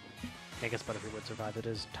 I guess Butterfree would survive. It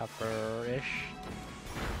is tougher-ish.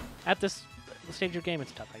 At this stage of the game,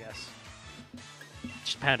 it's tough, I guess.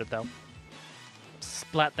 Just pound it, though.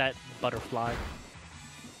 Splat that butterfly.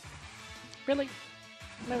 Really?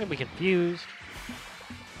 I'm gonna be confused.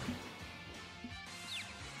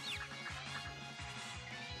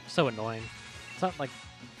 So annoying. It's not, like,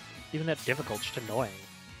 even that difficult, just annoying.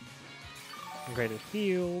 Upgraded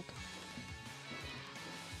field.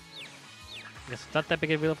 Guess it's not that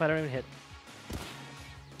big of a deal if I don't even hit.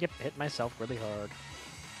 Yep, hit myself really hard.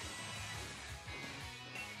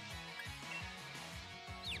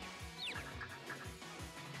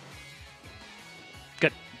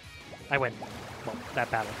 Good. I win. Well,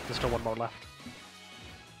 that battle. There's still one more left.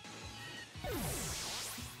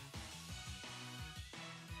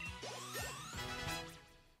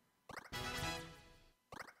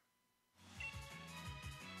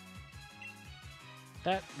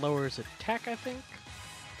 That lowers attack, I think.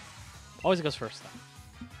 Always goes first,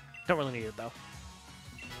 though. Don't really need it, though.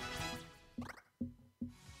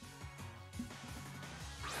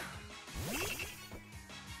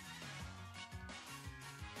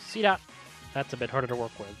 C-Dot. That's a bit harder to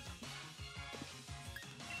work with.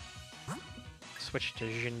 Switch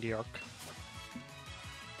to Jeanne d'Arc.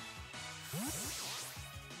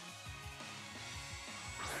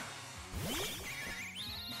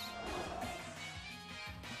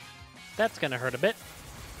 That's gonna hurt a bit.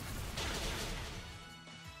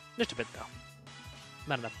 Just a bit, though.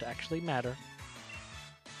 Not enough to actually matter.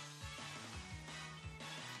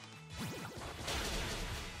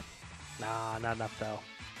 Nah, not enough, though.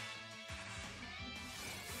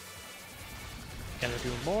 Gonna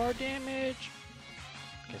do more damage.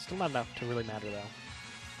 Okay, still not enough to really matter, though.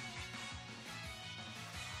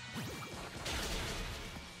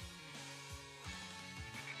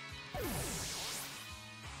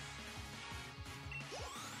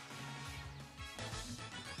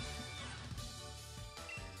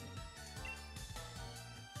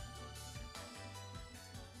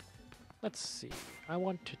 Let's see. I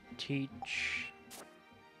want to teach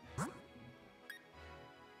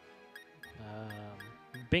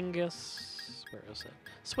Bingus. Where is it?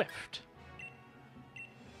 Swift.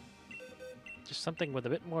 Just something with a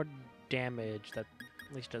bit more damage that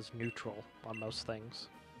at least does neutral on most things.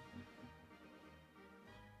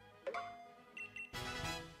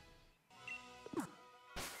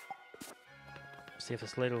 See if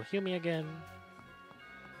this lady will heal me again.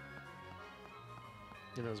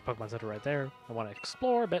 You know, there's a Pokemon Center right there. I want to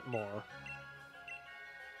explore a bit more.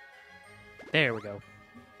 There we go.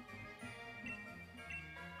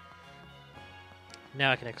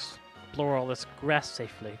 Now I can explore all this grass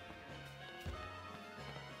safely.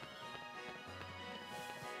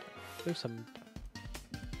 Do some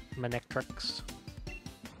Manectrics.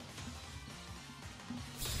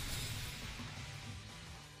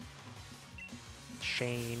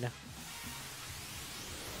 Shane.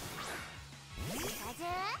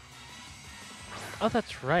 Oh,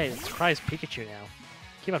 that's right. It's Surprise Pikachu now.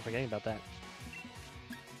 Keep on forgetting about that.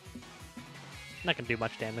 Not gonna do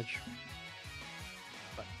much damage.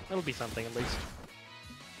 But it'll be something at least.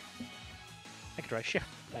 I can try Shift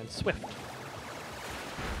and Swift.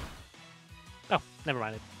 Oh, never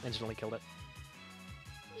mind. It instantly killed it.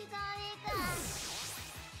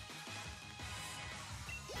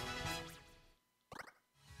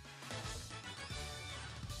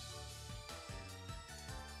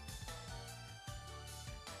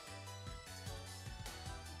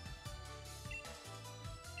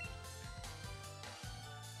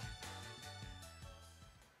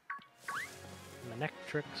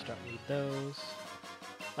 Manectrics, don't need those.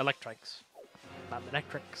 Electrikes, not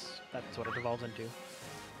Manectrics. That's what it evolves into.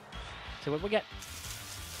 See what we get.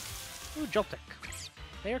 Ooh, Joltik.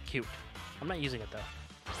 They are cute. I'm not using it though.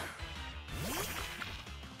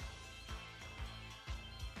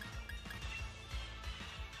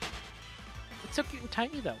 It's so cute and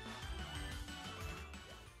tiny though.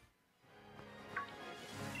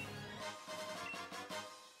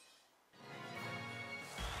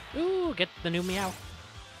 Ooh, get the new Meow.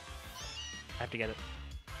 I have to get it.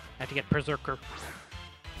 I have to get Berserker.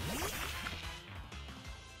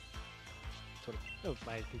 Sort of. Oh,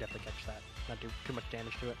 I can definitely catch that. Not do too much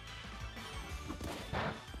damage to it.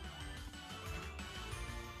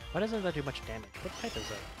 Why doesn't that do much damage? What type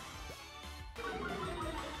is it?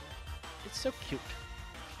 It's so cute.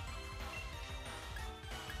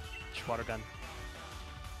 Water gun.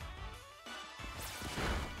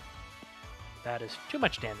 That is too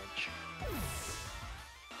much damage.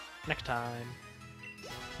 Next time.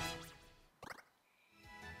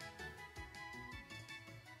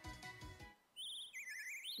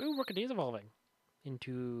 Ooh, Rookidee is evolving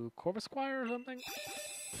into Corvisquire or something.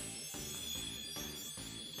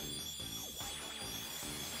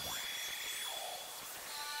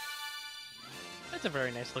 That's a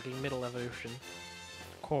very nice looking middle evolution.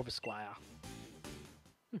 Corvisquire.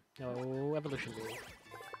 No evolution rule.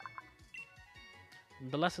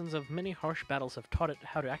 The lessons of many harsh battles have taught it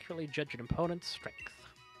how to accurately judge an opponent's strength.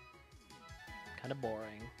 Kind of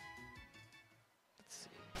boring. Let's see.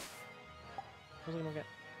 What was I gonna get?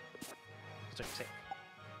 It's like safe.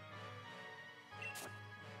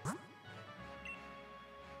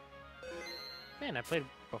 Man, I played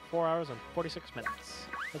for 4 hours and 46 minutes.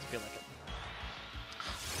 Doesn't feel like it.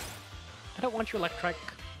 I don't want you, Electrike.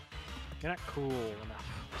 You're not cool enough.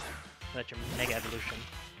 That's your Mega Evolution.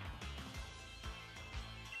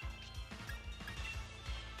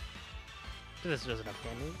 This does enough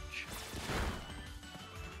damage.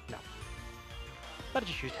 No. But I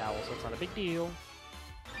just use Towel, so it's not a big deal.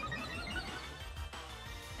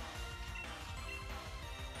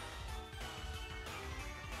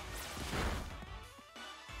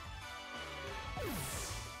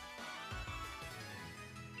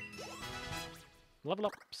 Level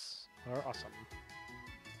ups are awesome.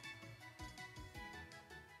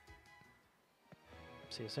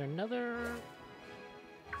 Let's see, is there another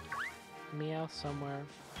Meow somewhere?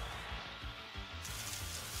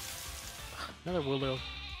 Another Wooloo.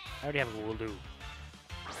 I already have a Wooloo.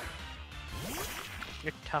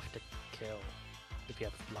 You're tough to kill. if you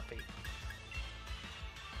have Fluffy.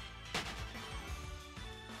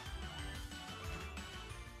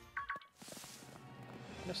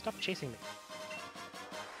 No, stop chasing me.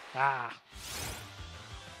 Ah.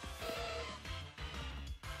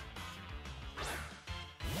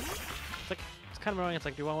 It's kind of annoying. It's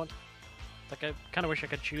like, do I want... It's like, I kind of wish I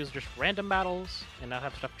could choose just random battles and not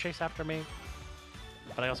have stuff chase after me.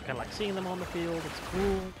 But I also kind of like seeing them on the field. It's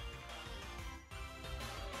cool.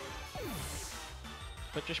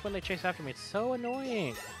 But just when they chase after me, it's so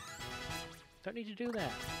annoying. Don't need to do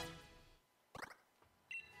that.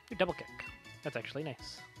 Ooh, double kick. That's actually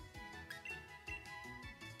nice.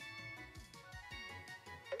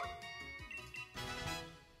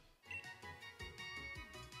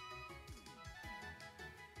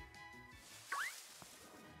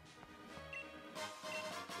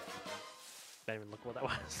 I didn't even look what that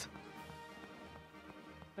was.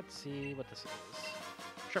 Let's see what this is.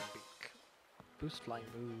 Sharp Beak. Boost flying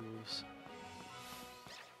moves.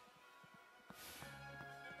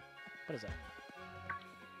 What is that?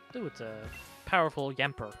 Ooh, it's a powerful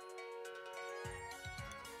Yamper.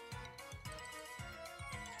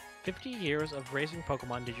 50 years of raising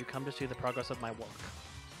Pokemon, did you come to see the progress of my work?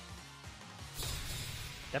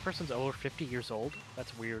 That person's over 50 years old?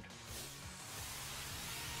 That's weird.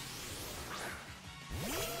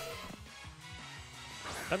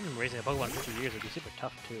 If I've been raising a Pokemon for 50 years, it'd be super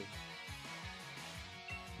tough too.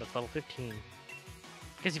 But it's level 15. I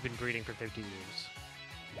guess he's been breeding for 50 years.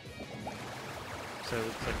 So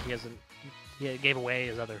it's like he hasn't... He gave away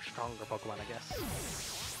his other stronger Pokemon, I guess.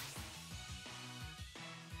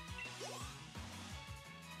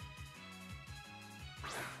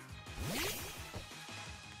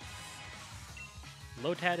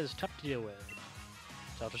 Lotad is tough to deal with.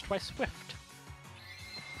 So I'll just try Swift.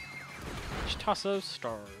 Just toss those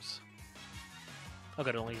stars. Oh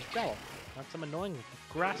good, only use Growl. That's some annoying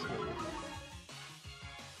grass move.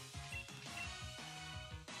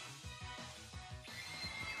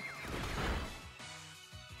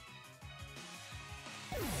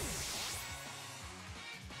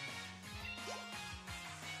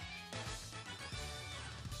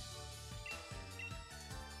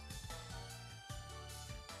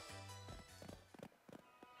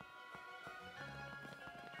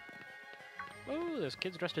 Oh, there's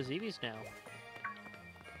kids dressed as Eevees now.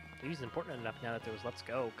 Eevees is important enough now that there was Let's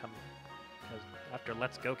Go come after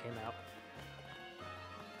Let's Go came out.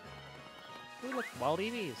 Ooh, look, wild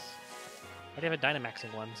Eevees. I have a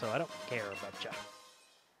Dynamaxing one, so I don't care about ya.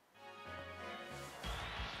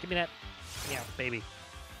 Give me that, yeah, baby.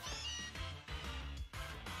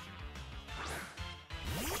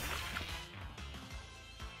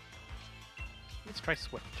 Let's try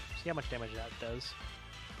Swift. See how much damage that does.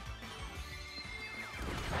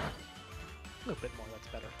 A little bit more, that's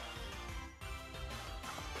better.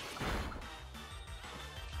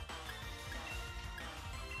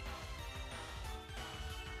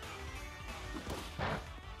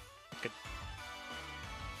 Good.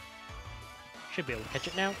 Should be able to catch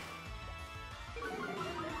it now.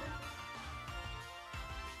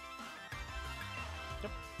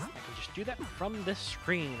 Yep, I can just do that from this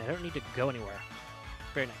screen. I don't need to go anywhere.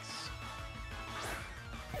 Very nice.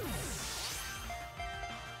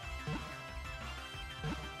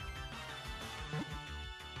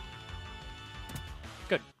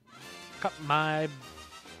 Good. Cut my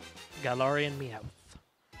Galarian Meowth.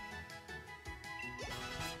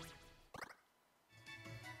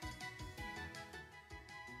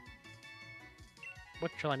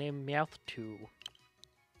 What shall I name Meowth to?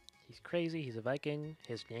 He's crazy, he's a Viking,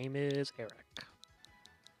 his name is Eric.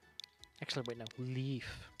 Actually, wait, no,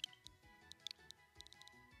 Leaf.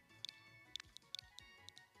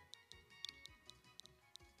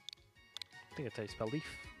 I think that's how you spell Leaf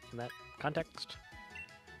in that context.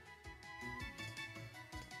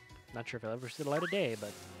 Not sure if I'll ever see the light of day, but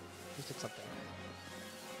at least it's something.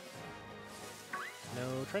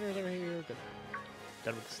 No trainers over here. Good.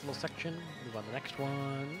 Done with this little section. Move on to the next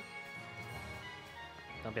one.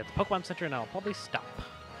 I'll be at the Pokemon Center and I'll probably stop.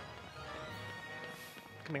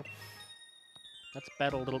 Come here. Let's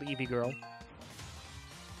battle little Eevee girl.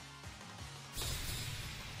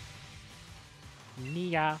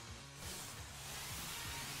 Nia.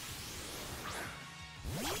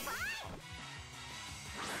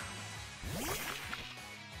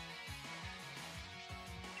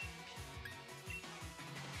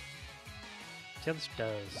 See how this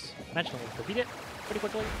does. Imagine we'll defeat it pretty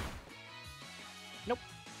quickly. Nope.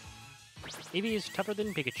 Eevee is tougher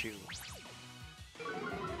than Pikachu.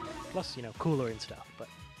 Plus, you know, cooler and stuff, but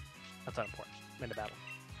that's not important in the battle.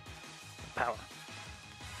 Power.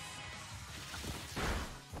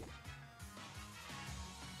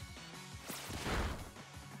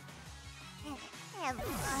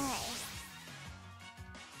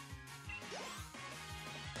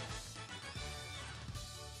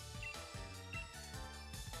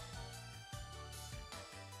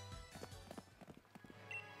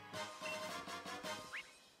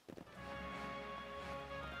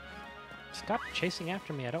 Stop chasing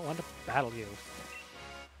after me. I don't want to battle you.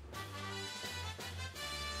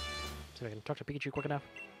 See if I can talk to Pikachu quick enough.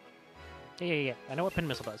 Yeah. I know what Pin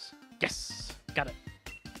Missile does. Yes! Got it.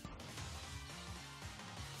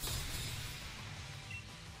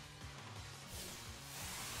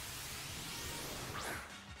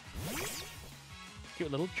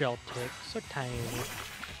 Cute little Joltik. So tiny.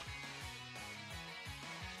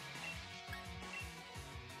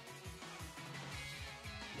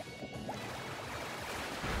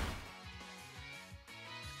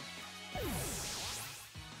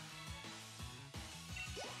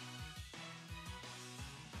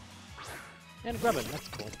 And Grubbin, that's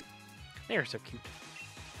cool. They are so cute.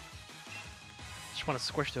 Just want to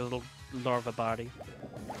squish their little larva body.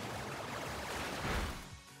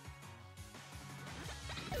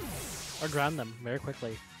 Or drown them very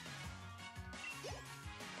quickly.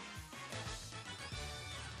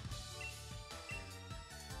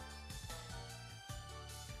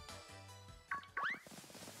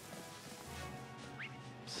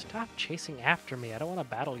 Stop chasing after me. I don't want to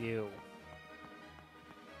battle you.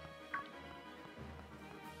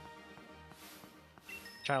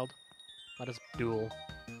 Child, let us duel.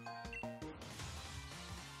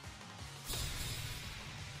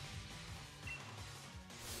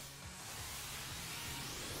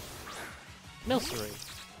 Milcery.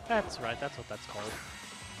 That's right, that's what that's called.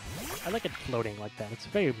 I like it floating like that. It's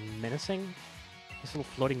very menacing. This little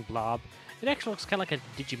floating blob. It actually looks kind of like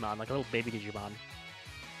a Digimon, like a little baby Digimon.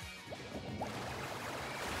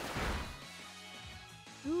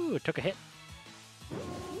 Ooh, it took a hit.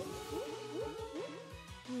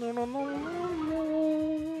 No.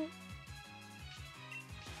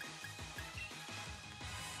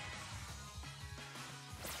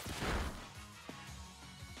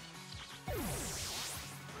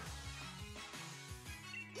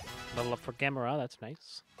 Level up for Gamera, that's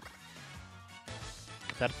nice.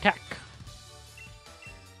 Get that attack.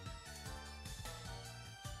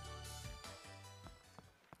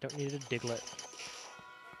 Don't need a Diglett.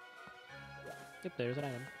 Yep, there's an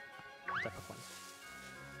item. What's that Pokemon?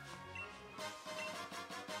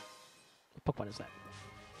 What Pokemon is that?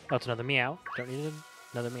 Oh, it's another Meow. Don't need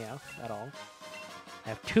another Meow at all. I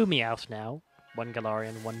have 2 Meows now. 1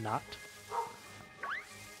 Galarian, 1 not.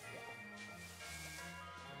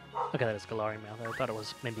 Look at that, it's Galarian Meow. I thought it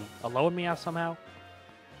was maybe a lower Meow somehow.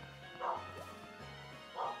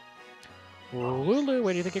 Wooloo,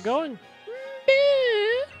 where do you think you're going?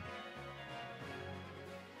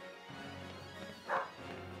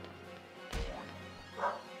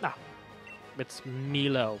 Ah, it's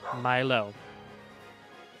Milo. Milo.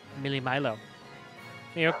 Milo.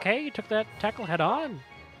 You okay? You took that tackle head on.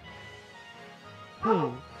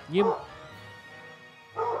 You...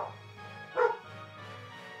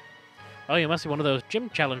 Oh, you must be one of those gym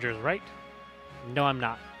challengers, right? No, I'm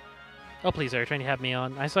not. Oh, please, are you trying to have me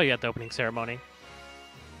on? I saw you at the opening ceremony.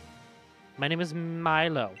 My name is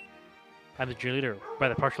Milo. I'm the cheerleader by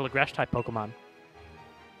the partial grass-type Pokemon.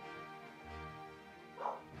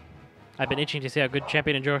 I've been itching to see how good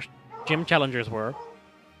champion and gym challengers were.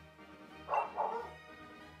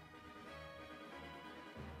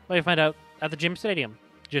 Well, you find out at the gym stadium.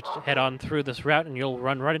 Just head on through this route and you'll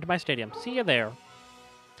run right into my stadium. See you there.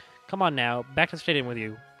 Come on now, back to the stadium with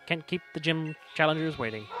you. Can't keep the gym challengers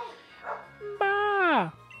waiting.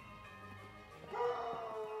 Bah!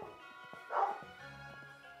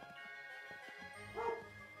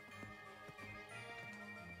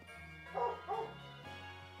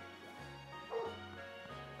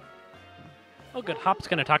 Oh good, Hop's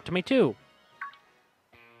gonna talk to me too.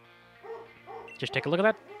 Just take a look at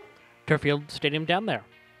that Turffield Stadium down there.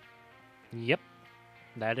 Yep,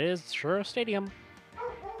 that is sure a stadium.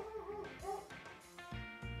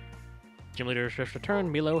 Gym leader's just returned.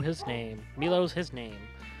 Milo's his name.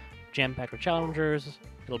 Jam-packed with challengers.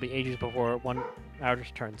 It'll be ages before one ours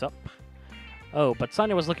turns up. Oh, but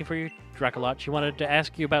Sonia was looking for you, Dracolot. She wanted to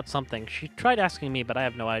ask you about something. She tried asking me, but I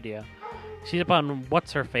have no idea. She's up on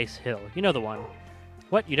What's-Her-Face Hill. You know the one.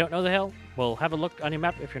 What, you don't know the hill? Well, have a look on your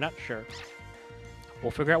map if you're not sure.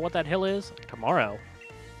 We'll figure out what that hill is tomorrow.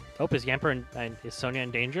 Oh, is Yamper and is Sonia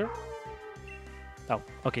in danger? Oh,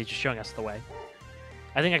 okay, just showing us the way.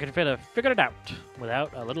 I think I can figure it out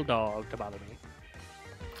without a little dog to bother me.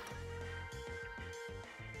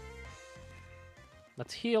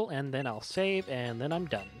 Let's heal, and then I'll save, and then I'm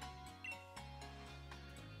done.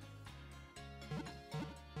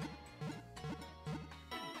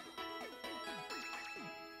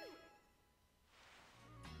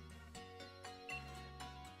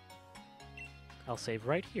 I'll save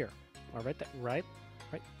right here. Or right there. Right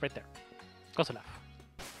there. Close enough.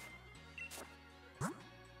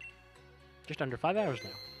 Just under 5 hours now.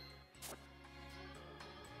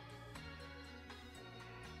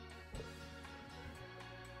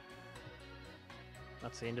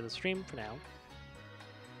 That's the end of the stream for now.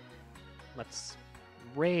 Let's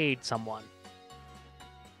raid someone.